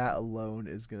on that alone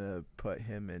is going to put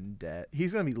him in debt.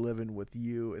 He's going to be living with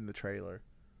you in the trailer.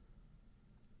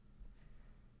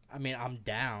 I mean, I'm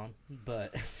down,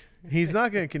 but... He's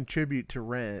not going to contribute to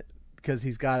rent because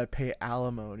he's got to pay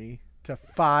alimony to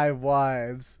 5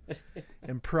 wives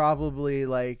and probably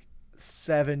like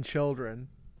 7 children.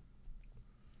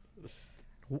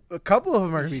 A couple of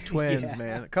them are going to be twins,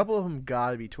 man. A couple of them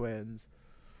got to be twins.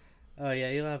 Oh, yeah,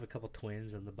 you'll have a couple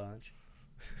twins in the bunch.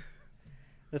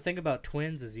 The thing about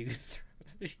twins is you can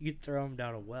throw them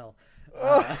down a well.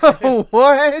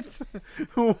 What?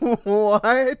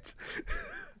 What?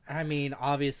 I mean,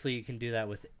 obviously you can do that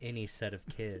with any set of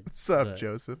kids. What's up,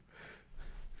 Joseph?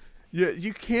 Yeah,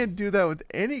 you can't do that with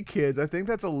any kids. I think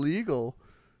that's illegal.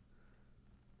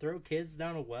 Throw kids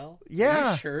down a well? Yeah.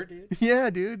 Are you sure, dude? Yeah,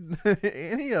 dude.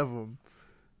 Any of them.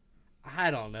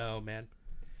 I don't know, man.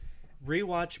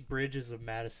 Rewatch Bridges of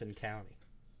Madison County.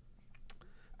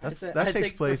 That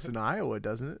takes place in Iowa,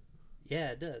 doesn't it? Yeah,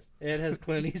 it does. It has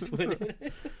Clint Eastwood in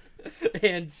it.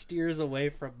 And steers away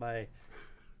from my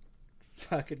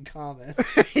fucking comment.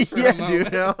 Yeah, dude, I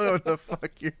don't know what the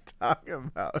fuck you're talking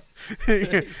about.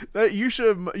 You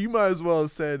might as well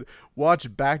have said,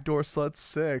 watch Backdoor Slut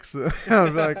 6. I'd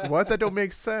be like, what? That don't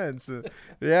make sense.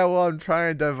 Yeah, well, I'm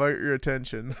trying to divert your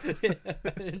attention.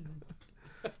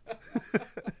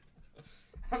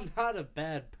 I'm not a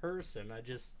bad person. I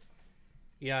just,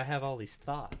 I have all these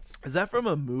thoughts. Is that from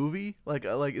a movie? Like,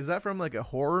 is that from like a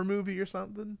horror movie or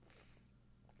something?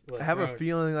 I have a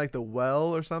feeling like The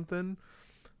Well or something.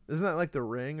 Isn't that like The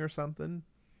Ring or something?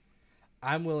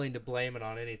 I'm willing to blame it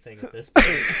on anything at this point.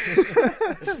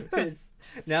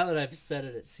 Now that I've said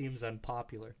it, it seems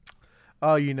unpopular.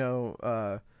 Oh,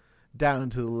 down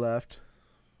to the left.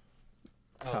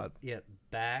 Yeah,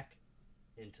 back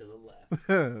into the left.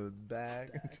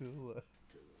 Back into the left.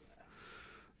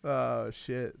 Oh,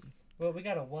 shit. Well, we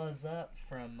got a "was up"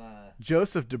 from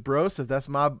Joseph Dobrosov. That's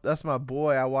my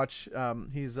boy. I watch. I'm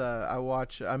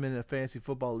in a fantasy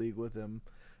football league with him.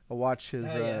 I watch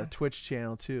his Twitch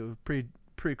channel too. Pretty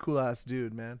cool ass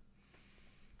dude, man.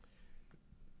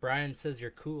 Brian says you're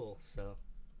cool, so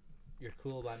you're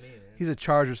cool by me, man. He's a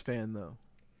Chargers fan though.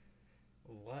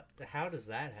 What? How does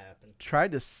that happen?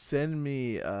 Tried to send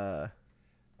me. Are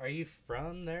you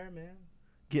from there, man?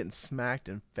 Getting smacked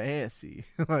in fantasy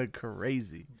like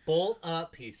crazy. Bolt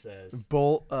up, he says.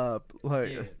 Bolt up, like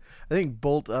Dude. I think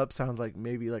bolt up sounds like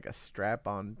maybe like a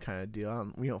strap-on kind of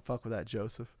deal. We don't fuck with that,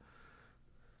 Joseph.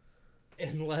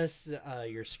 Unless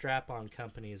your strap-on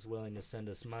company is willing to send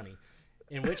us money,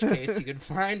 in which case you can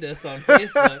find us on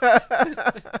Facebook,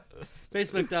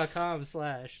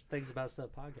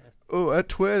 facebook.com/ThingsAboutStuffPodcast. Oh, at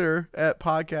Twitter at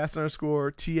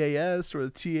podcast_TAS, where the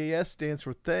TAS stands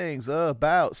for Things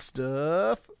About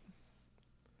Stuff.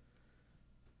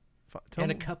 And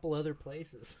a couple other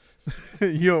places.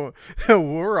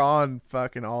 We're on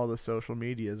fucking all the social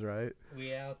medias, right?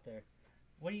 We out there.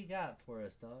 What do you got for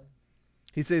us, dog?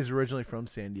 He says he's originally from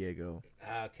San Diego.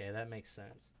 Okay, that makes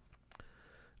sense.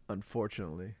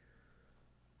 Unfortunately.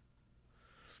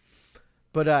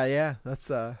 But yeah, that's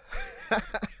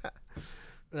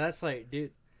That's like,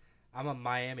 dude, I'm a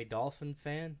Miami Dolphin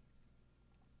fan,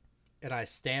 and I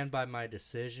stand by my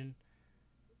decision.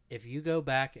 If you go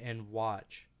back and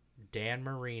watch Dan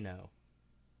Marino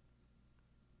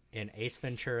in Ace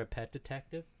Ventura: Pet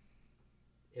Detective,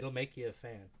 it'll make you a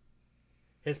fan.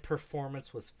 His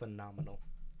performance was phenomenal.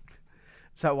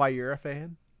 is that why you're a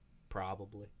fan?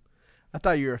 Probably. I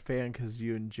thought you were a fan because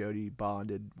you and Jody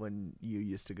bonded when you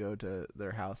used to go to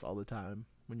their house all the time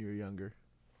when you were younger.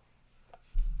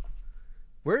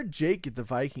 Where'd Jake get the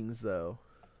Vikings, though?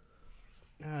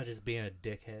 Oh, just being a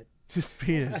dickhead. Just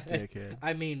being a dickhead.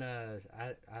 I mean, I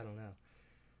don't know.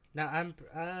 Now I'm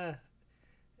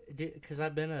because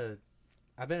I've been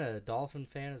a Dolphin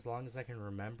fan as long as I can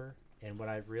remember, and when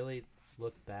I really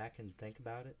look back and think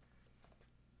about it,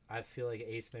 I feel like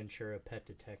Ace Ventura: Pet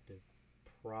Detective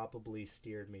probably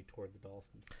steered me toward the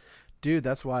Dolphins. Dude,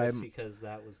 that's why because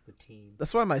that was the team.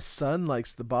 That's why my son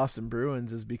likes the Boston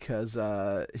Bruins, is because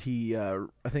he I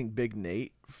think Big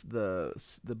Nate, the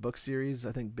book series,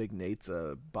 I think Big Nate's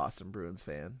a Boston Bruins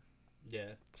fan.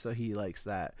 Yeah. So he likes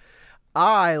that.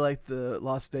 I like the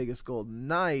Las Vegas Golden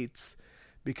Knights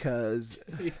because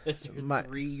because you're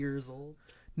 3 years old.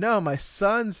 No, my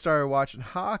son started watching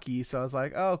hockey, so I was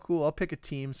like, "Oh, cool! I'll pick a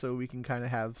team so we can kind of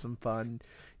have some fun,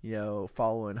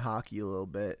 following hockey a little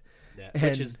bit." Yeah,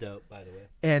 which is dope, by the way.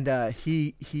 And I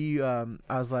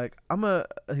was like,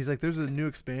 he's like, "There's a new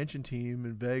expansion team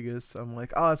in Vegas." I'm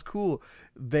like, "Oh, that's cool!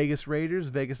 Vegas Raiders,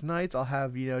 Vegas Knights. I'll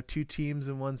have 2 teams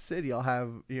in one city. I'll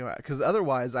have because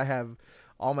otherwise I have."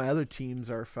 All my other teams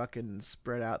are fucking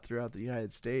spread out throughout the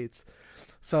United States.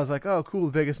 So I was like, oh, cool,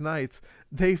 Vegas Knights.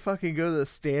 They fucking go to the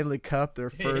Stanley Cup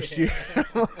their first year.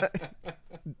 I'm like,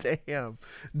 damn.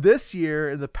 This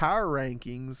year, in the power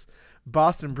rankings,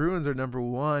 Boston Bruins are number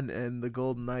 1 and the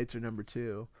Golden Knights are number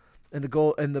 2. And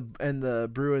the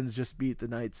Bruins just beat the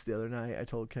Knights the other night. I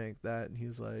told Kank that, and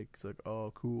he's like,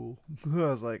 oh, cool. I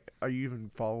was like, are you even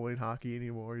following hockey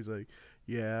anymore? He's like,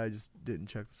 yeah, I just didn't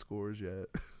check the scores yet.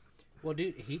 Well,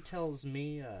 dude, he tells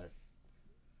me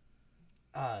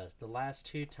the last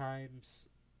 2 times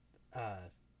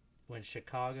when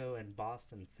Chicago and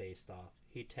Boston faced off,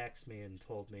 he texted me and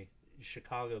told me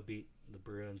Chicago beat the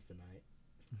Bruins tonight.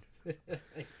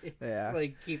 Yeah,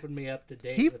 like keeping me up to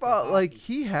date. He with fought the like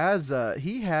hockey. he has a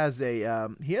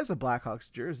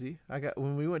Blackhawks jersey. I got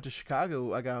when we went to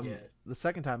Chicago. I got him the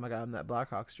second time. I got him that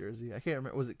Blackhawks jersey. I can't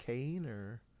remember. Was it Kane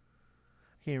or?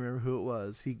 I can't remember who it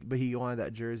was. He wanted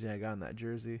that jersey. And I got him that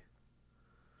jersey.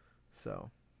 So.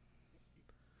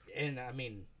 And I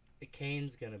mean,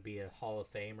 Kane's gonna be a Hall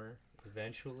of Famer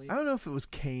eventually. I don't know if it was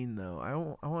Kane though. I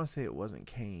want to say it wasn't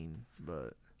Kane,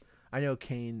 but I know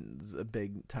Kane's a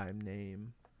big time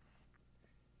name.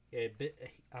 Yeah,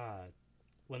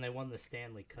 when they won the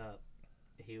Stanley Cup,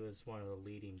 he was one of the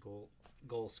leading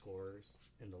goal scorers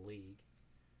in the league.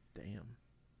 Damn.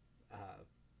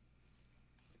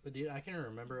 But dude, I can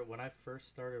remember when I first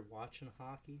started watching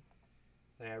hockey,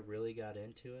 I really got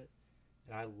into it,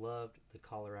 and I loved the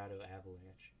Colorado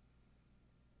Avalanche.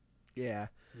 Yeah.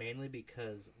 Mainly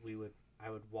because I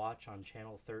would watch on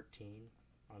Channel 13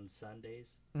 on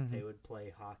Sundays. Mm-hmm. They would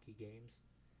play hockey games,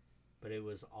 but it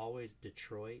was always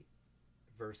Detroit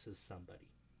versus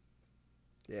somebody.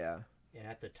 Yeah. And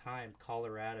at the time,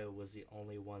 Colorado was the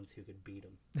only ones who could beat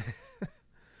them.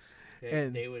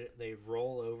 They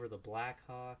roll over the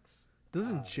Blackhawks.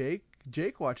 Doesn't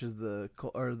Jake watches the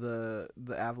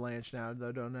Avalanche now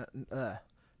though? Don't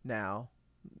now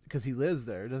because he lives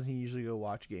there. Doesn't he usually go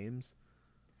watch games?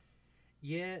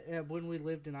 Yeah, when we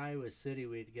lived in Iowa City,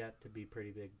 we'd got to be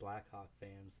pretty big Blackhawk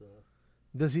fans though.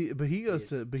 Does he? But he goes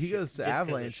to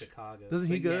Avalanche. Chicago. Doesn't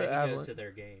he go to Avalanche? He goes to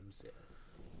their games. Yeah.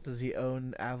 Does he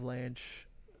own Avalanche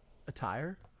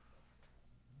attire?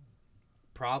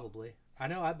 Probably. I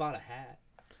know I bought a hat.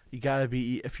 You gotta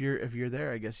be if you're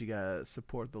there. I guess you gotta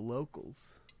support the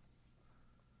locals.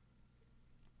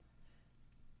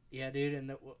 Yeah, dude,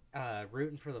 and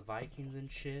rooting for the Vikings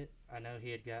and shit. I know he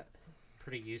had got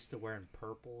pretty used to wearing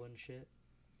purple and shit.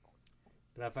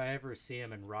 But if I ever see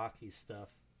him in Rocky stuff,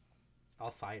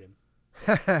 I'll fight him.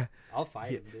 I'll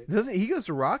fight him, dude. Doesn't he goes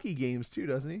to Rocky games too?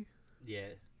 Doesn't he?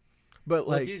 Yeah. But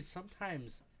well, dude,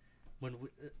 sometimes when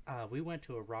we went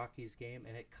to a Rockies game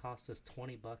and it cost us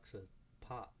 $20 a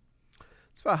pop.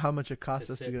 It's about how much it cost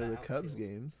us to go to the Cubs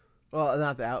games. Well,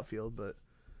 not the outfield, but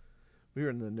we were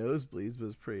in the nosebleeds. But it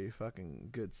was pretty fucking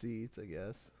good seats, I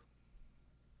guess.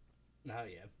 Oh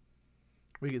yeah.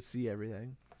 We could see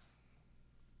everything.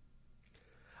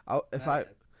 If I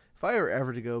were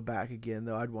ever to go back again,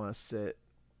 though, I'd want to sit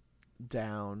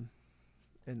down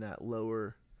in that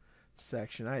lower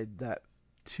section.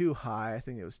 too high. I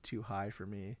think it was too high for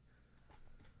me.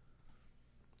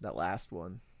 That last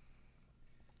one.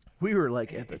 We were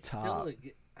like at the It's top. still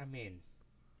I mean,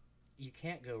 you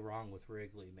can't go wrong with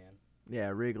Wrigley, man. Yeah,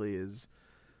 Wrigley is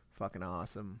fucking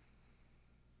awesome.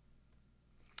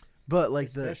 But like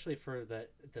especially for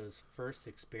those first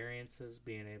experiences,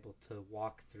 being able to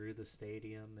walk through the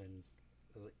stadium and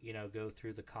go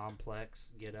through the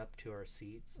complex, get up to our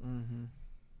seats. Mm-hmm.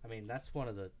 I mean, it's one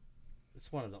of the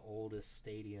oldest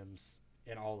stadiums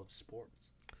in all of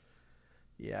sports.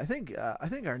 Yeah, I think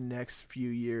our next few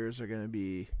years are going to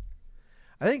be.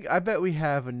 I bet we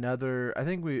have another. I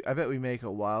bet we make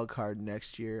a wild card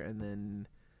next year, and then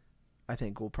I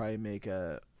think we'll probably make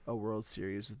a World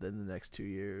Series within the next 2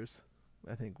 years.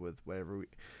 I think with whatever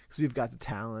because we've got the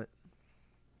talent.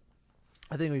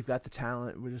 I think we've got the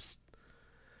talent. We're just,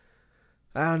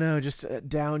 I don't know, just a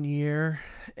down year,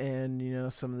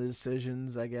 and some of the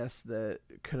decisions I guess that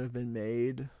could have been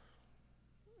made.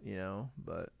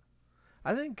 But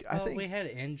I think we had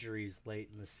injuries late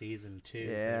in the season too.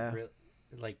 Yeah,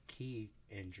 like key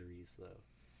injuries though.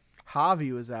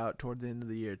 Javi was out toward the end of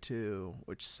the year too,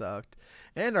 which sucked.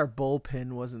 And our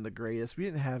bullpen wasn't the greatest. We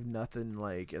didn't have nothing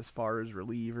like as far as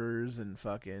relievers and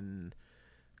fucking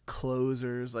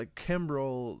closers. Like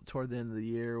Kimbrel toward the end of the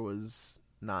year was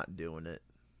not doing it.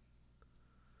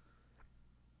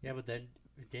 Yeah, but then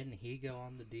didn't he go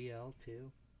on the DL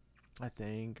too? I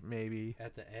think maybe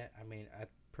at the end. I mean, I'm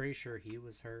pretty sure he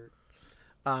was hurt.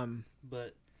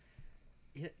 But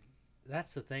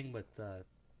that's the thing with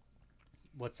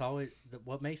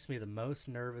what makes me the most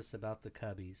nervous about the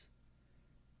Cubbies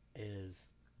is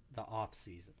the off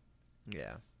season.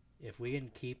 Yeah. If we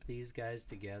can keep these guys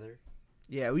together,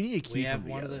 yeah, we need to keep them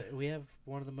together. We have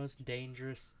one of the most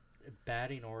dangerous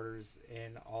batting orders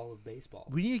in all of baseball.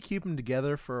 We need to keep them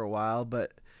together for a while,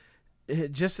 but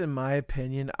just in my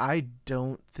opinion, I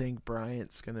don't think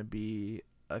Bryant's going to be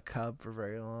a Cub for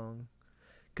very long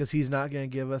because he's not going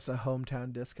to give us a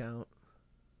hometown discount.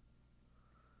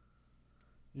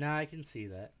 No, I can see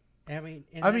that.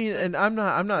 And I'm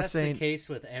not that's saying the case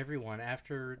with everyone.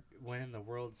 After winning the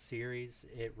World Series,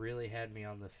 it really had me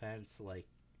on the fence. Like,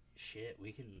 shit,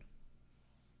 we can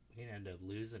end up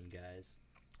losing guys.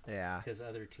 Yeah, because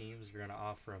other teams are gonna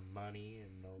offer them money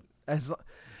and they'll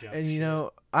jump and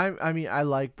ship. I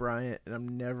like Bryant, and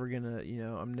I'm never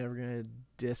gonna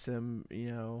diss him,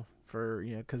 for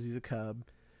because he's a Cub.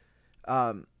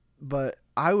 But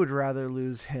I would rather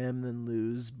lose him than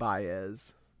lose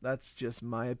Baez. That's just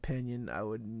my opinion. I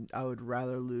would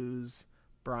rather lose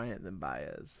Bryant than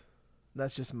Baez.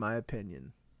 That's just my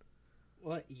opinion.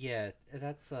 Well, yeah,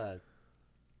 that's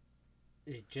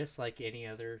just like any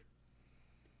other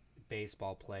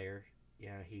baseball player.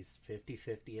 He's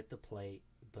 50-50 at the plate,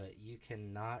 but you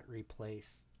cannot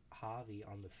replace Javi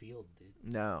on the field, dude.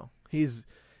 No, he's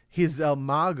El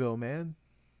Mago, man.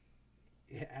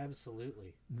 Yeah,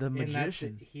 absolutely. The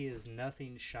magician. He is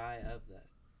nothing shy of that.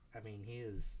 I mean, he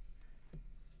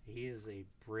is a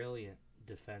brilliant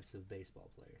defensive baseball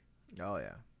player. Oh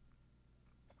yeah.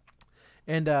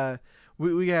 And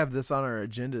we have this on our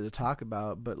agenda to talk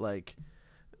about, but like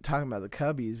talking about the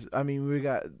Cubbies, I mean, we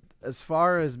got as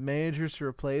far as managers to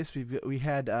replace, we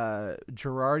had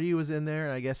Girardi was in there,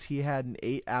 and I guess he had an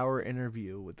 8-hour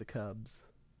interview with the Cubs.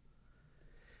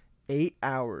 8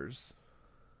 hours.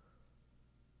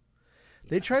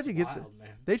 They tried to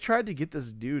get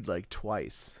this dude like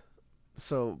twice.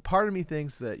 So part of me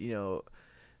thinks that,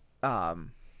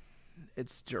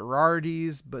 it's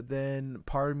Girardi's, but then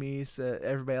part of me said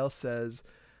everybody else says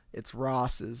it's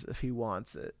Ross's if he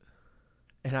wants it.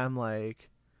 And I'm like,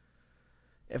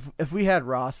 if we had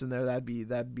Ross in there,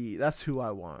 that's who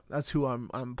I want. That's who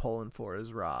I'm pulling for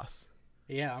is Ross.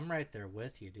 Yeah, I'm right there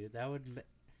with you, dude. It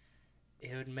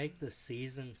would make the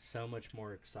season so much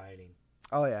more exciting.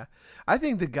 Oh yeah, I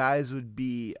think the guys would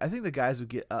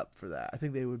get up for that. I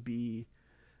think they would be.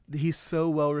 He's so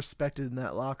well respected in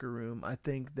that locker room. I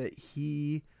think that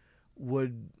he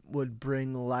would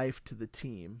bring life to the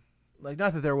team. Like,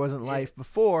 not that there wasn't life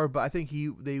before, but I think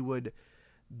they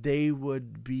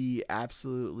would be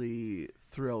absolutely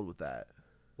thrilled with that.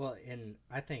 Well, and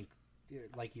I think,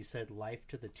 like you said, life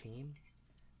to the team.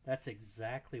 That's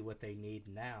exactly what they need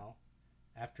now.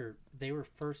 After they were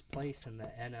first place in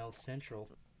the NL Central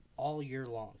all year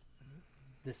long,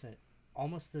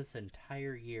 almost this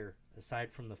entire year,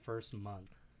 aside from the first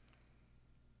month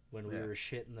when we were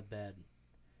shit in the bed,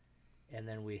 and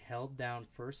then we held down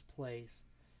first place,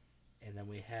 and then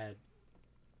we had,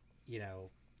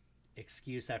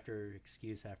 excuse after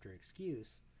excuse after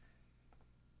excuse,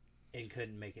 and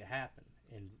couldn't make it happen,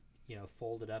 and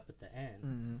folded up at the end.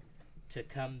 Mm-hmm. To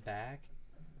come back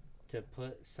to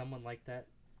put someone like that,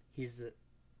 he's,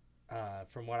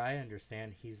 from what I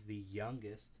understand, he's the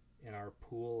youngest in our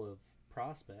pool of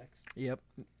prospects. Yep.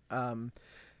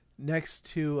 Next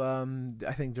to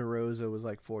I think DeRosa was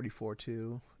like 44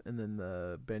 too, and then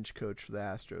the bench coach for the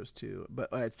Astros too.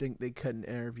 But I think they couldn't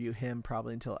interview him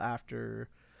probably until after,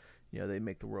 they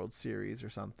make the World Series or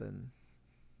something.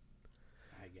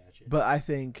 I gotcha. But I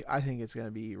think it's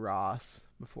gonna be Ross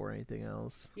before anything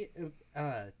else.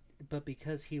 Yeah, but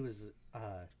because he was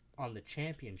on the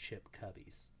championship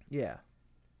Cubbies, Yeah.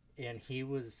 and he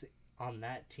was on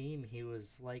that team, he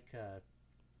was like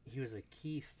he was a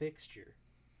key fixture,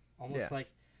 almost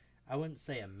like, I wouldn't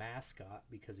say a mascot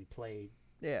because he played.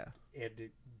 Yeah.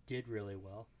 It did really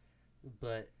well,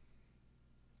 but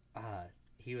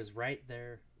he was right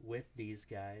there with these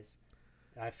guys.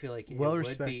 I feel like Well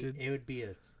respected. It would be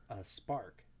a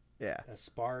spark. Yeah. A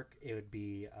spark. It would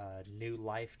be new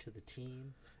life to the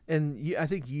team. And I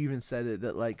think you even said it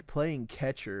that like playing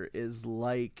catcher is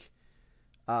like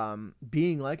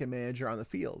being like a manager on the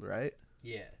field, right?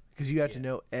 Yeah. Because you have to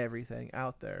know everything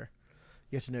out there.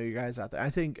 You have to know your guys out there. I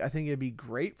think it'd be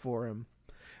great for him.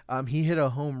 He hit a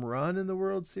home run in the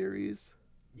World Series.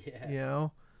 Yeah.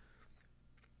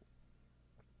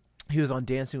 He was on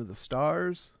Dancing with the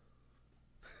Stars.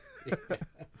 Yeah.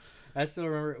 I still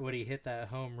remember when he hit that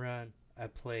home run. I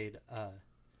played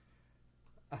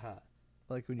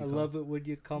Like when you I love it when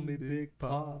you call me Big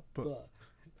Papa.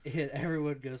 And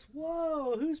everyone goes,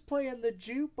 "Whoa, who's playing the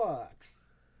jukebox?"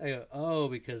 I go, "Oh,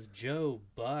 because Joe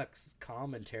Buck's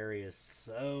commentary is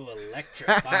so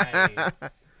electrifying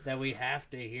that we have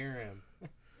to hear him."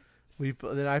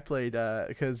 Then I played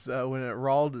because when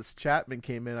Aroldis Chapman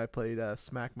came in, I played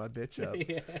 "Smack My Bitch Up."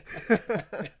 Yeah.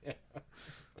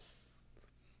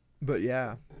 But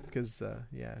yeah, because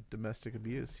domestic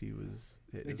abuse. He was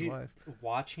hit his wife.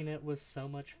 Watching it was so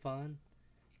much fun,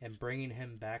 and bringing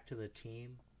him back to the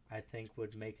team, I think,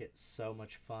 would make it so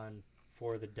much fun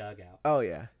for the dugout. Oh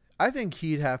yeah, I think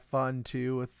he'd have fun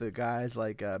too with the guys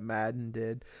like Madden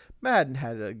did. Madden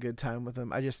had a good time with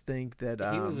him. I just think that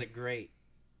he was a great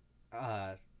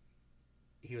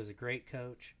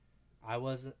coach.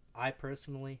 I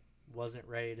personally wasn't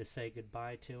ready to say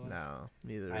goodbye to him. No,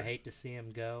 neither. I hate to see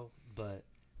him go, but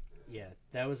yeah,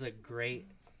 that was a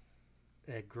great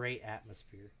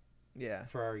atmosphere. Yeah,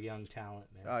 for our young talent,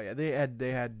 man. Oh yeah,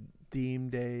 they had theme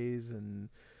days and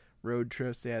road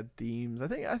trips. They had themes. I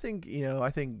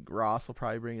think Ross will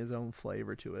probably bring his own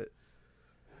flavor to it.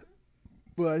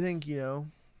 But I think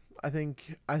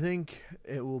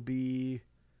it will be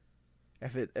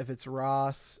if it's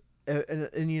Ross and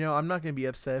I'm not gonna be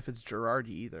upset if it's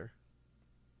Girardi either.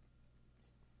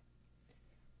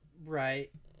 Right.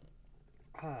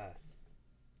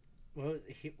 Well,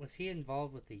 was he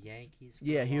involved with the Yankees?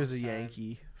 Yeah, he was a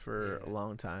Yankee for a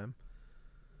long time.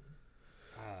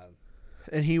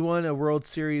 And he won a World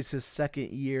Series his second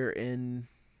year into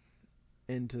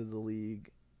the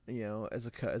league. As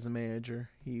a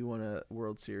manager, he won a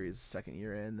World Series second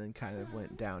year in, then kind of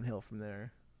went downhill from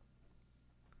there.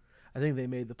 I think they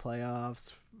made the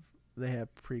playoffs. They had a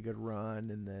pretty good run,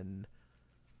 and then,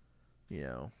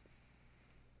 No,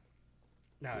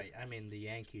 I mean, the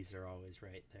Yankees are always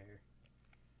right there.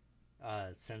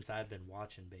 Since I've been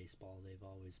watching baseball, they've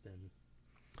always been,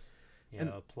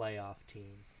 a playoff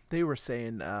team. They were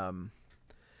saying that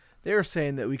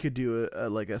we could do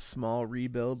a small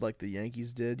rebuild like the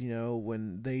Yankees did.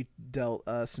 When they dealt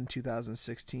us in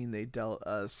 2016, they dealt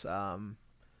us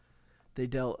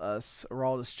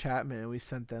Aroldis Chapman, and we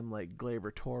sent them like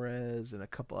Gleyber Torres and a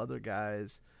couple other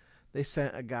guys. They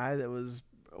sent a guy that was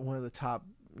one of the top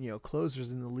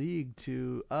closers in the league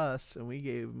to us, and we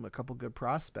gave him a couple good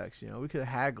prospects. We could have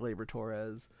had Gleyber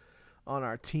Torres on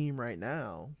our team right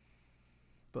now,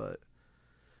 but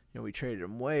we traded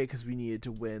him away because we needed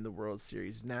to win the World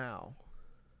Series now.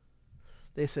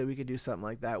 They said we could do something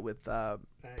like that with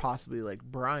possibly like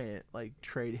Bryant, like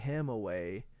trade him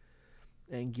away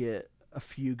and get a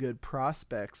few good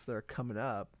prospects that are coming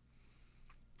up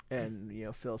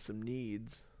and fill some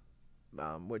needs,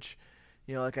 which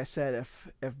like I said,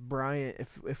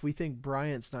 if we think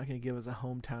Bryant's not going to give us a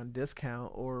hometown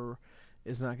discount or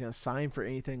is not going to sign for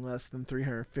anything less than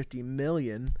 $350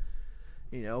 million,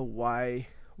 why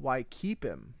keep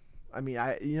him? I mean,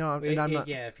 I'm not.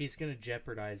 Yeah, if he's going to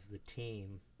jeopardize the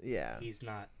team, yeah, he's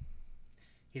not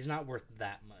worth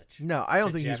that much. No, I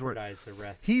don't think he's worth. The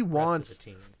rest, he rest wants of the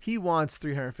team. He wants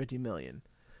 $350 million.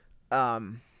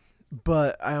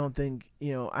 But I don't think,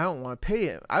 I don't want to pay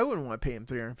him. I wouldn't want to pay him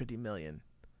 $350 million.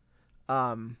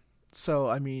 So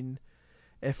I mean,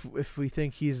 if we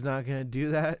think he's not going to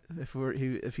do that,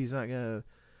 if he's not going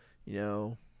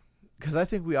to, because I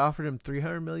think we offered him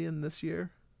 $300 million this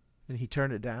year, and he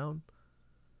turned it down.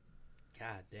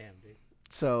 God damn, dude.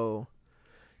 So,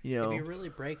 you know, If you really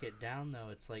break it down, though,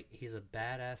 it's like he's a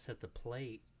badass at the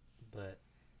plate, but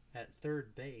at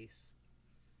third base,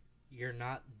 you're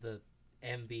not the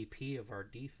MVP of our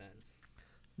defense.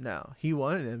 no, he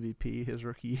won an MVP his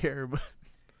rookie year, but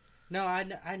No,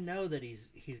 I know that he's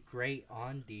great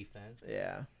on defense.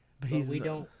 yeah, But he's we not-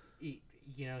 don't,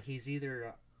 you know, he's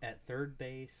either at third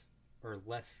base or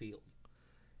left field.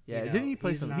 Yeah, you know, didn't he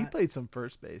play he's some? He not- played some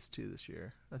first base too this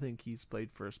year. I think he's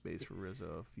played first base for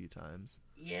Rizzo a few times.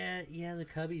 Yeah, the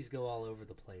Cubbies go all over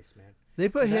the place, man. They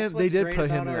put That's him. They what's did great put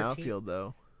him in about the our team. outfield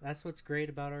though. That's what's great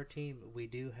about our team. We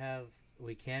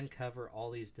can cover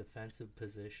all these defensive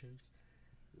positions,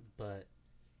 but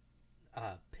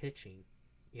pitching,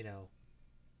 you know,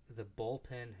 the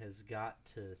bullpen has got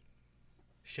to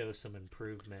show some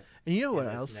improvement. And you know in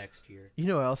what this else? next year? You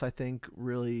know what else I think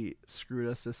really screwed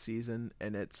us this season,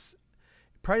 and it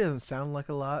probably doesn't sound like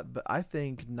a lot, but I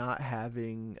think not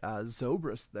having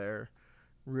Zobrist there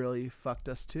really fucked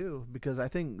us too, because I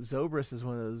think Zobrist is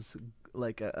one of those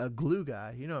like a glue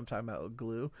guy. You know what I'm talking about,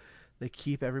 glue. They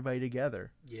keep everybody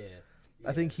together. Yeah.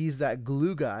 I think he's that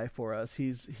glue guy for us.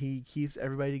 He keeps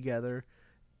everybody together,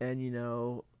 and you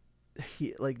know,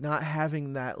 he like not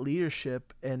having that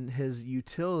leadership and his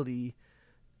utility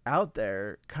out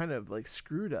there kind of like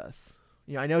screwed us.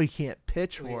 You know, I know he can't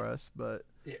pitch for us, but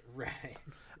Right.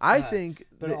 I think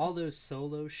But that- all those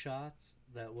solo shots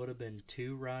that would have been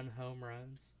 2-run home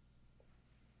runs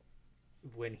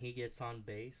when he gets on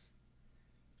base,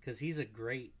 because he's a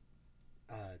great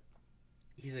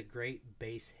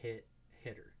base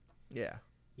hitter, yeah,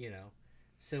 you know.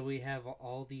 So we have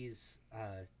all these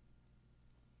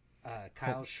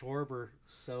Kyle Schwarber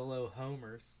solo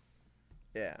homers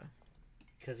yeah,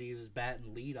 because he was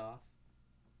batting leadoff.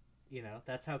 You know,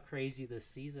 that's how crazy this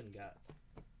season got.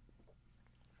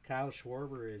 Kyle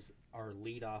Schwarber is our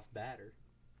leadoff batter.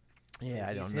 yeah.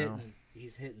 I He's don't know.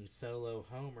 He's hitting solo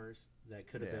homers that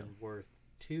could have Yeah. been worth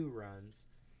 2 runs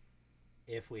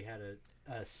if we had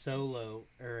a solo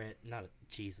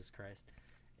Jesus Christ,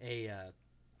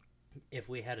 if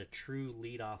we had a true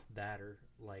leadoff batter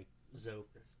like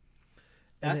Zobrist.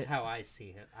 That's how I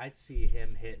see him. I see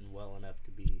him hitting well enough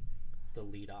to be the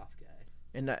leadoff guy.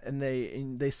 And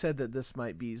they said that this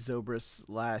might be Zobrist's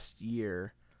last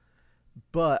year,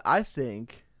 but I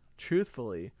think,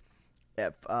 truthfully,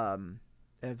 if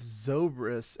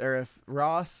Zobrist or if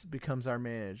Ross becomes our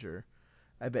manager,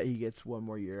 I bet he gets one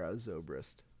more year out of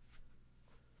Zobrist.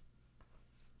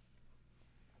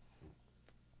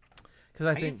 Because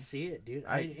I I can think see it, dude.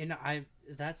 I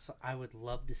would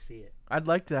love to see it. I'd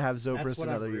like to have That's Zobrist what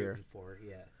another I'm year. rooting for.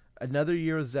 Yeah. Another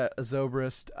year with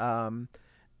Zobrist.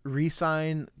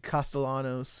 Re-sign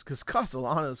Castellanos, because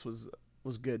Castellanos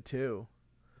was good too.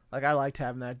 Like I liked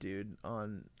having that dude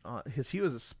on because he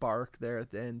was a spark there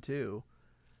at the end too.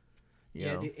 You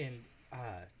know? Dude, and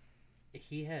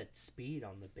he had speed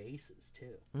on the bases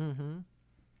too. Mm-hmm.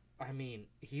 I mean,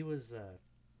 he was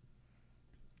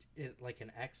like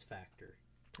an X factor.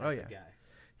 Oh, type yeah. of guy.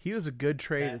 He was a good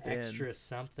trade That at the extra end.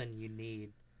 something you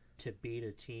need to beat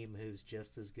a team who's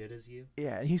just as good as you.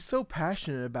 Yeah, and he's so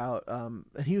passionate about and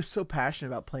he was so passionate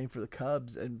about playing for the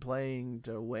Cubs and playing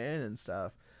to win and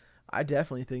stuff. I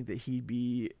definitely think that he'd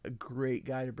be a great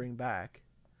guy to bring back.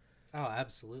 Oh,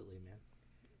 absolutely, man.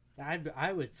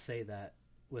 I would say that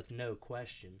with no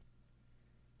question.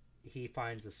 He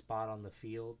finds a spot on the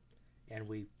field, and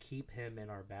we keep him in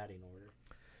our batting order.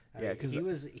 Yeah, 'cause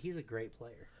he's a great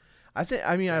player.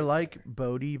 I like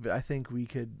Bodie, but I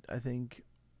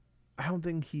don't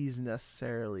think he's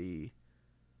necessarily.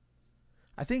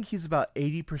 I think he's about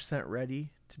 80%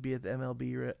 ready to be at the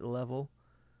MLB level,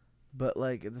 but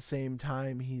like at the same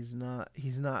time, he's not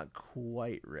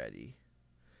quite ready.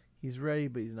 He's ready,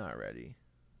 but he's not ready.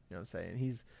 You know what I'm saying?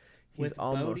 He's With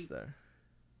almost Bodie- there.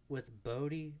 With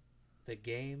Bodie, the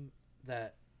game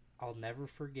that I'll never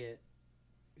forget,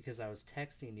 because I was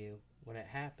texting you when it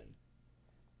happened.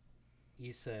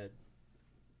 You said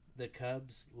the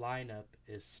Cubs lineup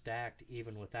is stacked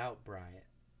even without Bryant.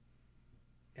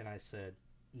 And I said,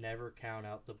 never count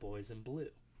out the boys in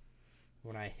blue.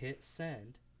 When I hit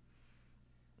send,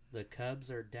 the Cubs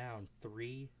are down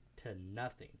 3-0.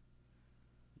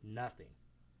 Nothing.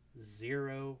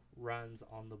 0 runs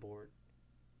on the board.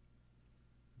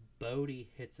 Bodie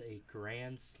hits a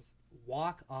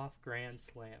walk-off grand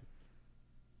slam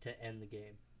to end the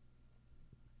game.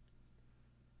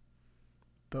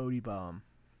 Bodie bomb.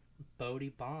 Bodie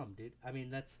bomb, dude. I mean,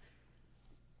 that's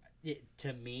it,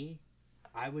 to me.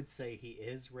 I would say he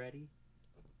is ready,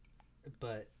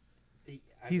 but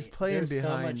He's playing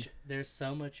behind. There's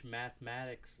so much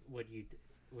mathematics when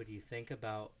you think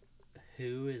about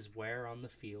who is where on the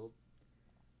field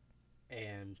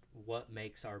and what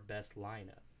makes our best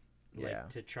lineup. Yeah.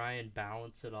 To try and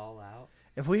balance it all out.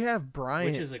 If we have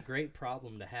Bryant, which is a great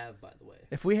problem to have, by the way.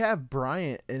 If we have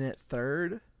Bryant in at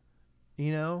third,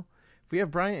 if we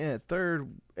have Bryant in at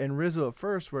third and Rizzo at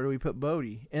first, where do we put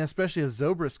Bodie? And especially if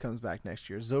Zobrist comes back next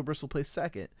year, Zobrist will play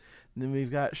second. And then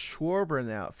we've got Schwarber in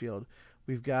the outfield.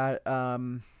 We've got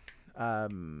Hayward,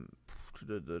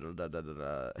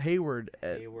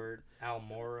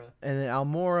 Almora, and then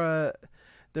Almora.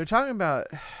 They're talking about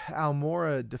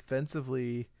Almora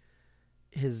defensively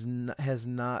has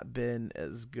not been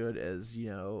as good as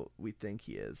we think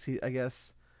he is. I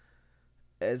guess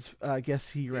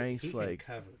he ranks he like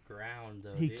can cover ground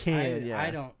though. He dude. can,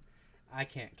 yeah. I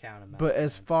can't count him out. But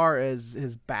as far as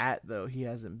his bat though, he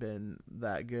hasn't been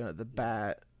that good at the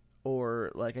bat,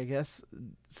 or like I guess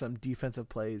some defensive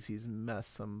plays he's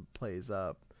messed some plays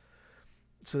up.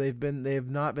 So they've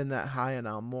not been that high on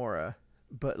Almora,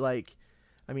 but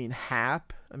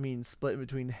Happ. Split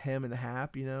between him and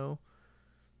Happ.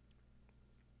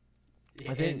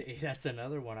 I think that's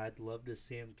another one. I'd love to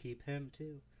see him keep him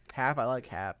too. Happ, I like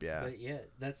Happ. Yeah. But yeah,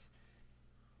 that's.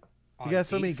 We got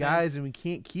so many guys and we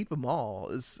can't keep them all.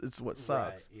 It's what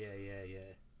sucks. Right.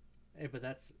 Yeah. Hey, but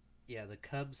the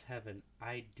Cubs have an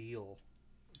ideal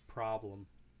problem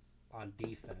on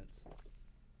defense,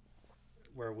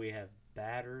 where we have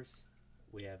batters,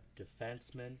 we have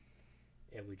defensemen,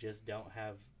 and we just don't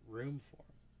have room for them.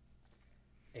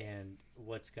 And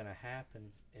what's going to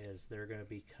happen is they're going to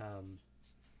become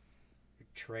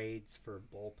trades for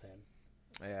bullpen.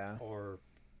 Yeah. Or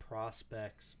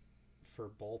prospects for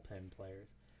bullpen players.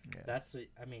 Yeah.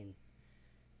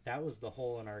 That was the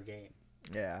hole in our game.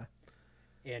 Yeah.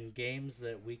 In games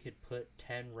that we could put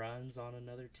 10 runs on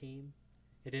another team,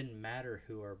 it didn't matter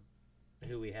who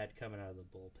we had coming out of the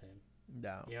bullpen.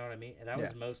 No. You know what I mean? And that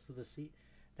was most of the season.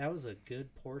 That was a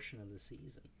good portion of the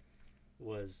season.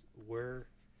 Was we're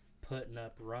putting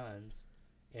up runs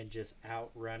and just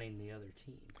outrunning the other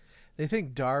team. They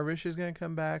think Darvish is going to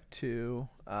come back too.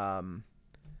 I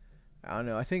don't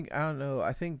know. I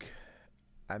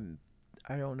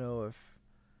don't know if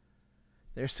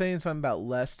they're saying something about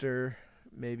Lester.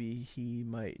 Maybe he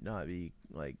might not be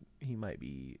he might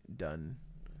be done.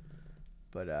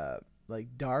 But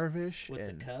Darvish with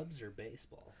and the Cubs or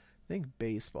baseball. I think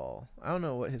baseball. I don't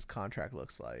know what his contract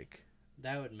looks like.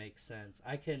 That would make sense.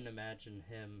 I couldn't imagine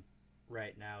him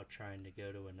right now trying to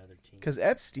go to another team. Because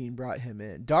Epstein brought him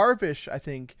in. Darvish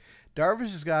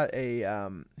has got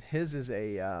his is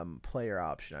a player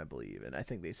option, I believe, and I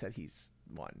think they said he's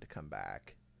wanting to come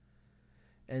back.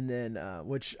 And then,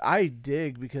 which I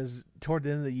dig because toward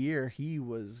the end of the year he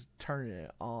was turning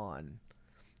it on.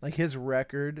 Like his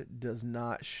record does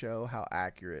not show how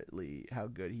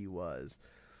good he was.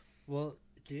 Well,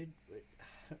 dude,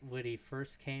 when he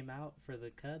first came out for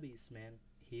the Cubbies, man,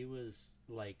 he was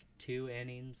like 2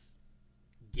 innings,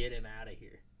 get him out of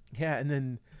here. Yeah, and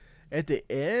then at the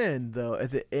end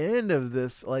of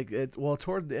this,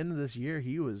 toward the end of this year,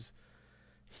 he was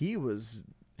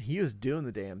doing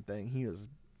the damn thing. He was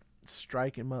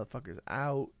striking motherfuckers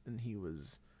out, and he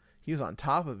was on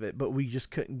top of it. But we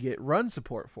just couldn't get run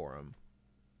support for him.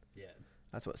 Yeah,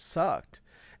 that's what sucked.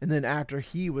 And then after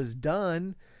he was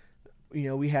done,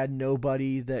 we had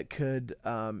nobody that could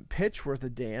pitch worth a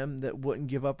damn that wouldn't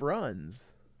give up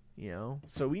runs,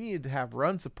 So we needed to have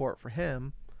run support for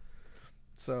him.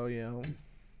 So,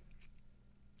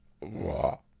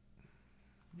 what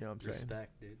I'm saying?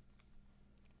 Respect, dude.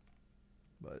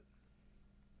 But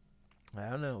I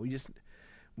don't know.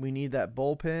 We need that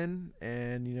bullpen,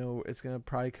 and it's gonna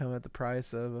probably come at the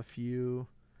price of a few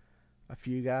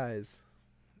guys.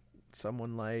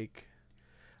 Someone like.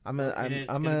 It's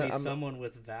gonna be someone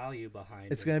with value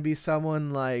behind. It's gonna be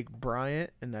someone like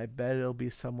Bryant, and I bet it'll be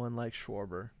someone like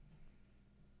Schwarber.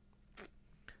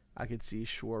 I could see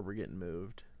Schwarber getting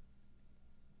moved.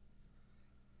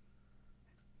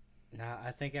 Now,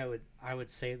 I think I would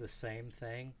say the same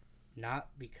thing, not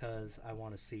because I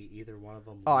want to see either one of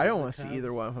them. Oh, I don't want to see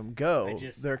either one of them go.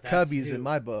 They're Cubbies in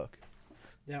my book.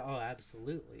 Yeah,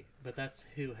 absolutely. But that's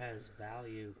who has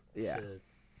value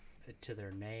to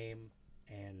their name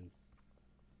and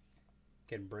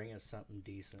can bring us something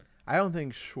decent. I don't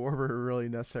think Schwarber really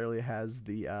necessarily has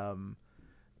the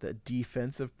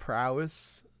defensive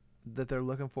prowess that they're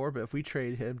looking for, but if we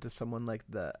trade him to someone like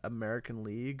the American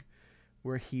League,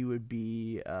 where he would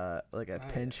be like a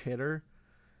pinch hitter,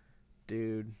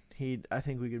 dude, I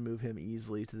think we could move him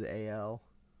easily to the AL.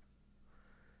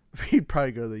 He'd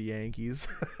probably go to the Yankees.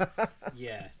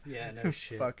 Yeah, no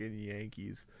shit. Fucking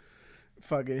Yankees.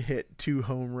 Fucking hit 2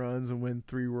 home runs and win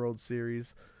 3 World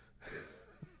Series.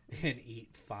 And eat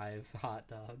 5 hot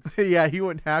dogs. Yeah, he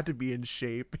wouldn't have to be in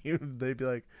shape. They'd be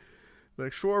like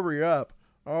Schwarber, you up.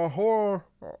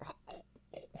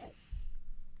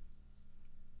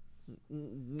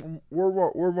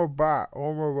 Where's my bat?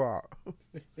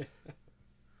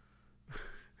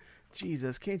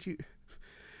 Jesus, can't you?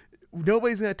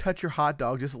 Nobody's gonna touch your hot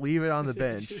dog. Just leave it on the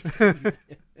bench.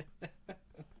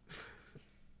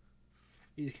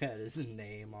 He's got his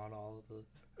name on all of the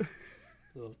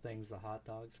little things the hot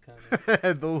dogs come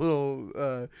in. The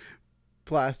little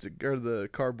plastic or the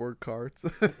cardboard carts.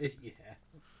 Yeah.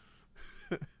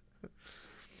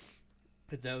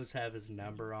 Those have his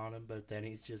number on them, but then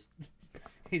he's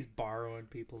borrowing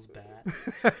people's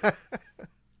bats.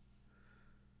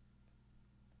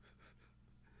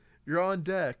 You're on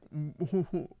deck.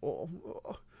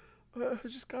 I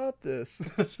just got this.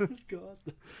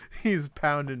 He's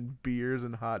pounding beers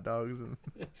and hot dogs, and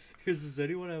does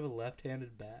anyone have a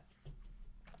left-handed bat?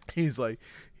 he's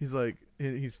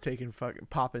taking fucking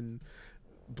popping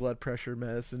blood pressure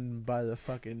medicine by the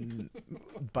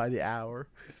hour.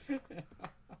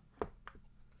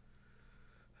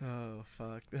 Oh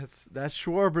fuck, that's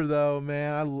Schwarber though,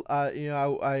 man. I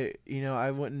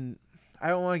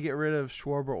don't want to get rid of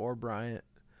Schwarber or Bryant.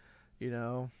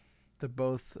 They're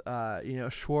both,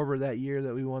 Schwarber that year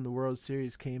that we won the World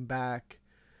Series came back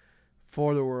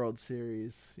for the World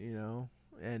Series,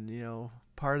 and,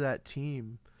 part of that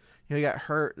team, he got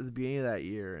hurt at the beginning of that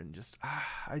year, and just,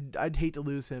 I'd hate to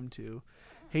lose him too.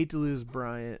 Hate to lose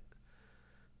Bryant,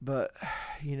 but,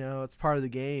 it's part of the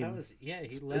game.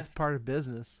 He left. It's part of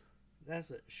business.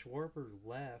 That's it. Schwarber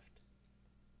left,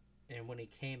 and when he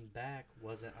came back,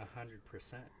 wasn't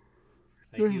 100%.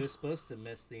 He was supposed to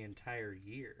miss the entire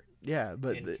year. Yeah,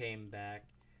 but and came back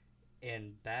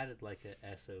and batted like a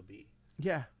SOB.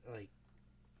 Yeah.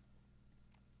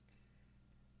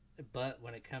 But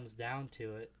when it comes down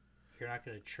to it, you're not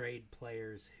going to trade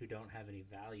players who don't have any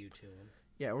value to them.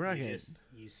 Yeah, we're not going to.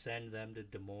 You send them to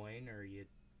Des Moines or you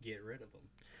get rid of them.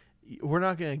 We're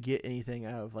not going to get anything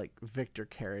out of Victor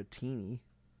Caratini,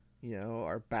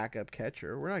 our backup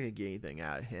catcher. We're not going to get anything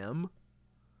out of him.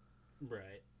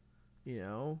 Right.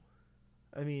 I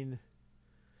mean,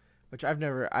 which I've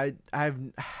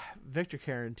Victor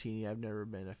Caratini I've never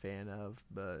been a fan of,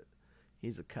 but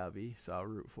he's a Cubby, so I'll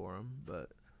root for him,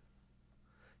 but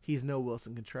he's no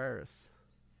Wilson Contreras.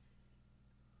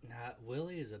 Nah,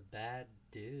 Willie is a bad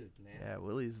dude, man. Yeah,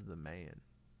 Willie's the man.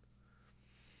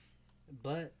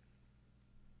 But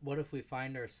what if we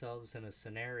find ourselves in a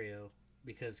scenario,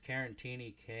 because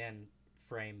Caratini can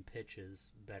frame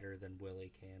pitches better than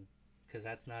Willie can, because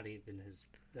that's not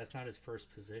his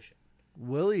first position.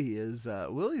 Willie's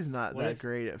not that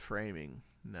great at framing.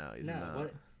 No, he's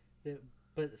not.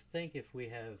 But think if we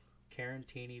have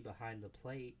Caratini behind the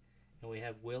plate and we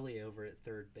have Willie over at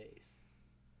third base,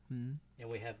 and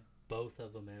we have both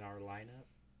of them in our lineup.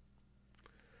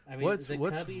 I mean, what's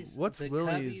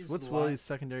Willie's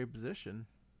secondary position?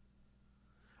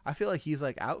 I feel like he's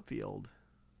outfield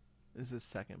is his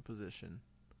second position.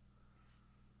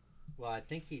 Well, I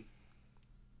think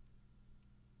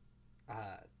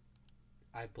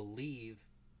I believe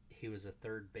he was a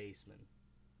third baseman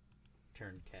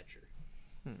turned catcher.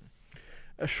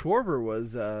 Schwarber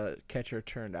was a catcher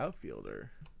turned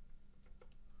outfielder.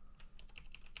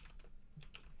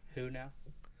 Who now?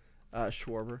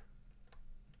 Schwarber.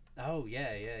 Oh,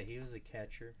 yeah, he was a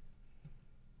catcher.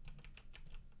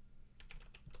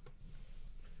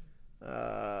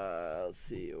 Let's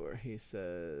see where he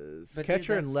says. But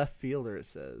catcher dude, and left fielder, it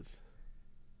says.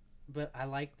 But I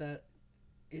like that.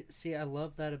 I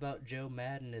love that about Joe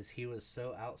Madden is he was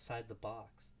so outside the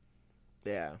box.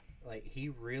 Yeah. He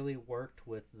really worked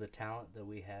with the talent that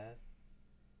we had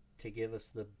to give us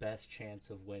the best chance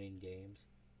of winning games.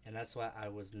 And that's why I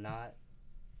was not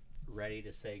ready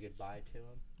to say goodbye to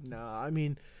him. No, I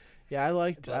mean, yeah, I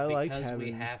liked because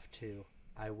we have to,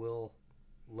 I will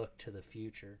look to the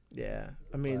future. Yeah.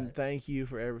 I mean, thank you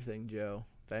for everything, Joe.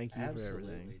 Thank you for everything.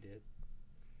 Absolutely, dude.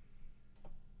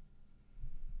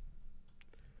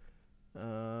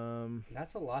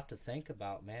 That's a lot to think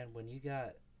about, man. When you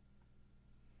got,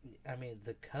 I mean,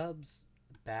 the Cubs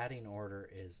batting order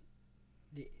is,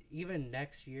 even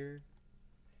next year,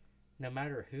 no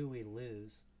matter who we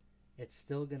lose, it's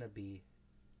still going to be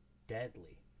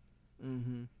deadly.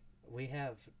 Mm-hmm. We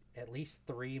have at least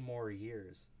 3 more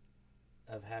years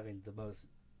of having the most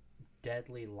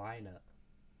deadly lineup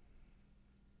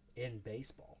in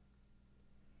baseball.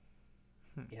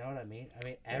 You know what I mean? I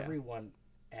mean, everyone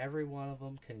every one of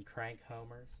them can crank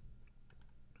homers.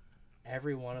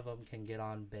 Every one of them can get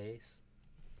on base.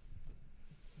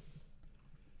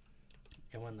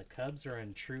 And when the Cubs are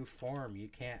in true form, you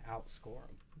can't outscore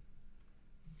them.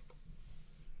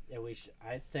 And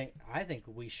I think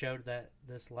we showed that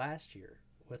this last year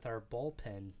with our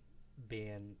bullpen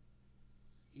being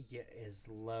as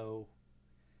low,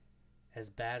 as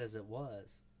bad as it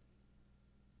was.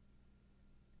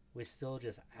 We still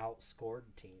just outscored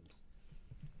teams.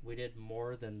 We did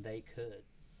more than they could.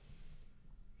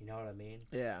 You know what I mean?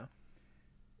 Yeah.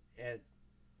 And,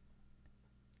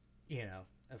 you know,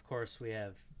 of course we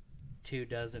have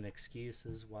 24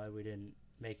 excuses why we didn't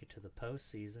make it to the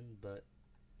postseason, but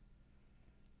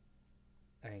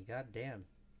I mean, goddamn,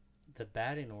 the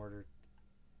batting order,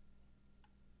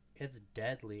 it's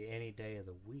deadly any day of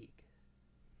the week.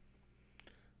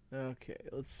 Okay,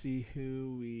 let's see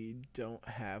who we don't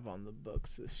have on the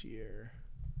books this year.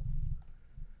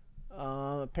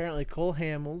 Apparently Cole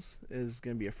Hamels is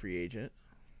going to be a free agent.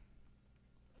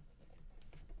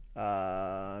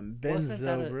 Ben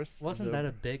Zobrist. Wasn't that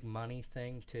a big money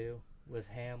thing too with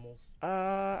Hamels?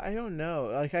 I don't know.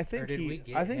 Like I think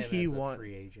he won.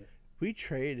 Free agent? We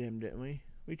traded him, didn't we?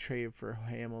 We traded for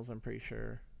Hamels, I'm pretty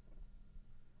sure.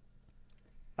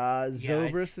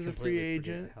 Zobrist is a free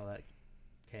agent. How that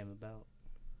came about.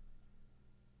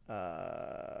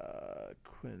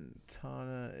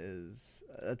 Quintana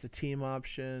that's a team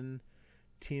option.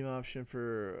 Team option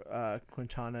for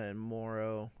Quintana and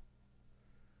Morrow.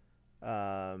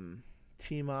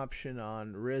 Team option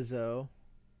on Rizzo.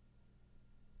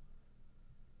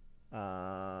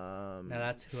 Now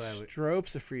that's who I would.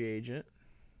 Strope's a free agent.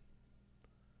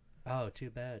 Oh, too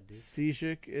bad, dude.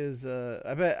 Cishek is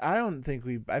I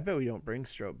bet we don't bring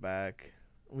Strope back.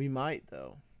 We might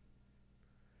though.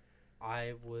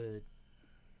 I would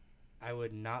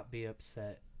not be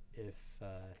upset if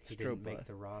he didn't make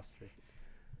the roster.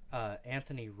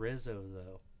 Anthony Rizzo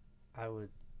though, I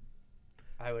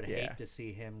would hate to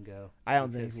see him go. I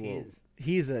don't think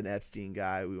he's an Epstein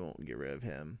guy. We won't get rid of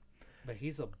him. But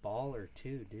he's a baller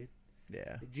too, dude.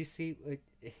 Yeah. Did you see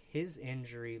his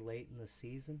injury late in the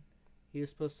season? He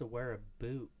was supposed to wear a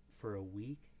boot for a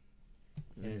week.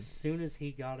 And as soon as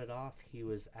he got it off, he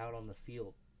was out on the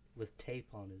field with tape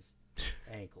on his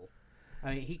ankle.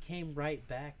 I mean, he came right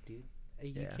back, dude.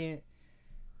 You can't...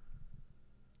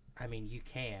 I mean, you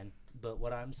can, but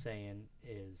what I'm saying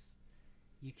is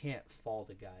you can't fault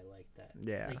a guy like that.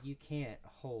 Yeah. Like, you can't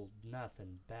hold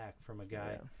nothing back from a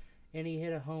guy. Yeah. And he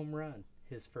hit a home run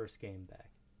his first game back.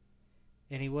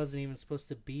 And he wasn't even supposed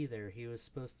to be there. He was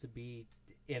supposed to be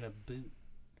in a boot.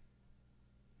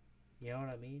 You know what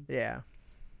I mean? Yeah.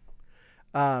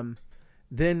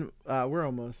 Then we're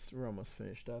almost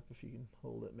finished up. If you can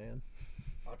hold it, man.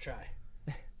 I'll try.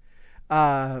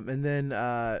 And then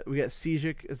we got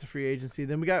Cishek as a free agency.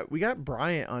 Then we got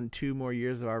Bryant on 2 more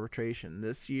years of arbitration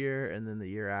this year and then the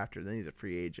year after. Then he's a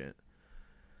free agent.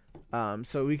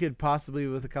 So we could possibly,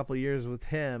 with a couple of years with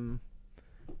him,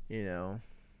 you know.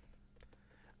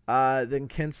 Then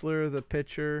Kinsler, the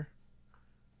pitcher.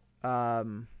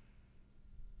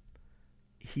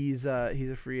 He's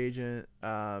a free agent.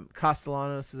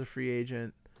 Castellanos is a free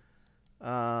agent.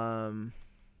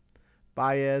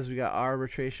 Baez, we got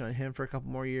arbitration on him for a couple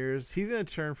more years. He's going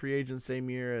to turn free agent same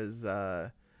year as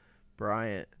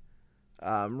Bryant.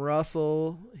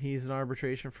 Russell, he's in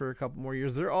arbitration for a couple more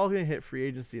years. They're all going to hit free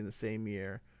agency in the same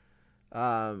year.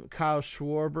 Kyle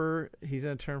Schwarber, he's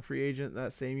going to turn free agent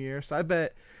that same year. So I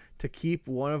bet to keep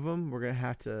one of them, we're going to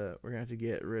have to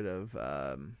get rid of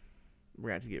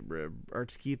or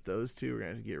to keep those two, we're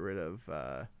going to have to get rid of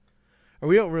or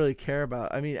we don't really care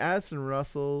about. I mean, Addison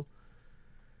Russell,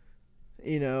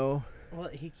 you know, well,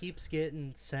 he keeps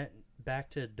getting sent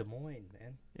back to Des Moines,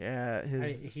 man. Yeah,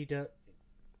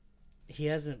 he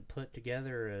hasn't put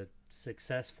together a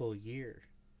successful year,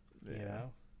 you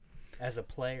know, as a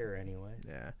player anyway.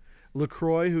 Yeah,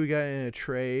 LaCroix, who we got in a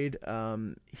trade,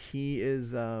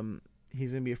 he's gonna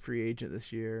be a free agent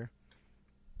this year.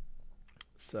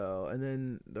 So, and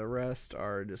then the rest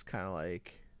are just kind of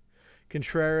like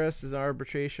Contreras is in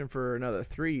arbitration for another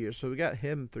 3 years, so we got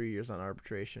him 3 years on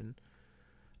arbitration.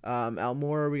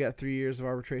 Almora, we got 3 years of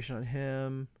arbitration on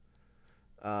him.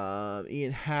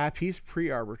 Ian Happ, he's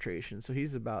pre-arbitration, so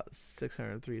he's about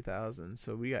 $603,000.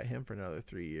 So we got him for another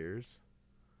 3 years,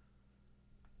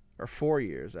 or 4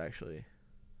 years actually.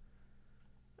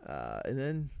 And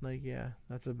then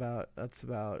that's about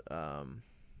all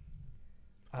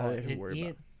I have to worry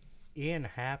about. Ian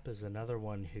Happ is another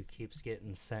one who keeps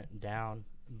getting sent down,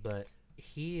 but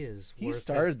he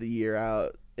started the year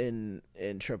out in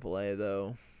AAA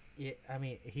though. Yeah, I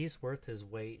mean, he's worth his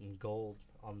weight in gold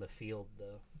on the field,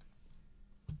 though.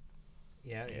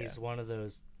 Yeah, Yeah. he's one of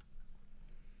those,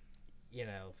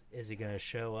 is he going to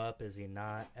show up? Is he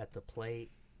not at the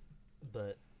plate?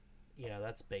 But,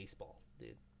 that's baseball,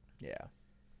 dude. Yeah.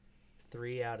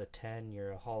 3 out of 10,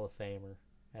 you're a Hall of Famer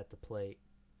at the plate.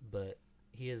 But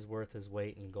he is worth his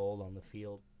weight in gold on the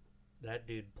field. That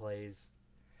dude plays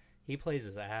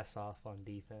his ass off on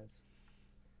defense.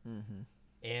 Mm-hmm.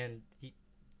 And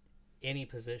any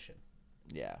position.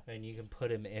 Yeah. And you can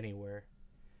put him anywhere.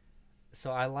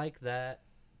 So I like that.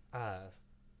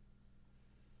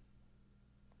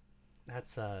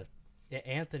 That's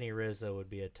Anthony Rizzo would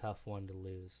be a tough one to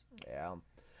lose. Yeah.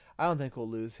 I don't think we'll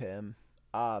lose him.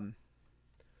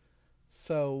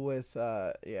 So with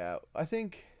I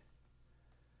think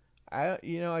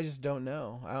I just don't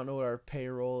know. I don't know what our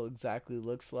payroll exactly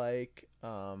looks like,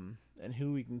 and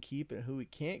who we can keep and who we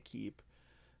can't keep.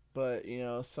 But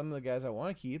some of the guys I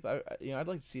want to keep, I'd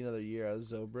like to see another year out of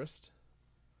Zobrist.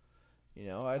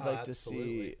 I'd like to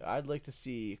see. I'd like to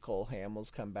see Cole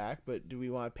Hamels come back, but do we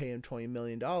want to pay him $20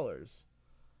 million?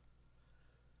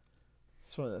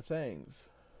 It's one of the things.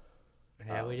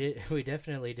 Yeah, we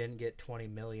definitely didn't get $20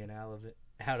 million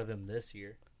out of him this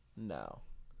year. No.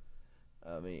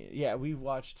 I mean, yeah, we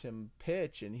watched him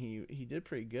pitch and he did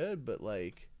pretty good, but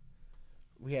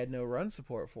we had no run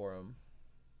support for him.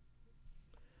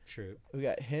 True. We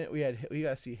got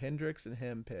to see Hendricks and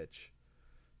him pitch.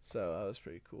 So that was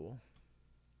pretty cool.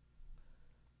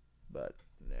 But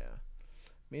yeah.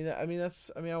 I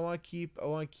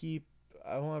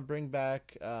want to bring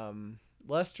back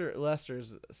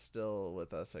Lester's still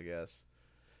with us, I guess.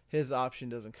 His option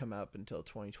doesn't come up until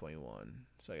 2021.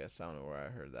 So I guess I don't know where I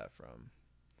heard that from.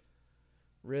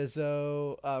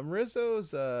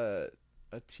 Rizzo's a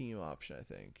team option, I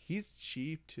think. He's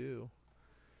cheap too.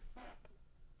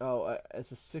 Oh,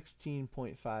 it's a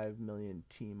 $16.5 million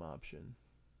team option.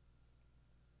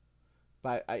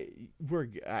 But we're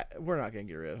not gonna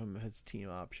get rid of him. If it's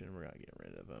team option, we're not getting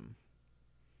rid of him.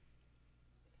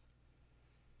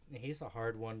 He's a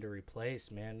hard one to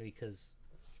replace, man, because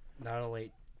not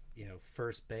only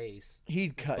first base.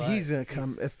 He's gonna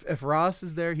come if Ross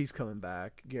is there. He's coming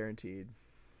back, guaranteed.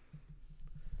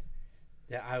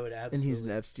 Yeah, I would absolutely. And he's an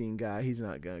Epstein guy. He's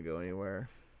not gonna go anywhere.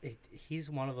 He's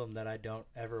one of them that I don't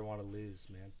ever want to lose,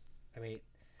 man. I mean,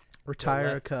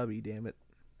 retire a Cubby, damn it.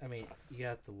 I mean, you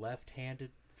got the left-handed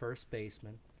first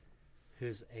baseman,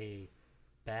 who's a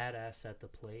badass at the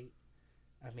plate.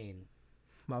 I mean,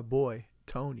 my boy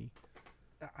Tony.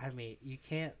 I mean, you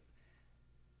can't.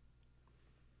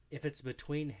 If it's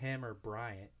between him or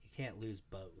Bryant, you can't lose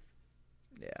both.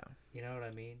 Yeah. You know what I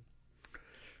mean?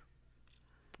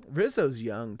 Rizzo's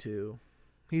young too.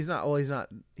 He's not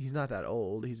that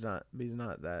old. He's not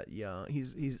that young.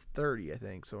 He's 30, I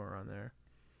think, somewhere around there.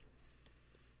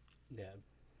 Yeah.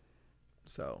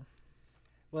 So.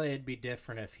 Well, it'd be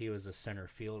different if he was a center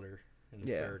fielder in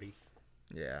 30.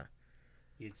 Yeah.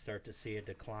 You'd start to see a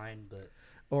decline, but.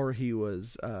 Or he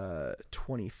was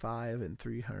 25 and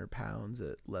 300 pounds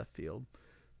at left field.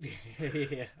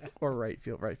 Yeah. Or left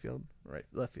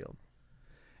field.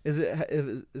 Is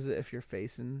it if you're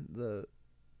facing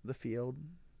the field?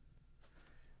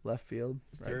 Left field,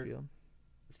 right field.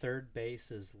 Third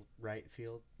base is right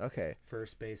field. Okay.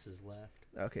 First base is left.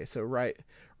 Okay, so right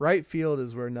field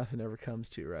is where nothing ever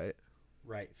comes to, right?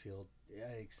 Right field,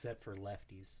 yeah, except for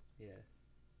lefties. Yeah.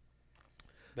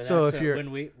 But so if you're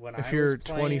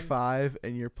 25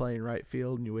 and you're playing right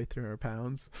field and you weigh 300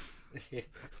 pounds,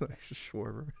 like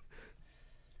Schwarber.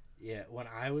 Yeah, when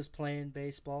I was playing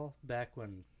baseball back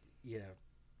when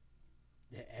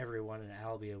everyone in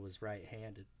Albia was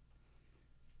right-handed.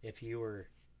 If you were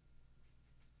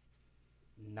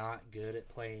not good at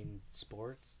playing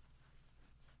sports,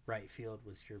 right field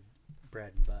was your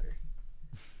bread and butter.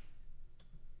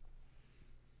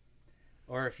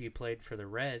 Or if you played for the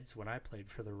Reds, when I played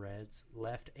for the Reds,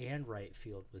 left and right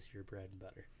field was your bread and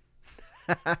butter.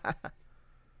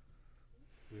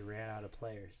 We ran out of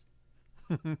players.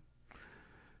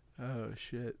 Oh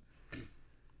shit.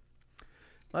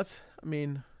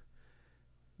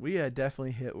 We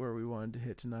definitely hit where we wanted to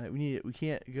hit tonight. We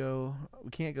can't go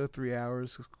 3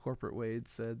 hours because corporate Wade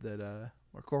said that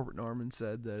or corporate Norman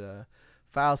said that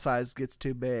file size gets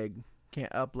too big.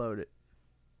 Can't upload it.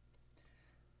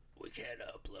 We can't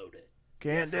upload it.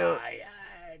 Can't do it.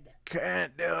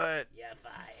 Can't do it. You're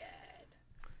fired.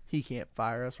 He can't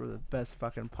fire us. We're the best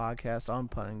fucking podcast on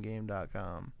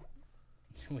punandgame.com.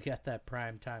 We got that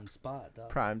primetime spot,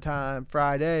 dog. Primetime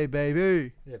Friday,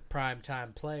 baby. The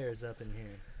primetime players up in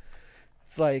here.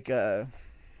 It's like he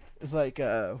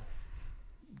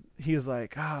was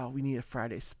like, "Oh, we need a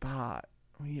Friday spot.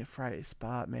 We need a Friday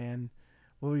spot, man.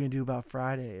 what are we gonna do about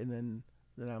Friday? And then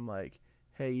I'm like,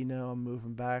 hey, I'm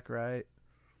moving back, right?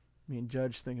 Me and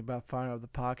Judge think about finding out the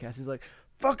podcast. He's like,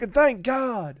 fucking thank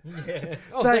God. Yeah.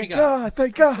 Oh, thank God.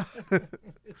 Thank God.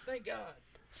 Thank God.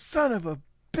 Son of a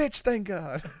bitch, thank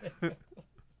God.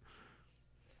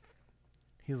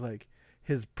 He's like,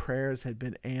 his prayers had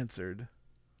been answered.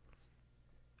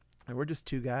 And we're just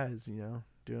two guys,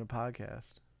 doing a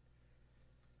podcast.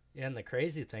 Yeah, and the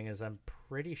crazy thing is I'm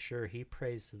pretty sure he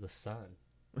prays to the sun.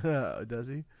 Does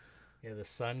he? Yeah, the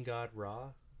sun god Ra.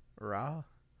 Ra?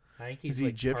 I think he's Is he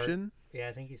like Egyptian? Yeah,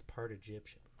 I think he's part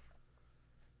Egyptian.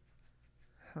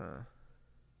 Huh.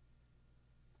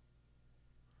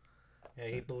 Yeah,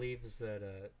 he believes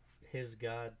that his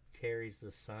god carries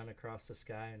the sun across the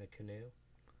sky in a canoe.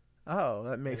 Oh,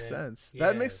 that makes then, sense. yeah.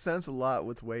 That makes sense a lot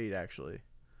with Wade, actually.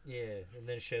 Yeah, and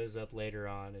then shows up later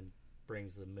on and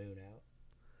brings the moon out.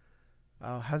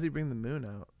 Oh, how's he bring the moon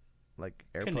out? Like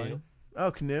airplane? Canoe.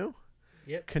 Oh, canoe?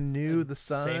 Yep. Canoe And the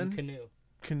sun. Same canoe.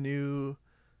 Canoe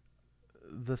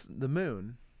the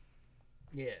moon.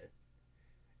 Yeah.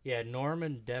 Yeah,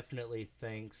 Norman definitely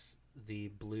thinks the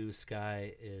blue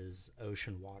sky is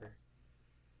ocean water.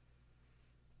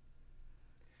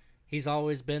 He's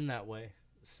always been that way.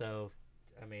 So,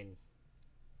 I mean,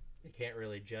 you can't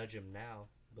really judge him now,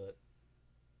 but...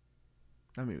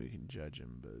 I mean, we can judge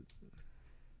him, but...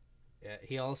 Yeah,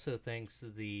 he also thinks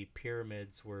the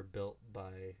pyramids were built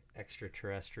by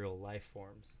extraterrestrial life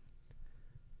forms.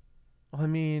 Well, I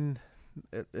mean,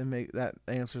 that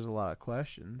answers a lot of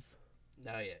questions.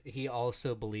 No, yeah. He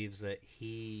also believes that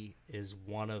he is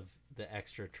one of the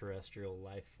extraterrestrial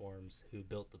life forms who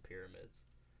built the pyramids,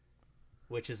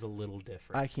 which is a little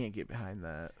different. I can't get behind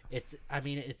that. It's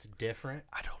different.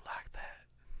 I don't like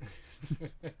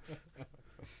that.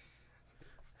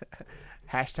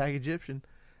 Hashtag Egyptian.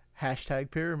 Hashtag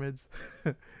pyramids.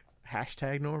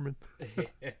 Hashtag Norman.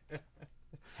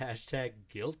 Hashtag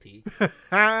guilty.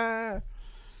 Oh.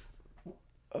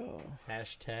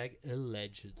 Hashtag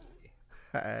allegedly.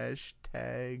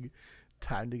 Hashtag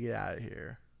time to get out of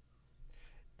here.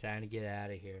 Time to get out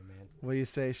of here, man. What do you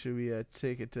say? Should we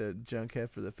take it to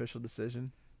Junkhead for the official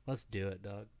decision? Let's do it,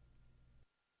 dog.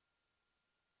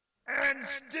 And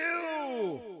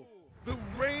still, the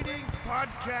reigning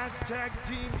podcast tag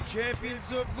team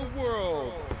champions of the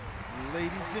world,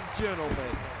 ladies and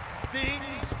gentlemen,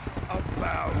 Things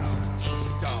About